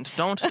sand.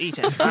 Don't eat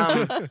it.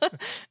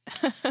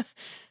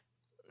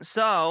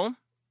 So,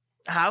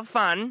 have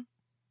fun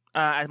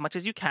as much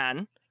as you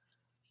can.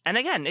 And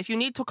again, if you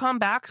need to come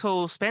back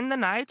to spend the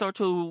night or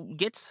to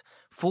get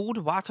food,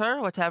 water,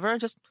 whatever,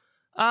 just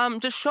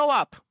show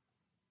up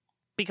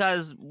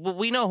because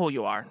we know who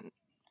you are.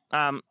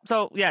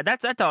 So yeah,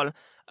 that's all.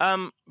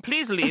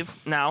 Please leave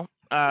now.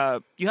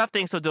 you have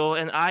things to do,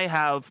 and I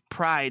have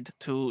pride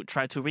to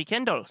try to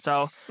rekindle.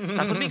 So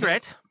that would be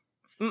great.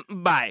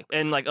 Bye.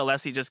 And like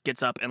Alessi just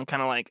gets up and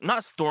kind of like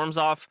not storms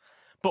off,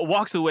 but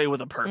walks away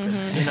with a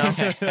purpose. You know.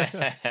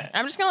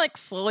 I'm just gonna like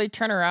slowly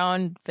turn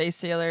around, face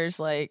sailors.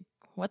 Like,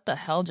 what the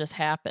hell just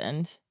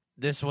happened?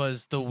 This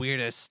was the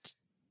weirdest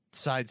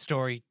side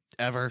story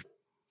ever.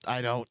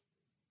 I don't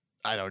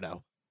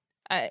know.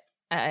 I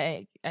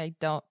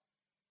don't.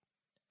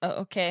 Oh,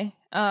 okay.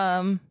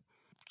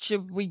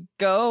 Should we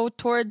go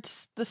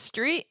towards the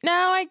street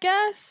now, I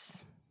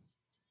guess?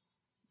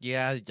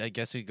 Yeah, I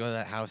guess we go to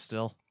that house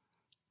still.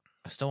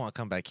 I still want to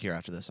come back here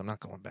after this. I'm not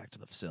going back to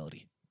the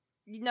facility.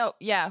 No,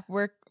 yeah,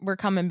 we're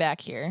coming back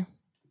here.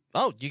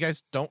 Oh, you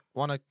guys don't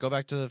want to go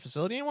back to the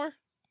facility anymore?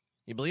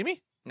 You believe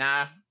me?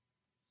 Nah,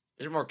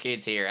 there's more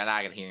kids here, and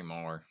I can hear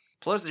more.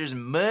 Plus, there's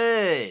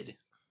mud.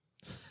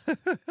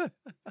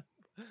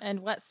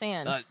 And wet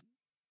sand.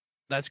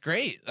 That's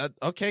great.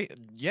 Okay,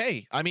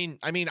 yay. I mean,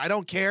 I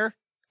don't care.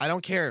 I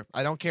don't care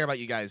about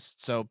you guys.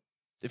 So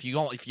if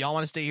y'all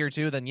want to stay here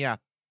too, then yeah,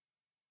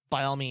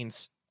 by all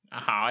means.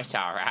 Oh, it's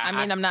all right. I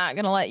mean, I'm not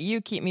gonna let you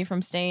keep me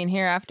from staying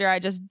here after I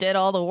just did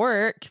all the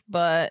work,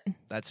 but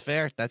That's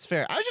fair. I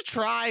just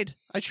tried.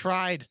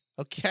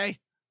 Okay,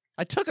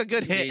 I took a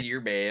good You hit. did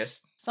your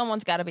best.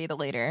 someone's got to be the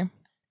leader.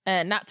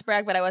 And not to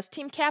brag, but I was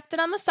team captain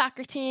on the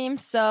soccer team,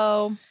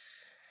 so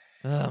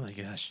Oh my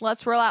gosh,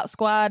 let's roll out,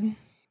 squad.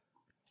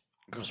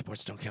 girl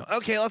sports don't count.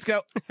 Okay, let's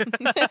go.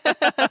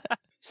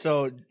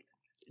 So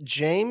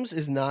James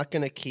is not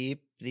going to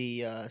keep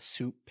the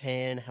soup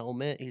pan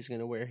helmet. He's going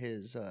to wear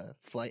his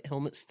flight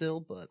helmet still,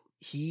 but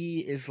he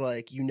is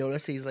like, you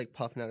notice he's like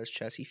puffing out his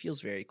chest. He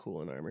feels very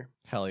cool in armor.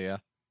 Hell yeah.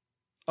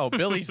 Oh,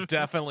 Billy's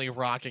definitely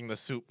rocking the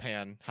soup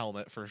pan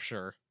helmet for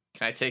sure.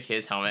 Can I take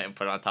his helmet and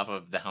put it on top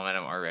of the helmet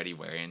I'm already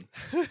wearing?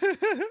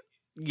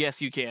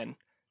 Yes, you can.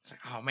 It's like,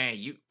 oh man,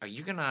 are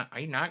you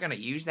not gonna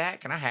use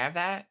that? Can I have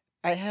that?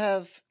 I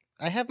have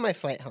my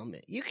flight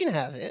helmet. You can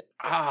have it.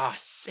 Oh,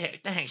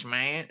 sick. Thanks,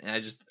 man.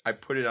 And I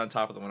put it on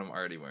top of the one I'm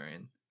already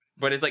wearing.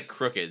 But it's like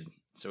crooked,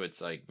 so it's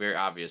like very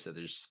obvious that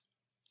there's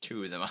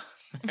two of them on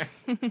there.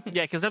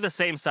 Yeah, because they're the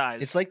same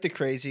size. It's like the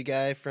crazy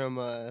guy from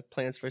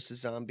Plants vs.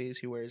 Zombies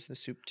who wears the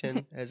soup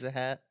tin as a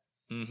hat.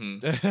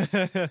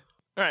 Mm-hmm.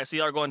 All right, so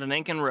y'all are going to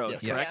Nankin Road,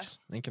 Yes. correct? Yes,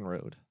 Lincoln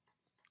Road.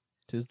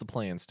 'Tis the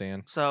plan,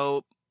 Stan.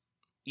 So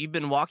you've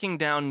been walking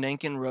down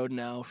Nankin Road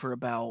now for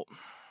about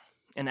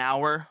an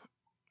hour.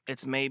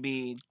 It's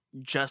maybe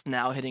just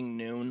now hitting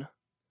noon.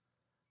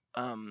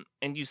 And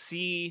you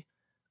see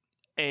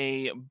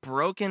a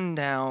broken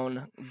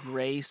down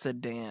gray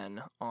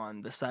sedan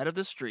on the side of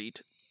the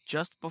street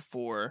just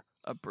before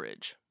a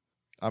bridge.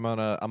 I'm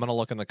gonna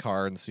look in the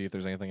car and see if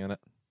there's anything in it.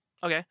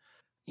 Okay.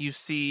 You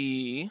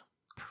see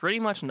pretty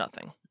much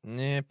nothing.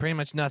 Pretty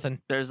much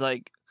nothing. There's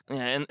like,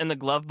 yeah, in the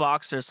glove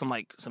box, there's some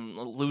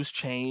loose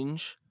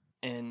change.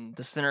 In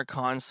the center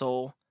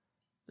console,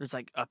 there's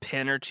like a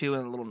pin or two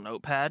and a little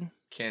notepad.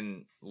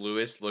 Can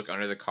Lewis look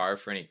under the car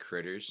for any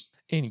critters?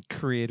 Any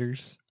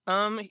creators?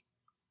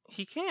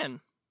 He can.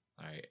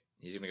 All right,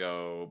 he's gonna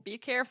go. Be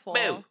careful.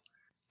 Boo!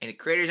 Any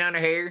critters under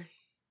here?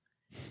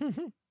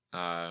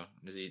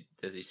 Does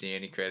he see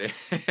any critter?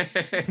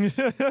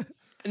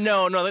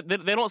 No, they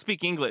don't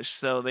speak English,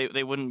 so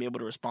they wouldn't be able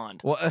to respond.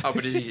 What? Oh,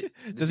 but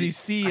does he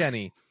see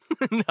any?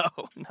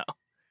 No.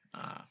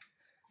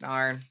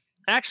 Darn.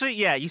 Actually,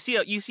 yeah, you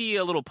see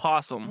a little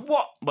possum.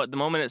 What? But the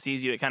moment it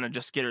sees you, it kind of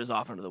just skitters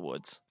off into the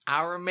woods.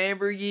 I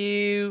remember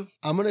you.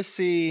 I'm going to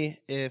see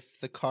if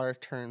the car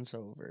turns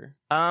over.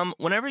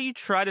 Whenever you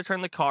try to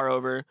turn the car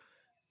over,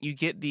 you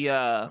get the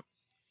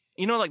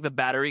like the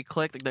battery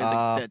click,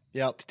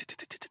 Yep.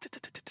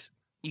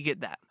 you get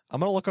that. I'm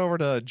gonna look over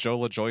to Joe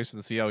LaJoyce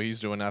and see how he's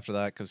doing after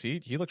that, because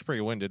he looked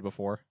pretty winded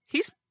before.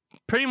 He's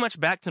pretty much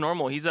back to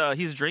normal. He's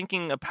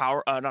drinking not a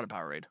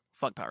Powerade.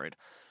 Fuck Powerade.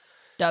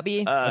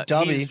 Dubby. A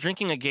Dubby. He's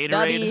drinking a Gatorade.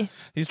 Dubby.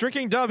 He's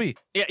drinking Dubby.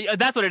 Yeah,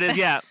 that's what it is.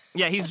 Yeah,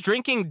 he's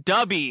drinking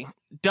Dubby.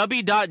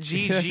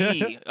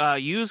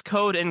 Dubby.gg. Use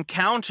code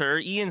ENCOUNTER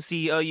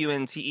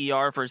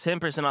ENCOUNTER for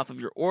 10% off of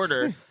your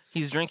order.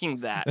 He's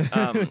drinking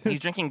that. He's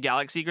drinking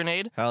Galaxy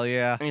Grenade. Hell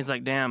yeah. And he's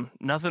like, damn,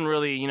 nothing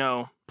really,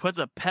 puts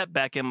a pep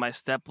back in my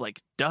step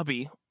like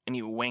Dubby. And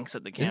he winks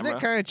at the camera. Isn't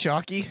that kind of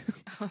chalky?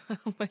 Oh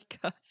my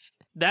gosh.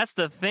 That's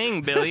the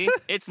thing, Billy.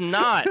 It's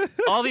not.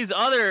 All these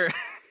other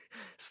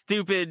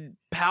stupid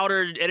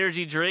powdered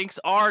energy drinks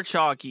are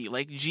chalky,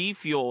 like G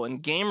Fuel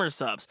and Gamer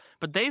Subs,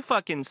 but they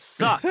fucking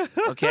suck.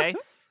 Okay,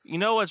 you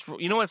know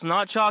what's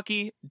not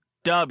chalky?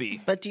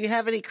 Dubby. But do you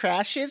have any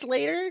crashes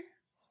later?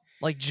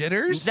 Like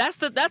jitters?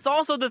 That's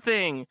also the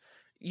thing.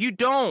 You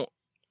don't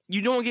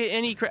get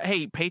any.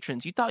 Hey,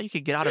 patrons, you thought you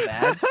could get out of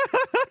ads?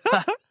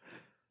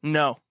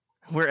 No,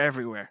 we're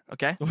everywhere.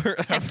 Okay, We're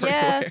Heck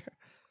yeah.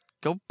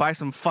 go buy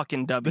some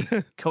fucking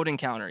Dubby. Code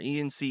Encounter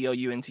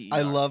ENCOUNTER.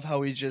 I love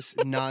how he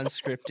just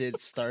non-scripted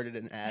started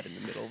an ad in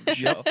the middle of the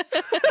show.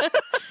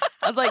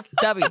 I was like,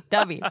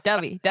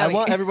 Dubby. I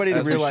want everybody to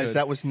As we realize should.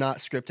 that was not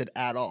scripted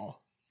at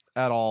all.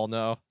 At all,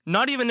 no.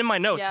 Not even in my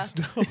notes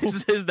Yeah.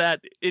 is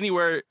that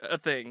anywhere a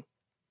thing.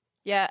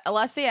 Yeah,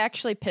 Alessia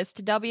actually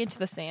pissed Dubby into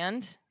the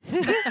sand.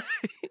 That's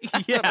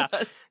what Yeah. it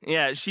was.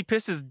 Yeah, she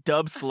pissed his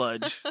dub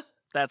sludge.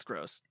 That's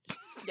gross.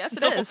 Yes,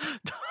 it Don't- is.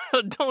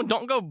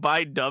 Don't go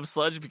buy dub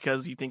sludge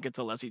because you think it's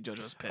Alessia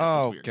JoJo's piss. It's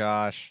Oh weird.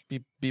 gosh,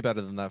 be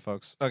better than that,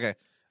 folks. Okay,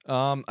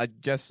 I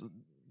guess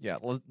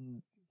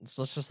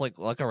let's just like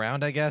look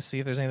around. I guess see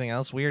if there's anything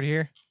else weird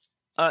here.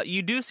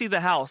 You do see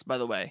the house, by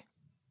the way,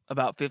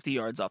 about 50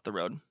 yards off the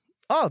road.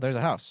 Oh, there's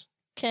a house.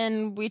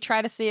 Can we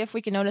try to see if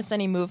we can notice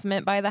any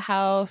movement by the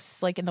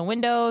house, like in the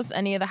windows,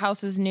 any of the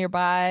houses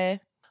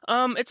nearby?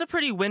 It's a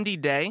pretty windy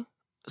day,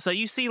 so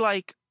you see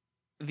like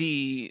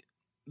the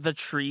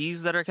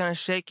trees that are kind of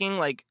shaking,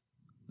 like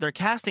they're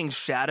casting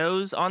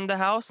shadows on the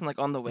house and like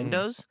on the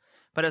windows.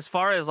 But as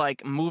far as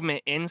like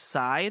movement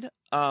inside,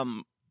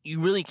 you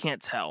really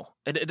can't tell.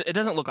 It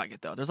doesn't look like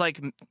it though. There's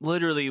like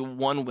literally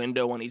one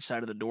window on each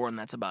side of the door, and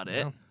that's about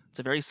it. Well, It's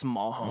a very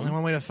small only home.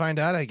 one way to find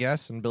out, I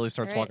guess. And Billy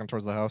starts All right. walking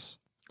towards the house.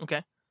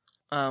 Okay.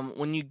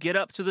 When you get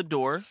up to the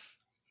door,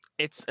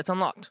 it's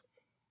unlocked.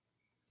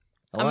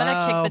 I'm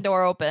gonna kick the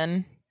door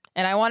open,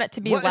 and I want it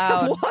to be What?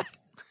 loud. What?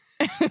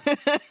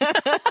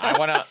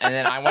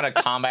 I want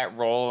to combat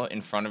roll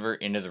in front of her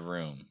into the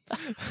room.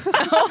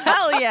 Oh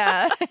hell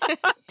yeah!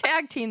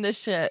 Tag team this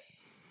shit.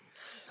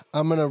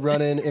 I'm gonna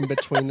run in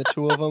between the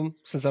two of them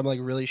since I'm like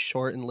really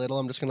short and little.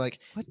 I'm just gonna like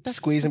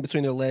squeeze in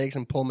between their legs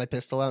and pull my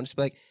pistol out and just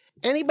be like,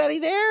 "Anybody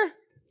there?"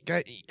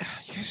 Guy, you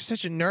guys are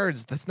such a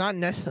nerds. That's not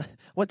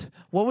What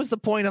was the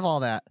point of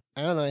all that?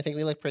 I don't know. I think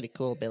we look pretty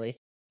cool, Billy.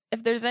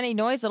 If there's any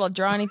noise, it'll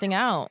draw anything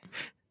out.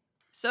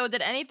 So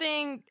did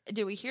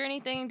we hear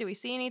anything? Did we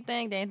see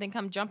anything? Did anything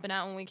come jumping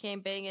out when we came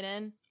banging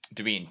in?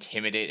 Do we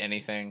intimidate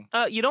anything?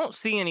 You don't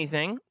see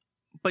anything,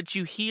 but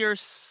you hear Did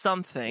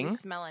something, we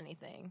smell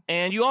anything?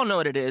 and you all know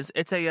what it is.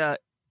 It's a.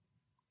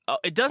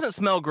 It doesn't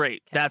smell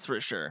great. Okay. That's for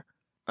sure.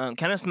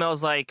 Kind of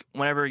smells like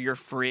whenever your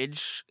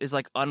fridge is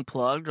like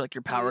unplugged, like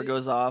your power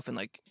goes off, and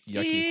like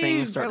Yucky.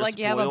 things start Or to like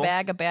you have a spoil.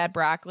 bag of bad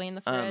broccoli in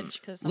the fridge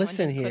because someone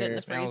listen didn't put it in here.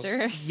 the Smells-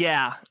 freezer.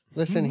 Yeah,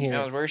 Listen here.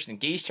 Smells worse than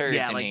geese turds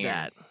yeah, in like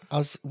here.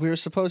 that. We were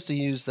supposed to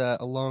use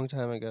that a long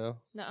time ago.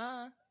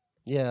 Nuh-uh.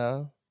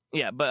 Yeah.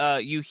 Yeah,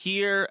 but you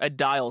hear a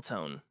dial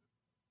tone,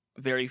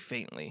 very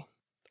faintly.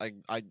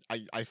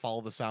 I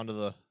follow the sound of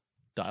the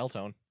dial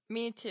tone.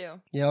 Me too.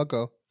 Yeah, I'll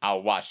go.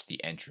 I'll watch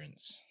the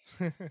entrance.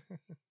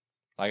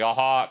 Like a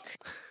hawk.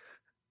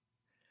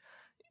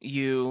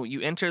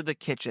 You enter the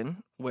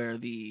kitchen where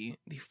the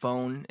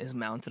phone is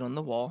mounted on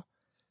the wall.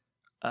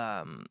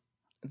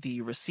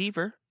 The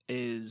receiver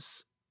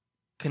is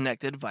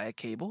connected via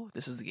cable.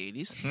 This is the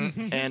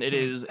 80s. And it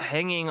is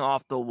hanging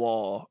off the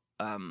wall.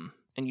 And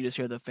you just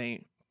hear the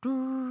faint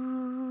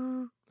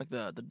like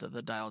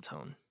the dial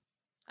tone.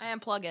 I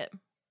unplug it.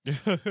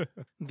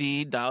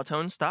 The dial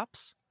tone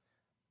stops.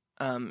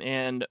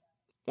 And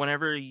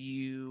whenever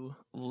you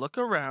look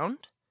around,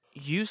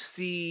 you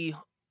see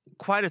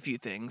quite a few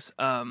things.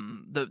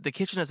 The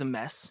kitchen is a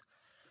mess.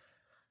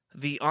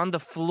 On the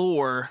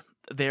floor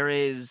there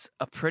is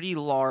a pretty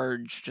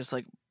large, just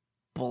like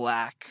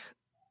black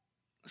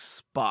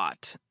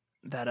spot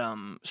that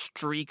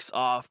streaks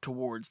off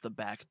towards the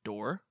back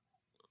door,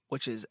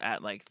 which is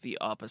at like the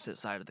opposite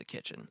side of the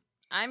kitchen.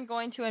 I'm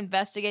going to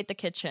investigate the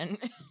kitchen.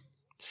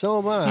 So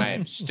am I I.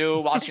 am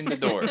still watching the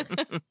door.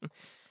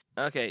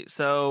 Okay,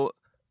 so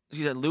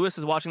she said Lewis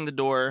is watching the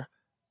door.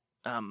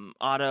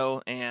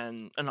 Otto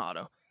and an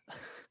Otto.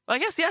 Well, I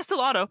guess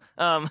still Otto.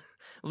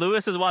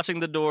 Lewis is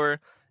watching the door.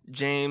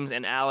 James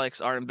and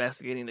Alex are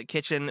investigating the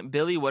kitchen.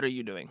 Billy, what are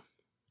you doing?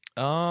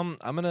 I'm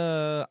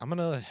gonna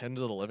head into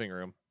the living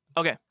room.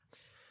 Okay.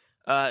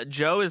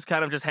 Joe is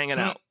kind of just hanging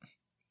out.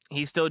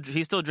 He's still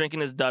drinking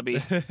his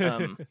dubby.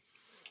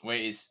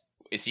 Wait,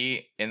 is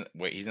he in?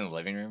 Wait, he's in the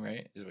living room,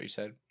 right? Is what you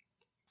said?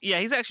 Yeah,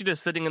 he's actually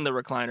just sitting in the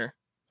recliner.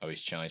 Oh,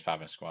 he's chilling. He's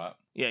popping a squat.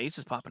 Yeah, he's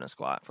just popping a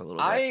squat for a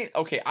little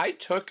bit. I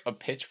took a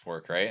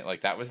pitchfork, right?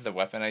 Like that was the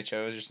weapon I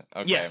chose. Or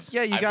something? Okay. Yes.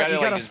 Yeah, you I've got gotta, you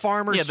got like, a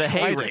farmer's Yeah, the hay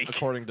trident, rake.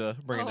 according to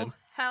Brandon. Oh,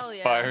 hell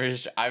yeah.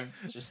 Fires. I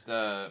just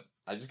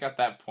got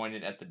that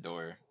pointed at the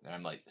door, and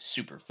I'm like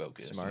super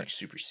focused, Smart. I'm, like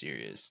super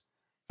serious.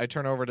 I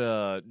turn over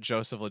to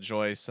Joseph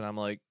LaJoyce and I'm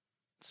like,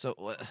 so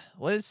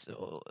what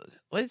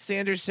did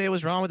Sanders say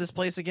was wrong with this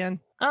place again?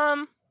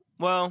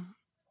 Well,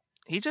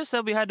 he just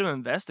said we had to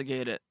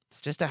investigate it.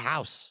 It's just a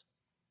house.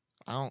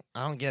 I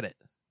don't get it.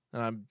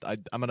 And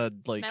I'm gonna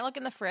like, Can I look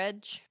in the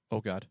fridge? oh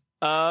god,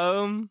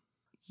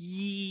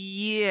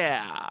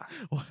 Yeah.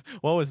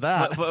 what was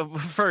that? But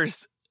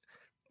first,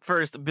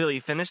 Billy,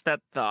 finish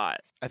that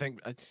thought. I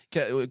think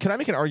can I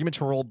make an argument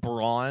to roll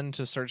brawn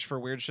to search for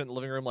weird shit in the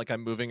living room? Like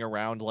I'm moving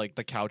around like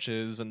the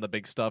couches and the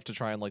big stuff to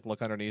try and like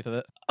look underneath of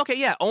it. Okay,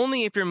 yeah,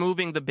 only if you're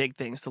moving the big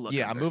things to look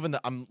Yeah, under. I'm moving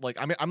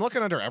I'm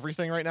looking under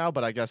everything right now,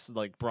 but I guess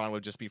like brawn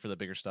would just be for the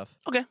bigger stuff.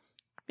 Okay.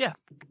 Yeah.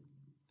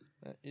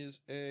 That is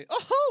a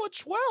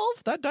 12.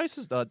 That dice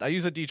is I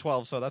use a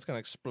D12, so that's gonna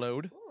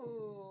explode.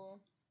 Ooh.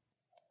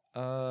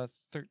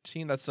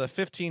 13. That's a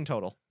 15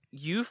 total.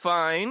 You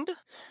find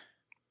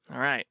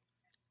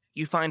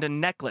a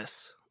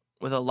necklace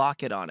with a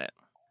locket on it.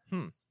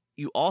 Hmm.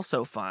 You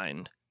also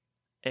find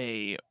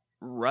a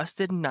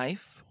rusted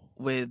knife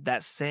with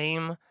that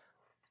same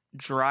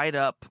dried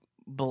up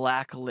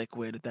black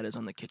liquid that is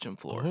on the kitchen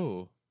floor.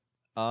 Ooh.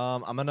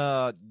 I'm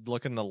gonna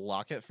look in the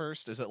locket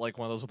first. Is it like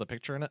one of those with a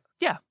picture in it?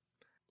 Yeah.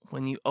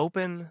 When you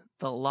open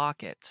the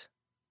locket,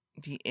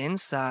 the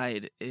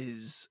inside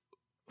is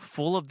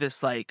full of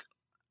this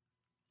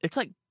it's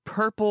like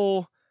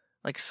purple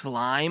like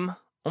slime,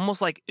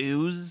 almost like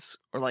ooze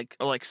or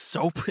like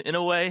soap in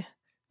a way,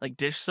 like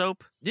dish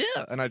soap. Yeah.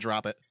 And I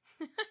drop it.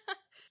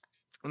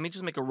 Let me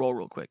just make a roll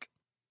real quick.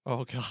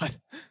 Oh God.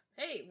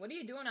 Hey, what are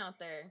you doing out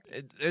there?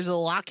 There's a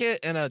locket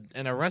and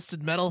a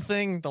rusted metal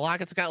thing. The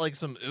locket's got like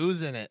some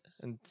ooze in it,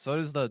 and so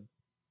does the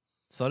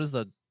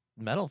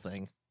metal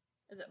thing.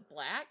 Is it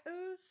black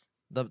ooze?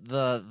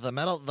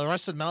 The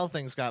rusted metal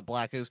thing's got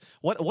black ooze.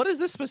 What is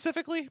this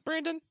specifically,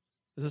 Brandon?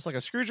 Is this like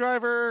a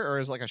screwdriver or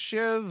is it like a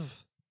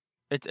shiv?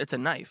 It's a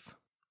knife.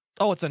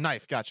 Oh, it's a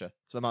knife. Gotcha.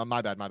 So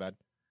my bad.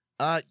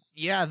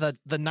 Yeah,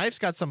 the knife's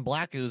got some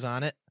black ooze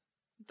on it.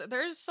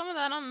 There's some of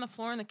that on the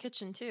floor in the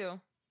kitchen too.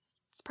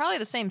 It's probably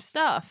the same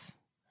stuff.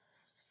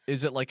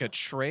 Is it like a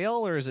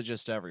trail or is it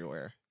just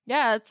everywhere?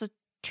 Yeah, it's a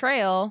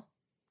trail.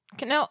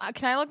 Can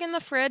I look in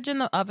the fridge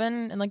and the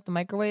oven and like the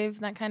microwave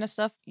and that kind of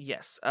stuff?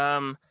 Yes.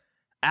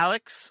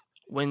 Alex,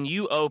 when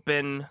you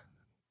open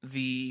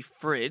the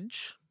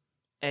fridge,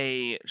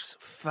 a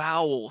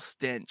foul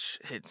stench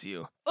hits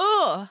you.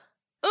 Ugh.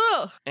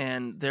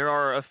 And there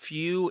are a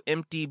few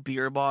empty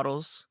beer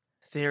bottles.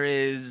 There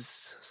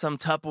is some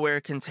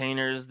Tupperware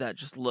containers that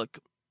just look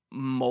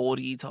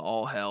moldy to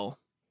all hell.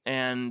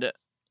 And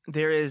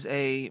there is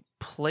a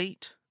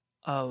plate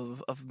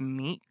of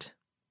meat.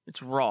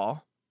 It's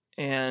raw.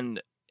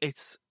 And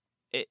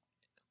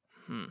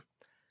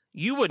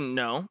you wouldn't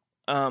know,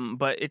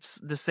 but it's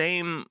the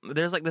same.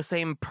 There's like the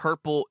same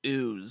purple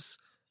ooze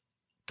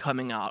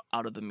coming out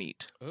of the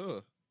meat.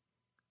 Ugh.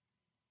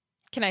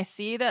 Can I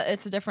see that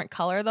it's a different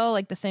color though,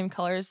 like the same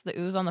color as the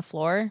ooze on the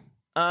floor?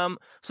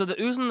 So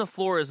the ooze on the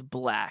floor is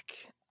black.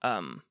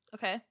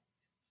 Okay.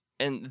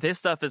 And this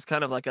stuff is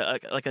kind of like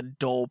a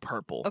dull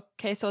purple.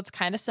 Okay, so it's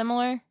kind of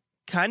similar.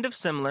 Kind of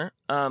similar.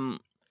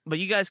 But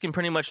you guys can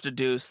pretty much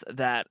deduce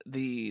that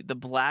the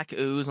black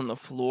ooze on the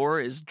floor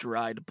is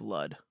dried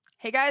blood.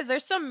 Hey guys,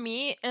 there's some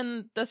meat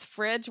in this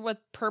fridge with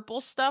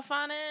purple stuff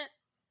on it.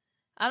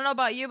 I don't know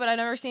about you, but I've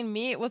never seen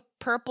meat with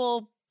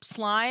purple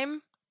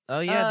slime. Oh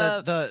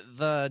yeah,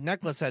 the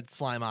necklace had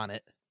slime on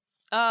it.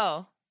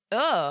 Oh.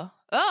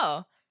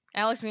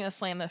 Alex is gonna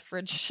slam the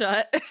fridge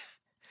shut.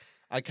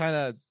 I kind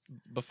of,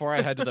 before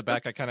I head to the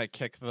back, I kind of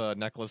kick the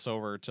necklace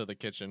over to the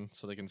kitchen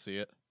so they can see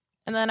it.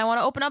 And then I want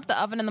to open up the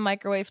oven and the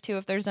microwave too,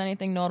 if there's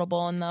anything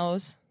notable in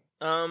those.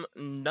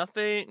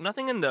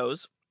 Nothing in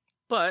those.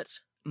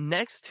 But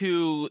next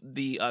to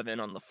the oven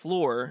on the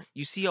floor,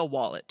 you see a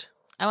wallet.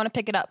 I want to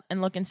pick it up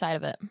and look inside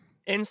of it.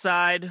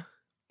 Inside,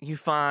 you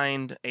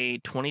find a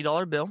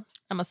 $20 bill.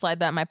 I'm gonna slide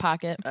that in my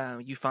pocket.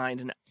 You find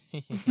an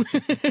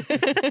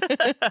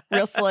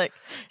Real slick.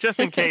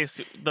 just in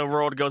case the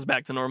world goes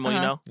back to normal, Uh-huh.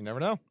 you know? You never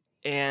know.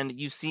 And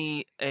you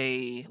see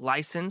a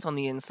license on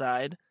the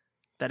inside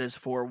that is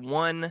for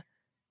one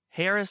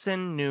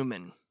Harrison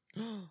Newman.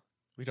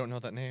 We don't know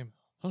that name.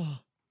 I'm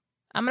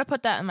gonna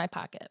put that in my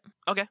pocket.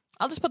 Okay.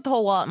 I'll just put the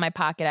whole wallet in my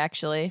pocket,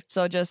 actually.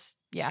 So just,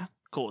 yeah.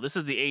 Cool. This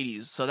is the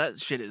 80s, so that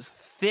shit is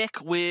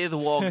thick with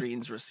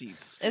Walgreens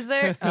receipts. Is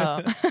there...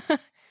 Oh.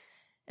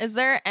 Is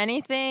there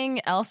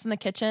anything else in the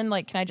kitchen?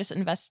 Like, can I just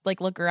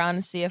look around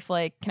and see if,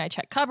 can I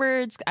check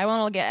cupboards? I want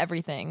to look at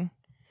everything.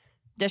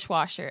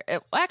 Dishwasher.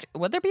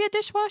 Would there be a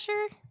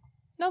dishwasher?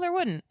 No, there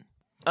wouldn't.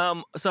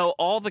 So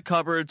all the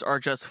cupboards are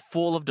just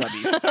full of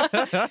W.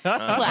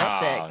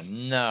 Classic. Oh,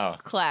 no.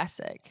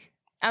 Classic.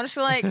 I'm just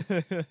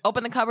gonna,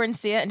 open the cupboard and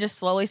see it and just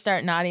slowly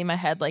start nodding my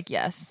head like,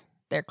 yes,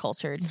 they're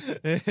cultured.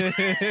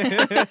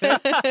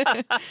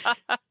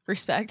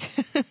 Respect.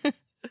 But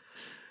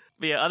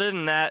yeah, other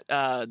than that,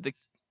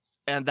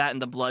 and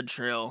the blood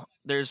trail,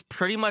 there's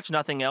pretty much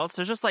nothing else.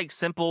 There's just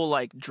simple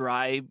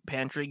dry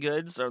pantry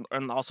goods,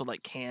 and also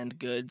canned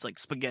goods like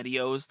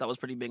SpaghettiOs. That was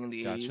pretty big in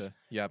the 80s. Gotcha.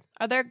 Yep.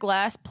 Are there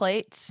glass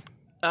plates?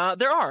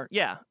 There are,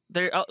 yeah.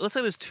 Let's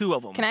say there's two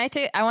of them.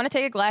 I want to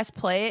take a glass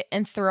plate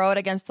and throw it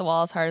against the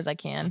wall as hard as I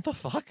can. What the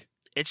fuck?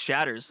 It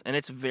shatters, and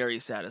it's very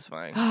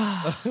satisfying.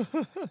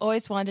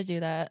 Always wanted to do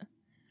that.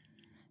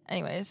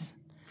 Anyways,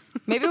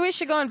 maybe we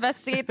should go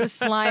investigate the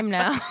slime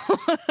now.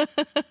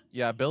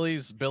 Yeah,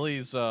 Billy's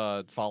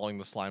following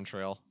the slime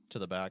trail to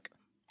the back.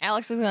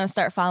 Alex is gonna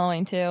start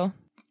following too.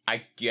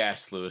 I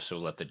guess Lewis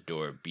will let the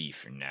door be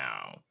for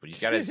now, but he's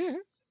gonna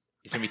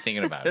be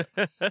thinking about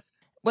it.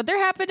 Would there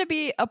happen to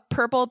be a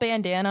purple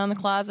bandana in the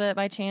closet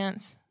by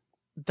chance?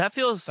 That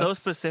feels so That's-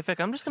 specific.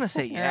 I'm just gonna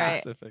say yes. All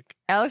right. Specific.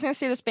 Alex is gonna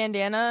see this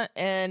bandana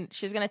and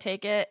she's gonna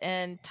take it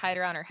and tie it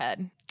around her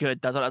head.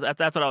 Good. That's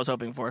what I was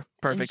hoping for. And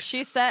Perfect.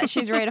 she's set.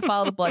 She's ready to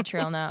follow the blood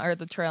trail now, or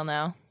the trail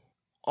now.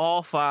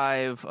 All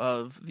 5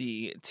 of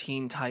the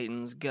Teen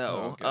Titans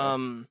go.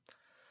 Okay.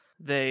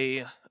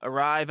 They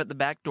arrive at the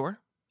back door,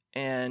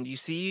 and you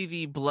see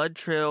the blood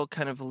trail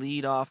kind of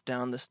lead off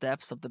down the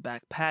steps of the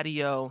back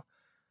patio,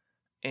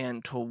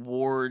 and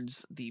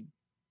towards the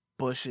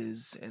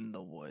bushes in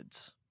the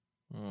woods.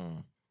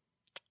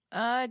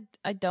 I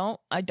don't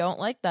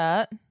like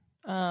that.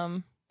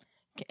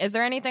 Is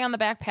there anything on the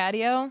back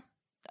patio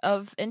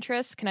of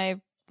interest? Can I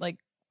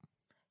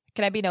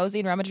be nosy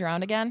and rummage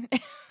around again?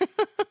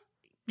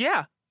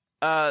 Yeah.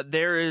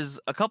 There is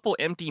a couple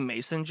empty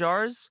mason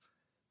jars,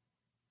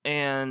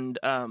 and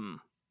on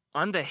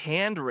the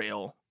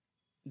handrail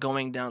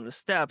going down the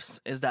steps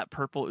is that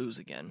purple ooze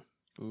again.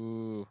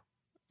 Ooh.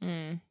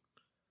 I'm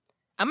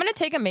gonna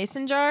take a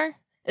mason jar.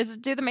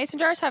 Do the mason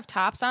jars have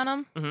tops on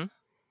them? Mm-hmm.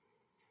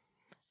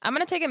 I'm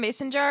gonna take a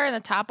mason jar and the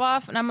top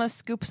off, and I'm gonna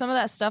scoop some of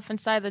that stuff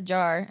inside the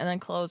jar and then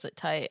close it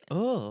tight.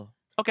 Oh.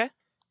 Okay.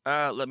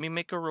 Let me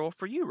make a roll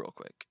for you real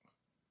quick.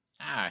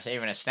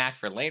 Saving a snack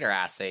for later,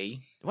 I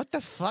see. What the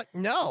fuck?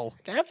 No.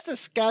 That's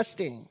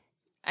disgusting.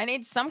 I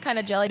need some kind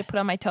of jelly to put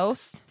on my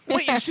toast.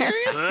 Wait, you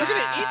serious? You're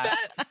gonna eat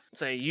that?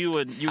 Say you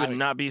would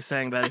not be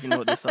saying that if you know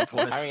what this stuff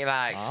was. I mean,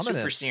 like super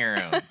Ominous.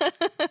 serum.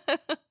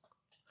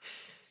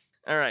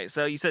 All right,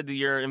 so you said that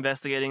you're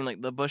investigating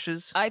like the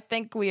bushes. I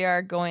think we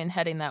are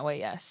heading that way.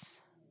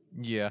 Yes,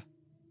 Yeah.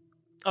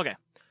 Okay,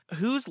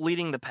 who's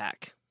leading the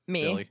pack?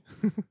 me. Billy.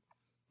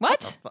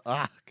 What?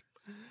 Fuck.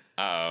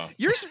 Oh.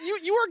 You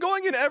are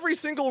going in every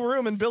single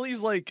room, and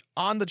Billy's like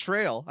on the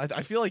trail.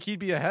 I feel like he'd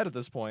be ahead at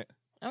this point.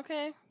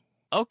 Okay.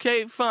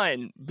 Okay,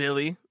 fine,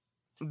 Billy.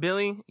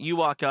 Billy, you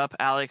walk up.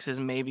 Alex is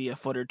maybe a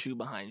foot or two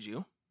behind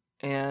you,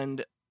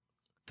 and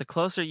the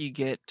closer you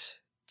get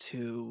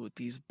to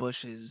these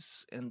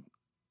bushes and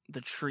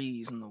the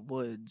trees and the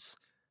woods,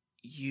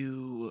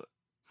 you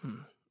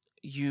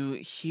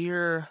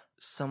hear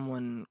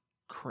someone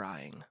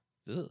crying.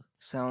 Ugh.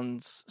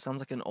 Sounds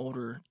like an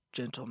older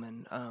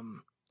gentleman.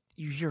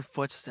 You hear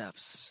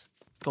footsteps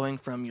going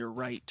from your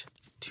right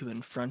to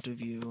in front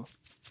of you,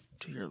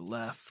 to your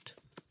left,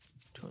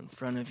 to in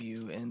front of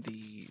you, and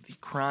the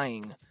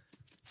crying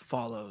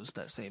follows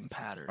that same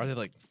pattern. Are they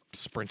like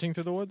sprinting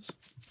through the woods?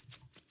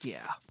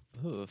 Yeah.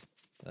 Ooh.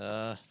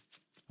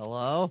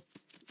 Hello?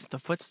 The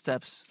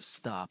footsteps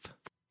stop,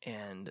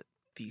 and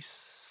the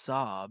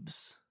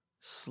sobs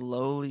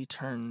slowly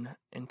turn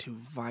into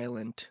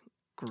violent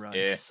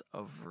grunts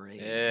of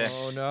rage.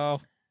 Oh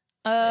no.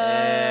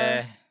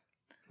 The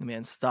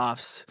man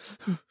stops.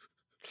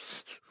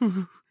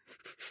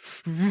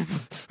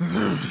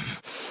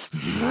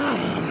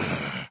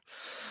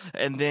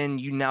 And then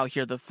you now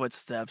hear the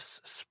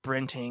footsteps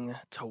sprinting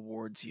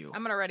towards you.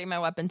 I'm gonna ready my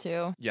weapon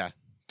too. Yeah.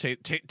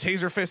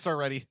 Taser fists are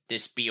ready.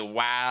 This be a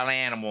wild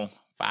animal.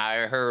 If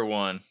I heard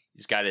one.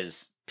 He's got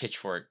his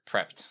pitchfork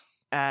prepped.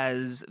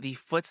 As the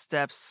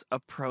footsteps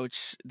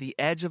approach the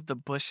edge of the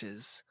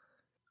bushes,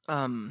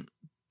 the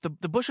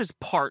bushes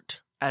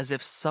part as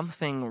if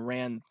something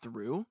ran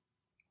through.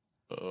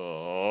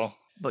 Oh.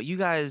 But you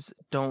guys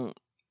don't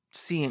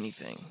see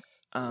anything.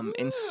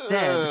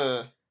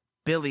 Instead,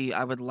 Billy,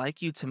 I would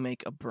like you to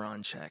make a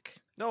brawn check.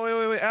 No,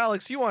 wait,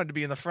 Alex, you wanted to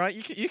be in the front.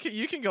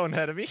 You can go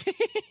ahead of me.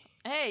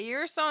 Hey,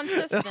 you're so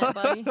insistent,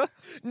 buddy.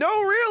 No,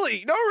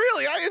 really,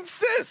 I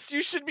insist.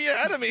 You should be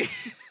ahead of me.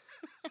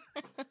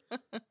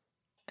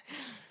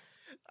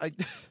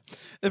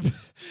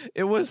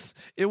 It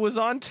was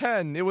on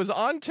 10. It was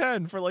on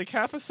 10 for like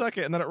half a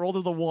second, and then it rolled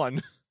to the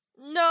 1.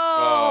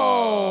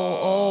 No!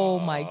 Oh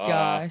my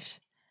gosh.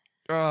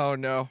 Oh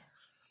no.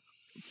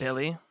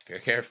 Billy,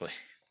 Very carefully.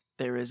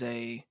 there is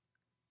a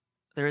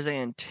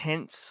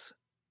intense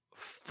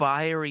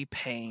fiery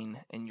pain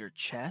in your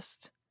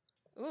chest,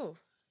 Ooh.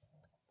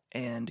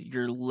 and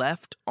your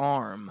left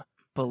arm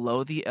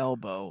below the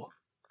elbow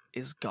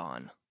is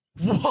gone.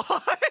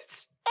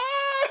 What?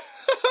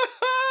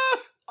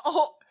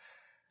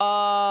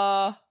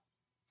 Oh.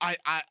 I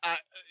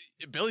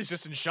Billy's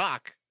just in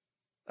shock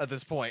at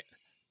this point.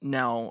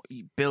 Now,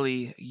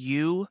 Billy,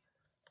 you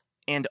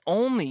and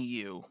only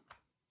you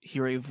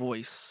hear a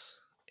voice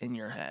in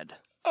your head.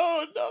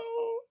 Oh no.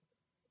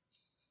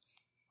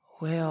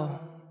 Well,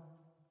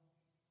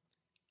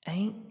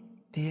 ain't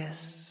this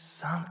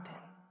something?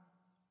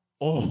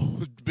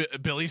 Oh,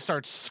 Billy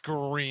starts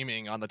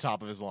screaming on the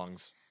top of his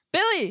lungs.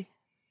 Billy!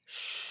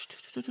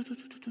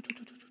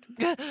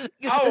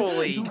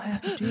 Holy. You don't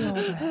have to do all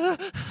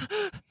that.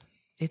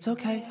 It's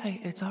okay.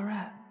 Hey, it's all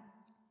right.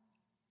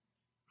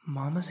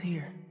 Mama's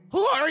here. Who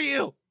are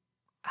you?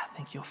 I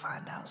think you'll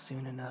find out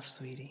soon enough,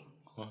 sweetie.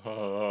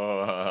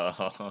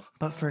 Oh.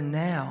 But for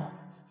now,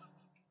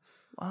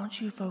 why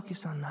don't you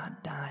focus on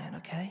not dying,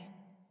 okay?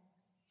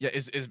 Yeah,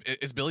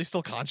 is Billy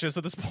still conscious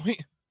at this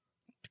point?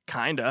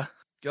 Kinda.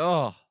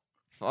 Oh,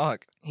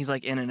 fuck. He's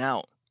like in and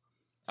out.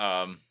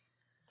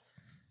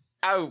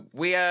 Oh,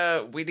 we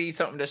need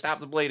something to stop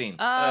the bleeding.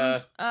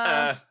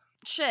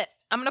 Shit.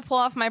 I'm gonna pull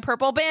off my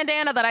purple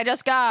bandana that I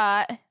just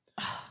got to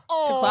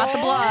clot the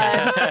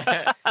blood.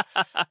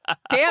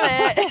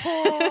 Damn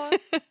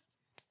it.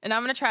 And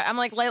I'm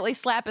like lightly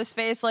slap his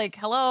face like,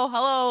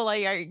 hello,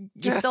 like, are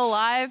you still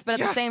alive? But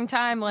at the same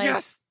time,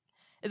 like,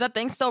 is that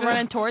thing still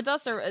running towards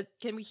us, or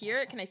can we hear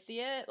it? Can I see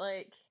it?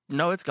 Like,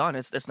 No, it's gone.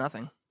 It's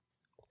nothing.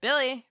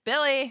 Billy,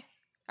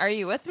 are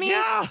you with me?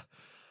 Yeah.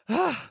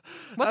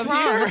 What's I'm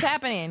wrong? here. What's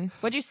happening?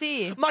 What'd you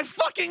see? My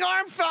fucking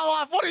arm fell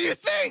off. What do you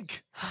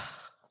think?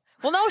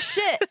 Well, no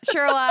shit,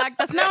 Sherlock.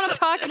 That's not what I'm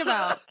talking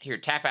about. Here,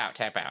 tap out.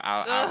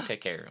 I'll take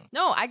care of him.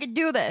 No, I could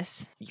do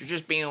this. You're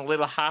just being a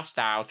little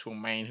hostile to a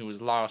man who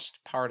has lost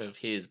part of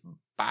his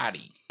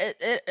body.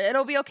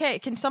 It'll be okay.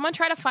 Can someone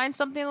try to find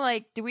something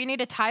like, do we need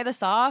to tie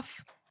this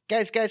off?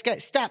 Guys,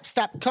 stop,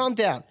 calm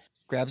down.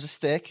 Grabs a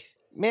stick.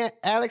 Man,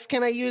 Alex,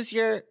 can I use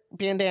your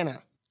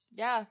bandana?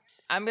 Yeah.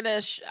 I'm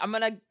gonna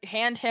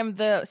hand him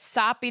the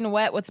sopping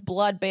wet with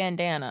blood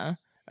bandana.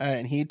 All right,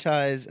 and he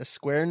ties a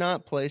square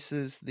knot,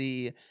 places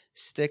the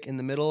stick in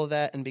the middle of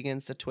that, and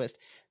begins to twist.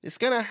 It's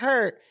gonna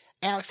hurt.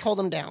 Alex, hold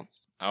him down.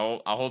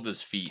 I'll hold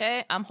his feet.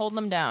 Okay, I'm holding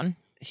him down.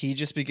 He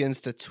just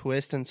begins to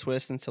twist and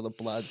twist until the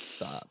blood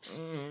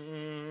stops.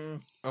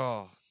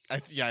 Oh,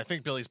 I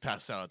think Billy's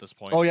passed out at this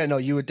point. Oh yeah, no,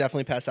 you would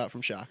definitely pass out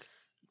from shock.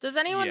 Does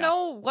anyone Yeah,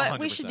 know what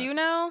we 100%. should do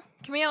now?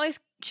 Can we at least,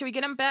 should we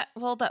get him back?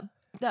 Well,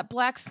 that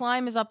black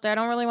slime is up there. I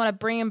don't really want to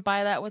bring him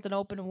by that with an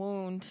open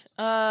wound.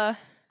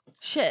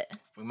 Shit.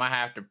 We might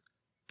have to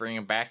bring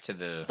him back to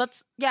the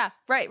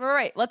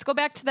Right. Let's go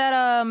back to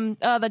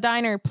that the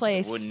diner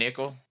place. Wood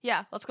Nickel.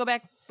 Yeah, let's go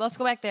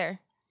back there.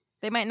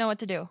 They might know what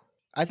to do.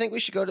 I think we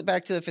should go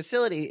back to the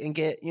facility and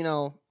get,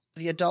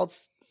 the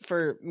adults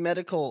for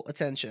medical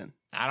attention.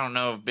 I don't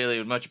know if Billy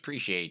would much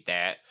appreciate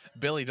that.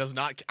 Billy does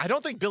not. I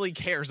don't think Billy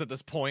cares at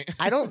this point.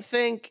 I don't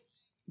think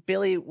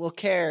Billy will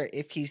care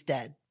if he's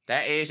dead.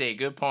 That is a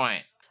good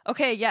point.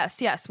 Okay,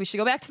 yes. We should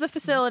go back to the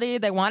facility.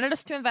 They wanted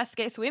us to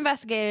investigate, so we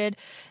investigated.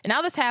 And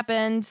now this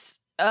happens.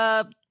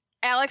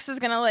 Alex is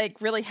gonna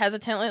really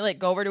hesitantly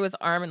go over to his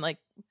arm and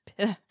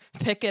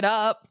pick it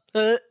up.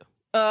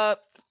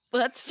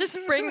 Let's just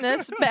bring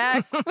this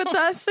back with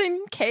us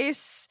in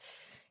case,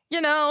 they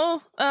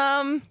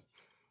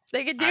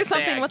could do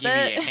something with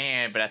I'd it. give you a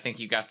hand, but I think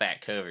you got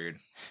that covered.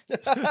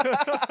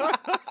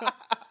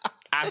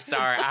 I'm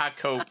sorry. I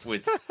cope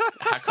with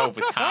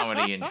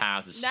comedy in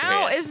times of stress.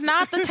 Now is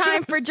not the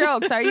time for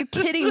jokes. Are you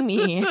kidding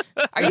me?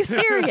 Are you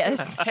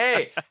serious?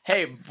 Hey,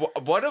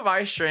 one of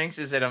my strengths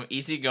is that I'm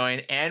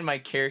easygoing, and my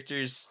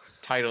character's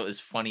title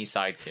is funny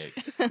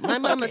sidekick. My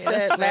mama Okay, said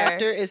that's fair.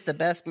 laughter is the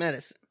best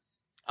medicine.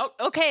 Oh,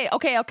 okay.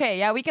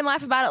 Yeah, we can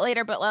laugh about it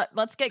later, but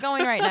let's get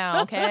going right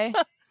now, okay?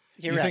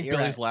 You're you right. think You're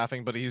Billy's right.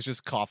 laughing, but he's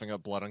just coughing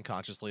up blood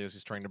unconsciously as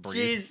he's trying to breathe.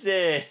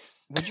 Jesus.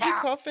 Would you be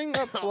coughing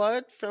up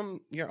blood from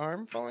your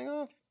arm falling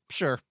off?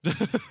 Sure.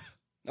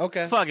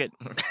 Okay. Fuck it.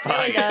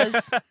 Billy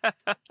does.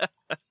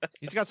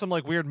 He's got some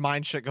weird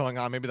mind shit going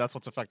on. Maybe that's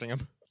what's affecting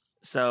him.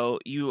 So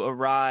you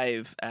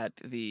arrive at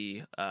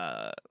the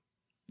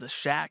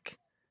shack.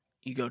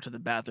 You go to the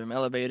bathroom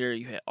elevator.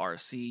 You hit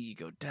RC. You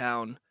go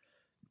down.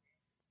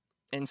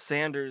 And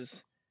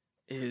Sanders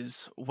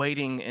is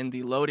waiting in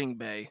the loading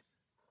bay.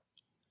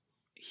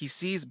 He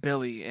sees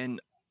Billy, and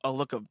a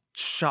look of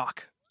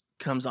shock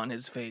comes on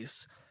his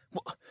face.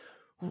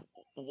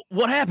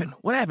 What happened?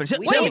 What happened? What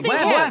do you think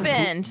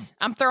happened?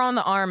 I throw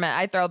the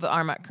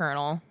arm at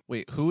Colonel.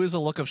 Wait, who is a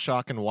look of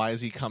shock and why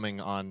is he coming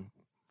on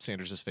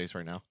Sanders' face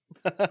right now?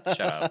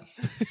 Shut up.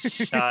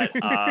 Shut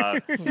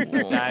up.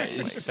 That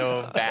is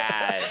so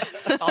bad.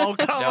 Oh,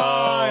 come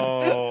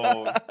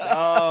on!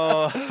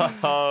 No.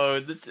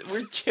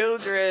 We're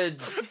children.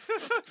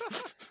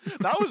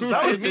 That was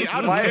me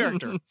out of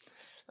character.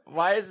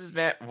 Why is this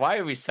man? Why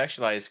do we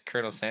sexualize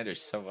Colonel Sanders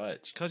so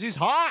much? Because he's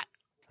hot.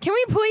 Can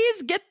we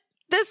please get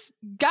this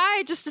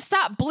guy just to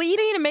stop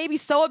bleeding and maybe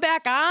sew it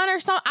back on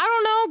or something? I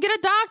don't know. Get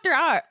a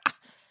doctor.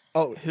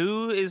 Oh,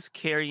 Who is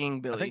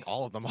carrying Billy? I think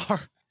all of them are.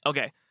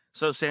 Okay,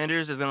 so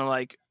Sanders is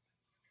gonna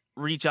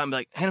reach out and be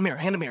like, hand him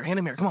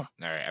here, come on.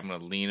 All right, I'm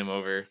gonna lean him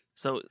over.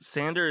 So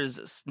Sanders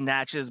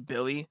snatches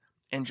Billy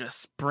and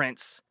just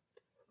sprints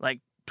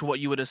to what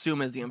you would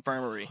assume is the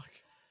infirmary.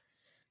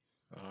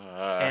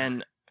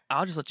 And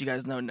I'll just let you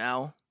guys know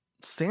now,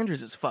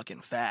 Sanders is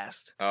fucking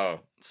fast. Oh,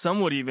 Some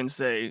would even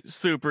say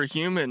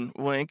superhuman,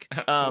 wink.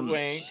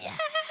 wink.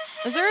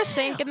 Is there a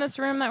sink in this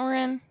room that we're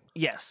in?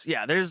 Yes,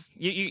 yeah, there's,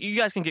 you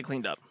guys can get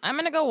cleaned up. I'm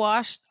going to go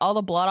wash all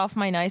the blood off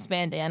my nice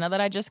bandana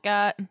that I just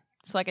got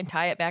so I can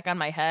tie it back on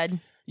my head.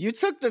 you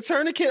took the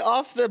tourniquet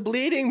off the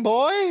bleeding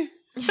boy?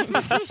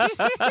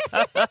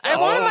 I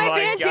wanted my my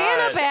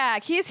bandana God.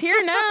 back. He's here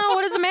now.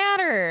 What does it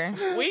matter?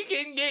 We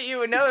can get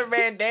you another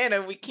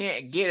bandana. We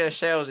can't get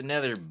ourselves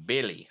another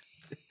Billy.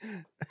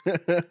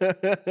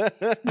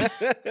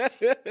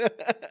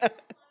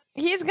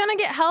 He's going to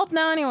get help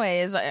now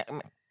anyways.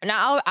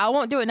 Now I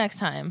won't do it next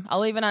time. I'll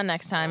leave it on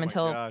next time Oh my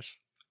until... gosh.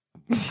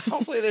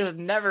 Hopefully there's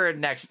never a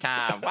next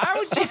time. Why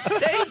would you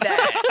say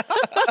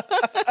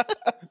that?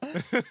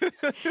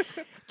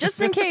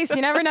 Just in case,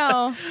 you never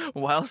know.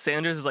 While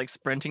Sanders is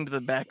sprinting to the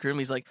back room,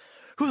 he's like,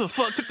 who the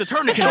fuck took the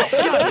tourniquet off?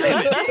 God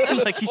damn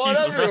it. He keeps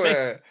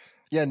running.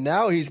 Yeah,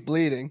 now he's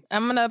bleeding.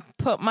 I'm going to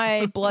put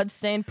my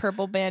blood-stained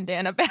purple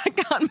bandana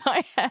back on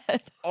my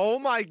head. Oh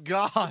my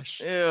gosh.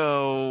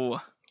 Ew.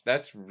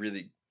 That's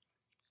really...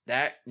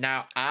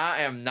 Now,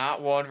 I am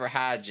not one for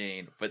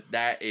hygiene, but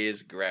that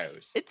is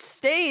gross. It's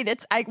stained.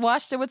 I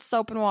washed it with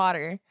soap and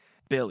water.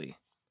 Billy,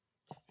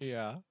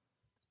 Yeah.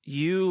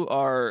 You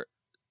are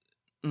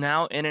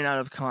now in and out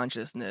of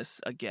consciousness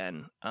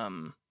again.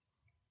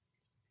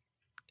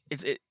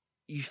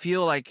 You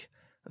feel like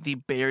the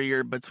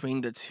barrier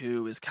between the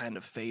two is kind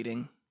of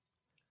fading.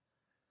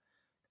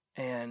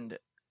 And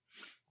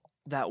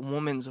that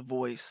woman's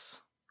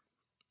voice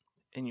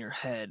in your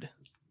head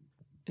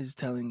is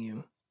telling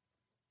you,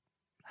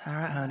 all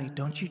right, honey,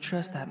 don't you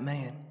trust that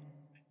man.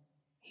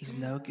 He's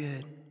no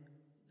good.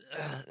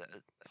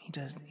 He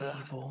does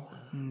evil,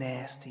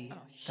 nasty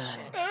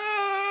things.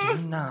 Do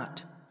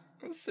not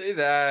Don't say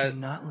that. Do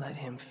not let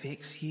him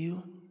fix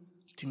you.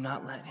 Do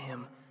not let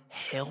him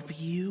help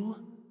you.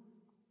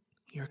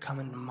 You're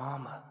coming to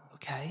mama,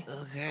 okay?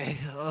 Okay.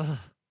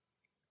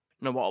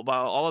 No, while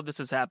all of this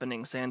is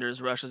happening,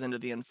 Sanders rushes into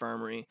the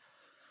infirmary,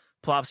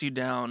 plops you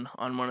down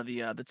on one of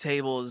the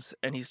tables,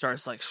 and he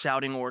starts like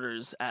shouting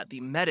orders at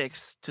the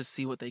medics to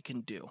see what they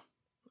can do.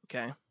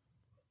 Okay.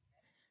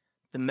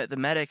 The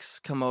medics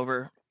come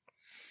over.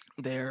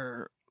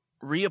 They're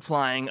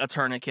reapplying a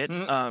tourniquet.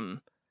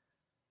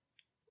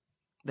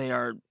 They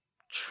are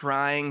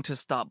trying to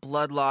stop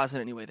blood loss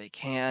in any way they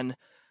can,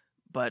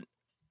 but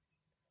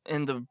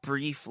in the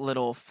brief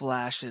little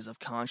flashes of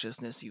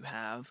consciousness you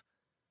have,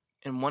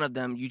 in one of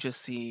them you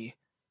just see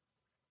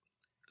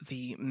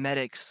the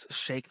medics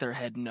shake their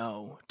head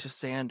no to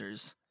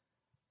Sanders,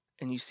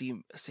 and you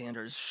see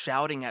Sanders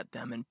shouting at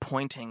them and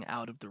pointing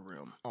out of the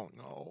room. Oh,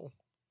 no.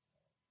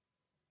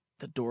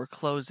 The door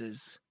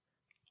closes,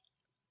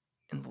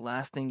 and the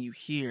last thing you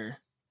hear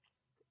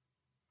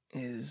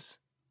is,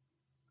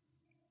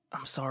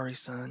 "I'm sorry,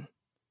 son,"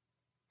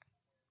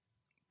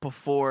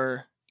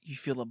 before you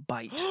feel a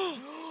bite.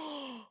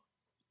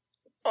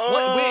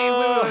 What?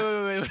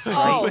 Wait.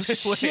 Oh, Right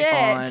shit.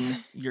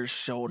 on your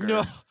shoulder.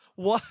 No.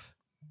 What?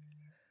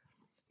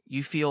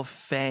 You feel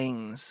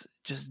fangs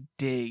just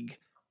dig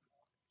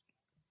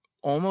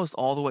almost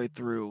all the way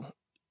through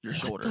your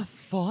shoulder. What the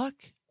fuck?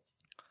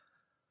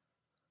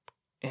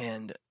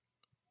 And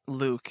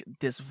Luke,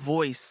 this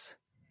voice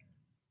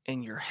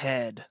in your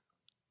head,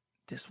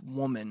 this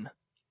woman,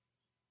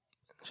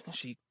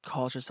 she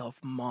calls herself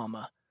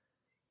Mama.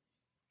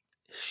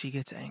 She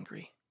gets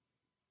angry.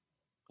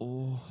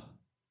 Oh.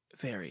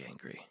 Very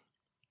angry.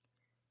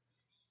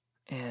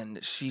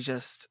 And she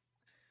just,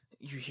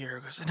 you hear her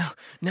go,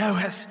 no,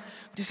 this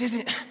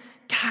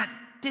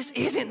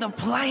isn't the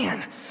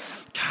plan.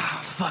 God,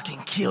 I'll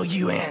fucking kill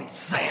you and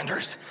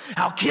Sanders.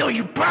 I'll kill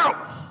you both.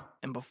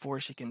 And before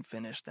she can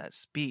finish that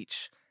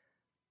speech,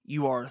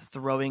 you are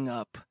throwing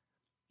up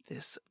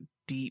this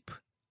deep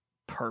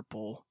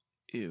purple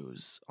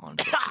ooze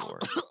onto the floor.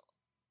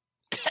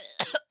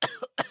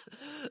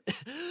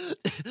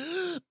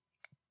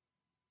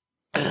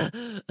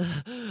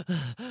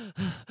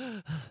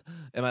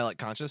 Am I like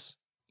conscious?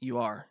 You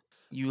are.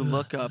 You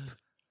look up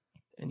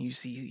and you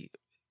see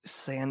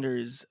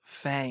Sanders'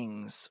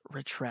 fangs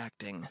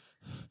retracting.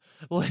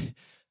 What?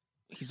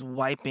 He's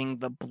wiping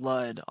the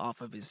blood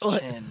off of his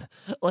chin,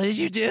 What did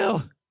you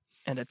do?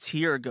 and a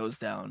tear goes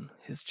down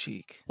his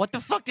cheek. What the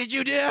fuck did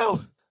you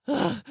do?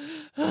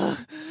 I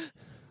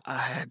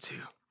had to.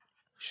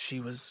 She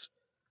was.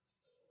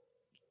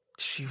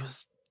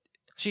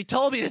 She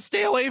told me to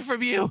stay away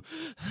from you.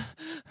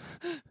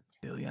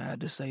 Billy, I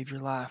had to save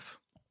your life.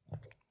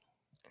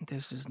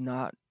 This is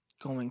not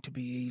going to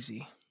be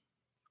easy.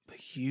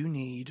 But you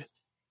need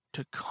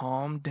to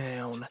calm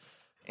down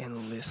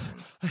and listen.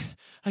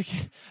 I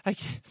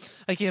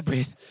can't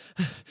breathe.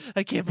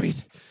 I can't breathe.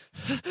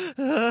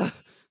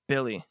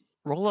 Billy,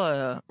 roll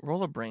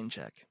a brain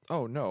check.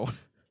 Oh no.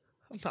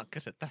 I'm not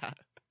good at that.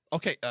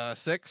 Okay,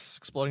 6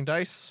 exploding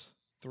dice.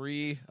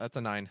 3, that's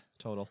a 9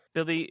 total.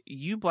 Billy,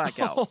 you black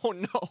out. Oh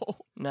no.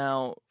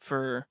 Now,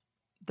 for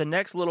the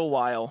next little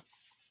while,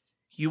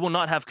 you will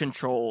not have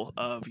control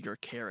of your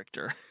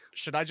character.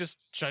 Should I just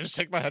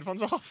take my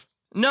headphones off?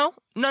 No.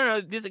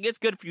 It's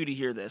good for you to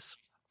hear this.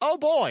 Oh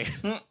boy.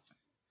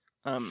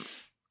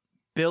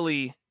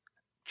 Billy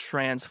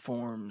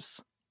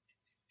transforms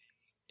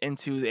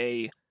into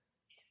a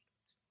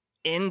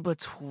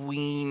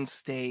in-between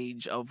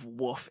stage of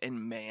wolf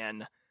and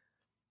man.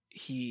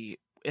 He,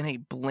 in a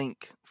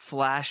blink,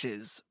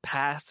 flashes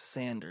past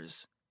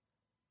Sanders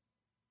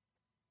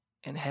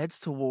and heads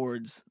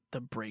towards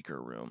the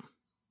breaker room.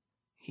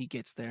 He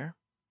gets there,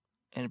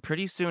 and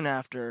pretty soon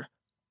after,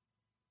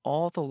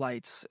 all the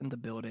lights in the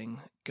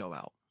building go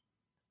out.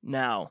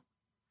 Now,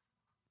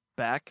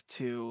 back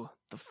to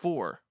the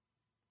 4.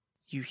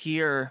 You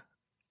hear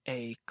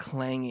a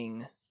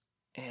clanging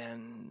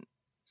and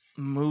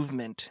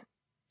movement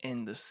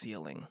in the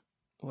ceiling.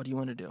 What do you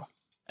want to do?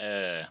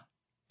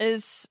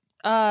 Is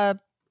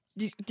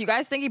do you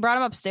guys think he brought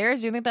him upstairs?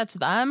 Do you think that's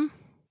them?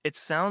 It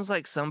sounds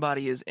like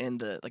somebody is in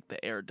the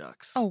air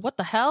ducts. Oh, what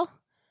the hell?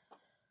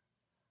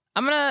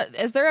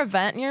 Is there a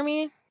vent near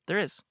me? There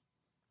is.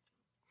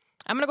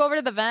 I'm gonna go over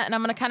to the vent and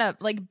I'm gonna kind of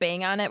like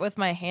bang on it with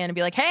my hand and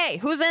be like, "Hey,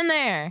 who's in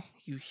there?"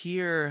 You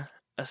hear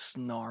a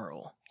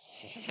snarl.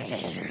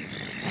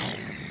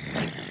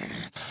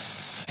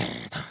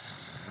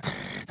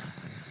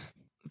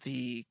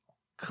 The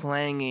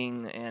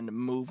clanging and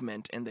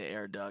movement in the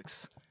air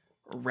ducts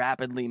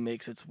rapidly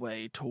makes its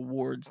way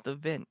towards the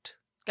vent.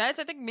 Guys,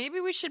 I think maybe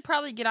we should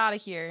probably get out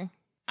of here.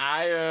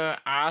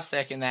 I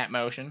second that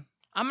motion.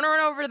 I'm gonna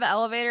run over to the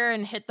elevator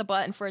and hit the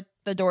button for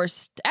the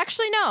doors.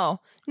 Actually,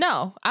 no.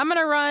 I'm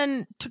gonna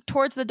run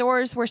towards the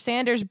doors where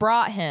Sanders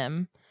brought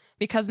him,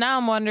 because now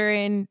I'm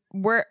wondering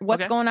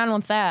what's going on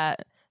with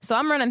that. So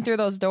I'm running through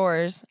those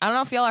doors. I don't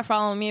know if y'all are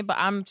following me, but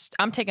I'm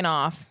taking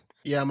off.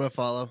 Yeah, I'm gonna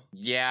follow.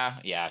 Yeah.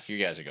 If you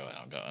guys are going,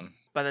 I'm going.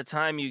 By the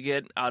time you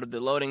get out of the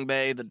loading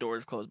bay, the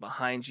doors close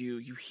behind you.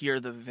 You hear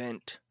the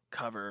vent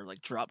cover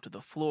like drop to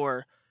the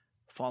floor,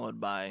 followed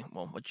by,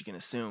 well, what you can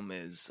assume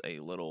is a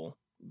little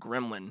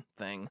gremlin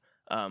thing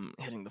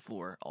hitting the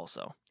floor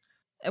also.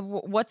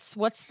 What's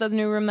the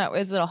new room?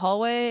 Is it a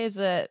hallway? Is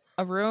it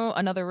a room?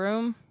 Another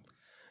room?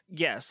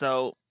 Yeah,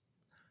 so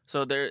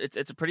there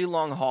it's a pretty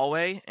long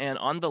hallway, and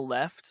on the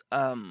left,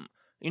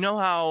 you know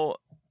how,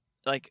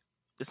 like,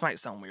 this might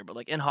sound weird, but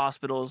like in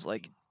hospitals,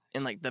 like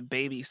in like the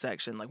baby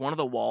section, like one of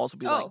the walls would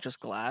be like just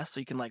glass, so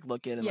you can like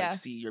look in and like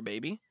see your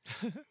baby.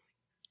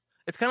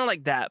 It's kind of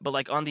like that, but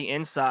like on the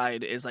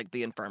inside is like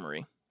the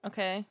infirmary.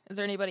 Okay. Is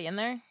there anybody in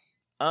there?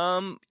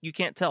 You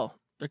can't tell.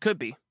 There could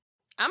be.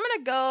 I'm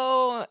gonna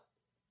go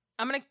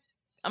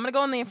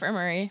in the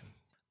infirmary.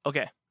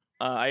 Okay.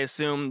 I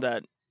assume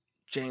that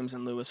James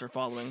and Lewis are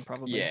following,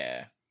 probably.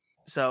 Yeah.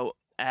 So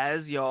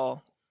as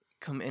y'all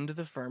come into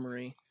the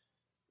infirmary,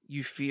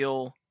 you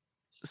feel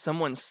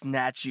someone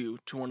snatch you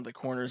to one of the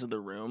corners of the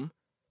room,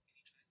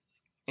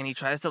 and he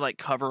tries to like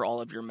cover all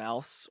of your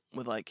mouths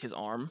with like his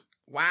arm.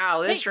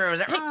 Wow, this room is...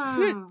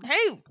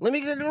 Hey, Let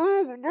me get.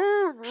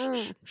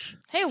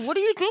 hey, what do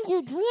you think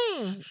you're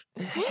doing?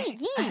 Hey.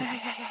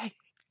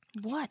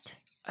 What?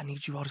 I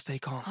need you all to stay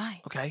calm.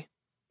 Why? Okay?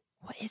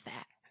 What is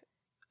that?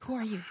 Who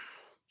are you?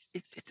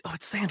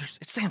 It's Sanders.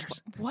 It's Sanders.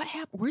 What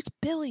happened? Where's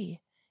Billy?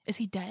 Is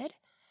he dead?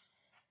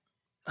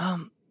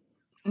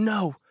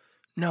 No,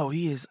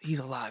 he's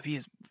alive. He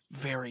is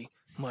very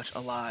much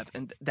alive,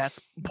 and that's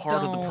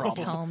part of the problem.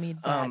 Don't tell me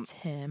that's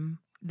him.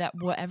 That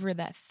whatever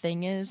that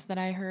thing is that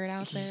I heard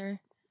out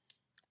there.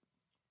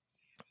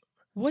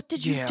 What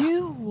did you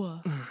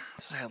do?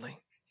 Sadly,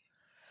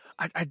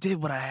 I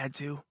did what I had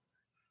to.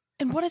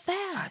 And what is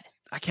that?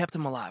 I kept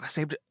him alive. I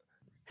saved it.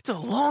 It's a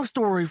long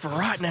story for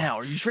right now.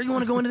 Are you sure you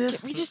want to go into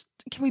this?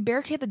 Can we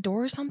barricade the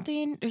door or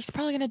something? He's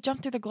probably gonna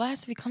jump through the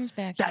glass if he comes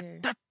back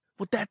here.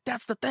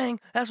 That's the thing.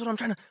 That's what I'm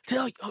trying to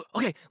tell you.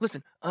 Okay,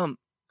 listen.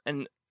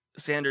 And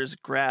Sanders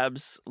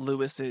grabs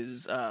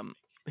Lewis's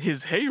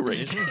his hay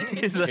rake,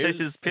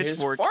 his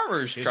pitchfork,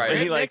 farmer's trident. and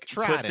he like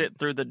puts it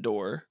through the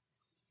door.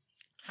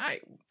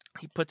 Hi.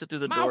 He puts it through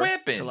the My door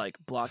weapon. to like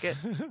block it,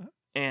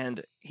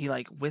 and he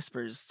like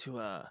whispers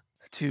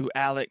to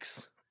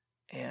Alex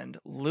and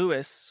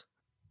Lewis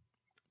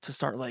to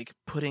start like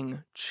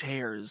putting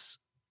chairs,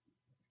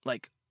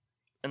 like,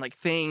 and like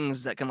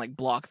things that can like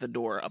block the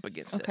door up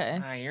against it.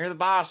 Okay. You're the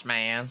boss,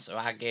 man, so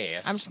I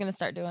guess. I'm just gonna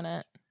start doing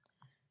it.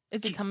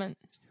 Is he coming?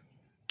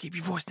 Keep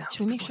your voice down.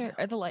 Should we make sure?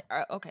 Are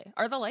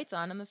the lights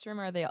on in this room,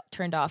 or are they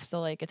turned off? So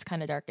like it's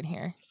kind of dark in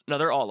here. No,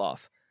 they're all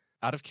off.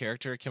 Out of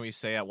character, can we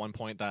say at one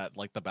point that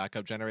like the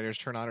backup generators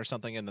turn on or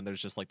something, and then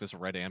there's just like this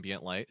red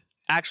ambient light?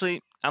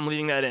 Actually, I'm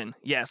leaving that in.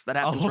 Yes, that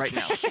happens right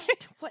now.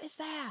 What is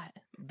that?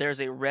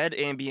 There's a red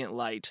ambient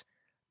light,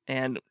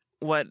 and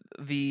what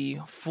the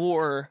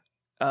 4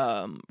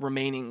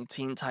 remaining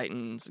Teen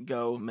Titans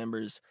Go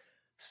members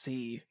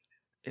see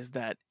is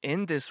that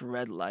in this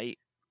red light,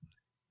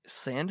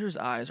 Sanders'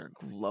 eyes are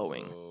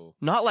glowing. Oh.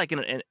 Not like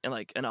in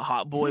a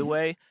hot boy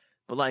way,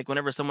 but like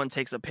whenever someone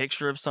takes a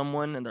picture of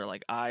someone and their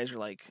like eyes are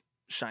like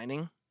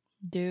shining.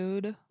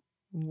 Dude,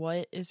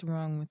 what is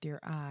wrong with your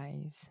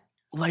eyes?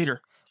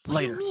 Later. What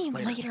do you mean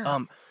later?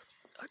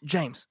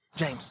 James.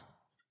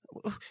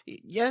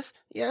 Yes.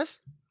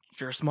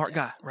 You're a smart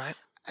guy, right?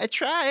 I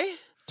try.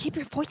 Keep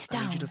your voice I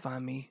down. need you to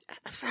find me.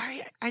 I'm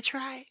sorry. I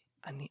try.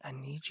 I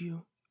need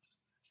you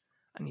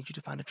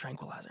to find a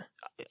tranquilizer.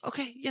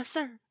 Okay. Yes,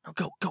 sir. Now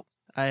go.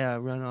 I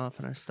run off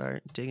and I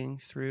start digging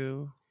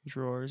through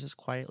drawers as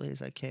quietly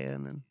as I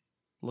can and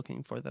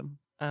looking for them.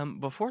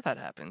 Before that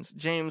happens,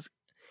 James,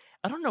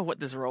 I don't know what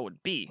this role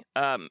would be.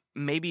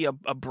 Maybe a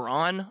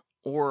brawn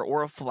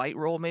or a flight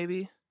roll,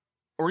 maybe,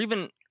 or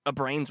even a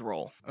brains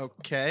roll.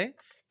 Okay.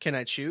 Can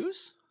I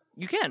choose?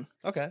 You can.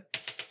 Okay.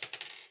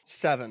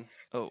 7.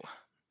 Oh,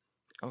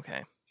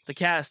 okay. The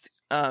cast,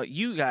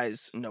 you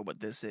guys know what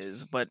this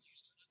is, but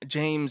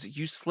James,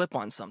 you slip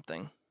on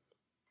something.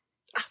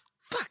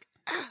 Fuck.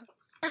 Ow.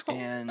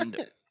 And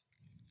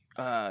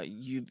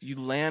you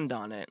land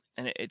on it,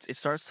 and it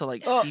starts to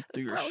like seep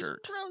through your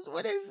shirt. Gross.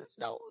 What is it?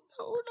 No.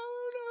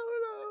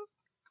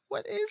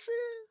 What is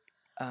it?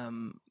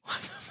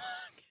 What the fuck?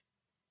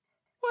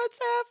 What's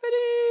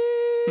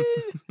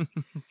happening?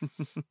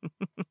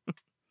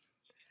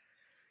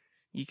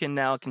 You can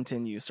now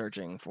continue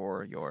searching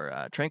for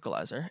your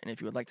tranquilizer, and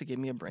if you would like to give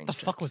me a brains What the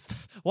check. fuck was that?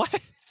 What?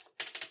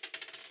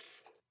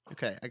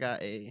 Okay, I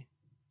got a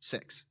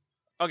 6.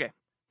 Okay,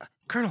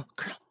 Colonel,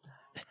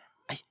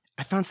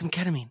 I found some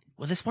ketamine.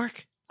 Will this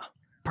work?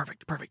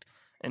 perfect.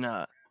 And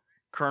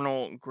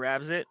Colonel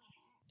grabs it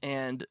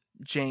and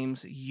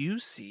James, you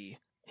see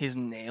his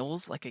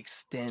nails like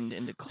extend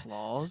into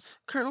claws,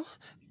 Colonel,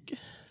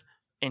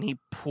 and he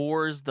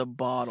pours the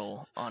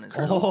bottle on his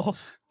Oh,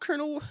 nails.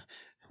 Colonel,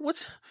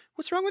 what's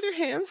wrong with your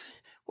hands?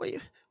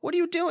 What are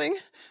you doing?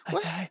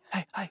 What?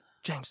 Hey,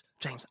 James,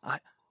 James,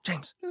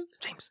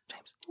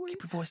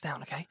 keep your voice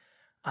down, okay?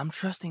 I'm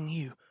trusting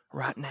you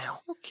right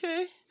now,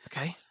 Okay.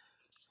 okay?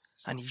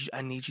 I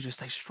need you to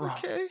stay strong,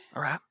 Okay.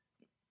 all right?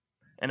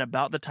 And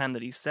about the time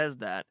that he says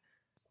that,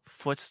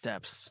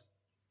 footsteps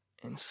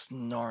and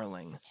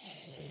snarling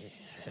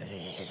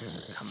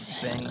come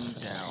banging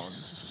down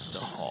the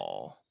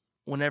hall.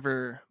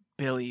 Whenever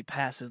Billy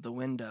passes the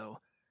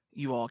window,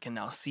 you all can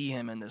now see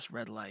him in this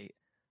red light,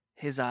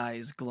 his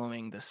eyes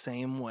glowing the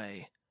same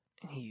way.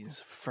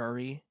 He's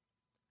furry.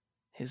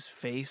 His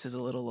face is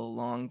a little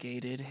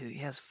elongated. He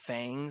has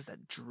fangs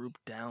that droop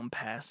down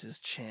past his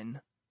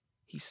chin.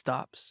 He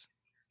stops,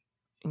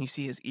 and you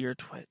see his ear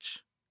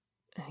twitch.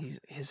 And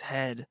his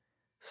head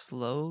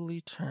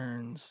slowly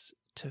turns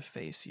to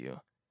face you.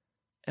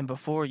 And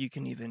before you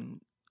can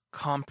even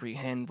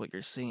comprehend what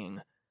you're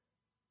seeing,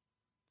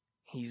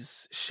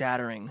 he's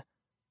shattering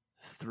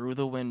through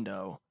the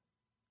window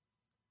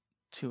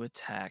to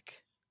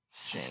attack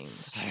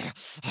James.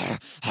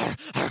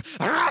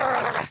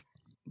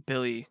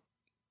 Billy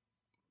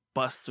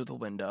busts through the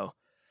window,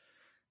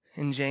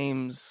 and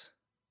James,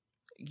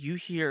 you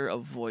hear a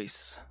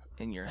voice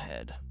in your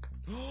head.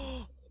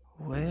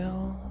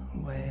 Well.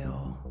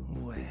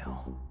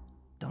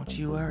 Don't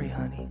you worry,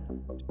 honey.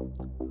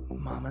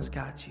 Mama's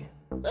got you.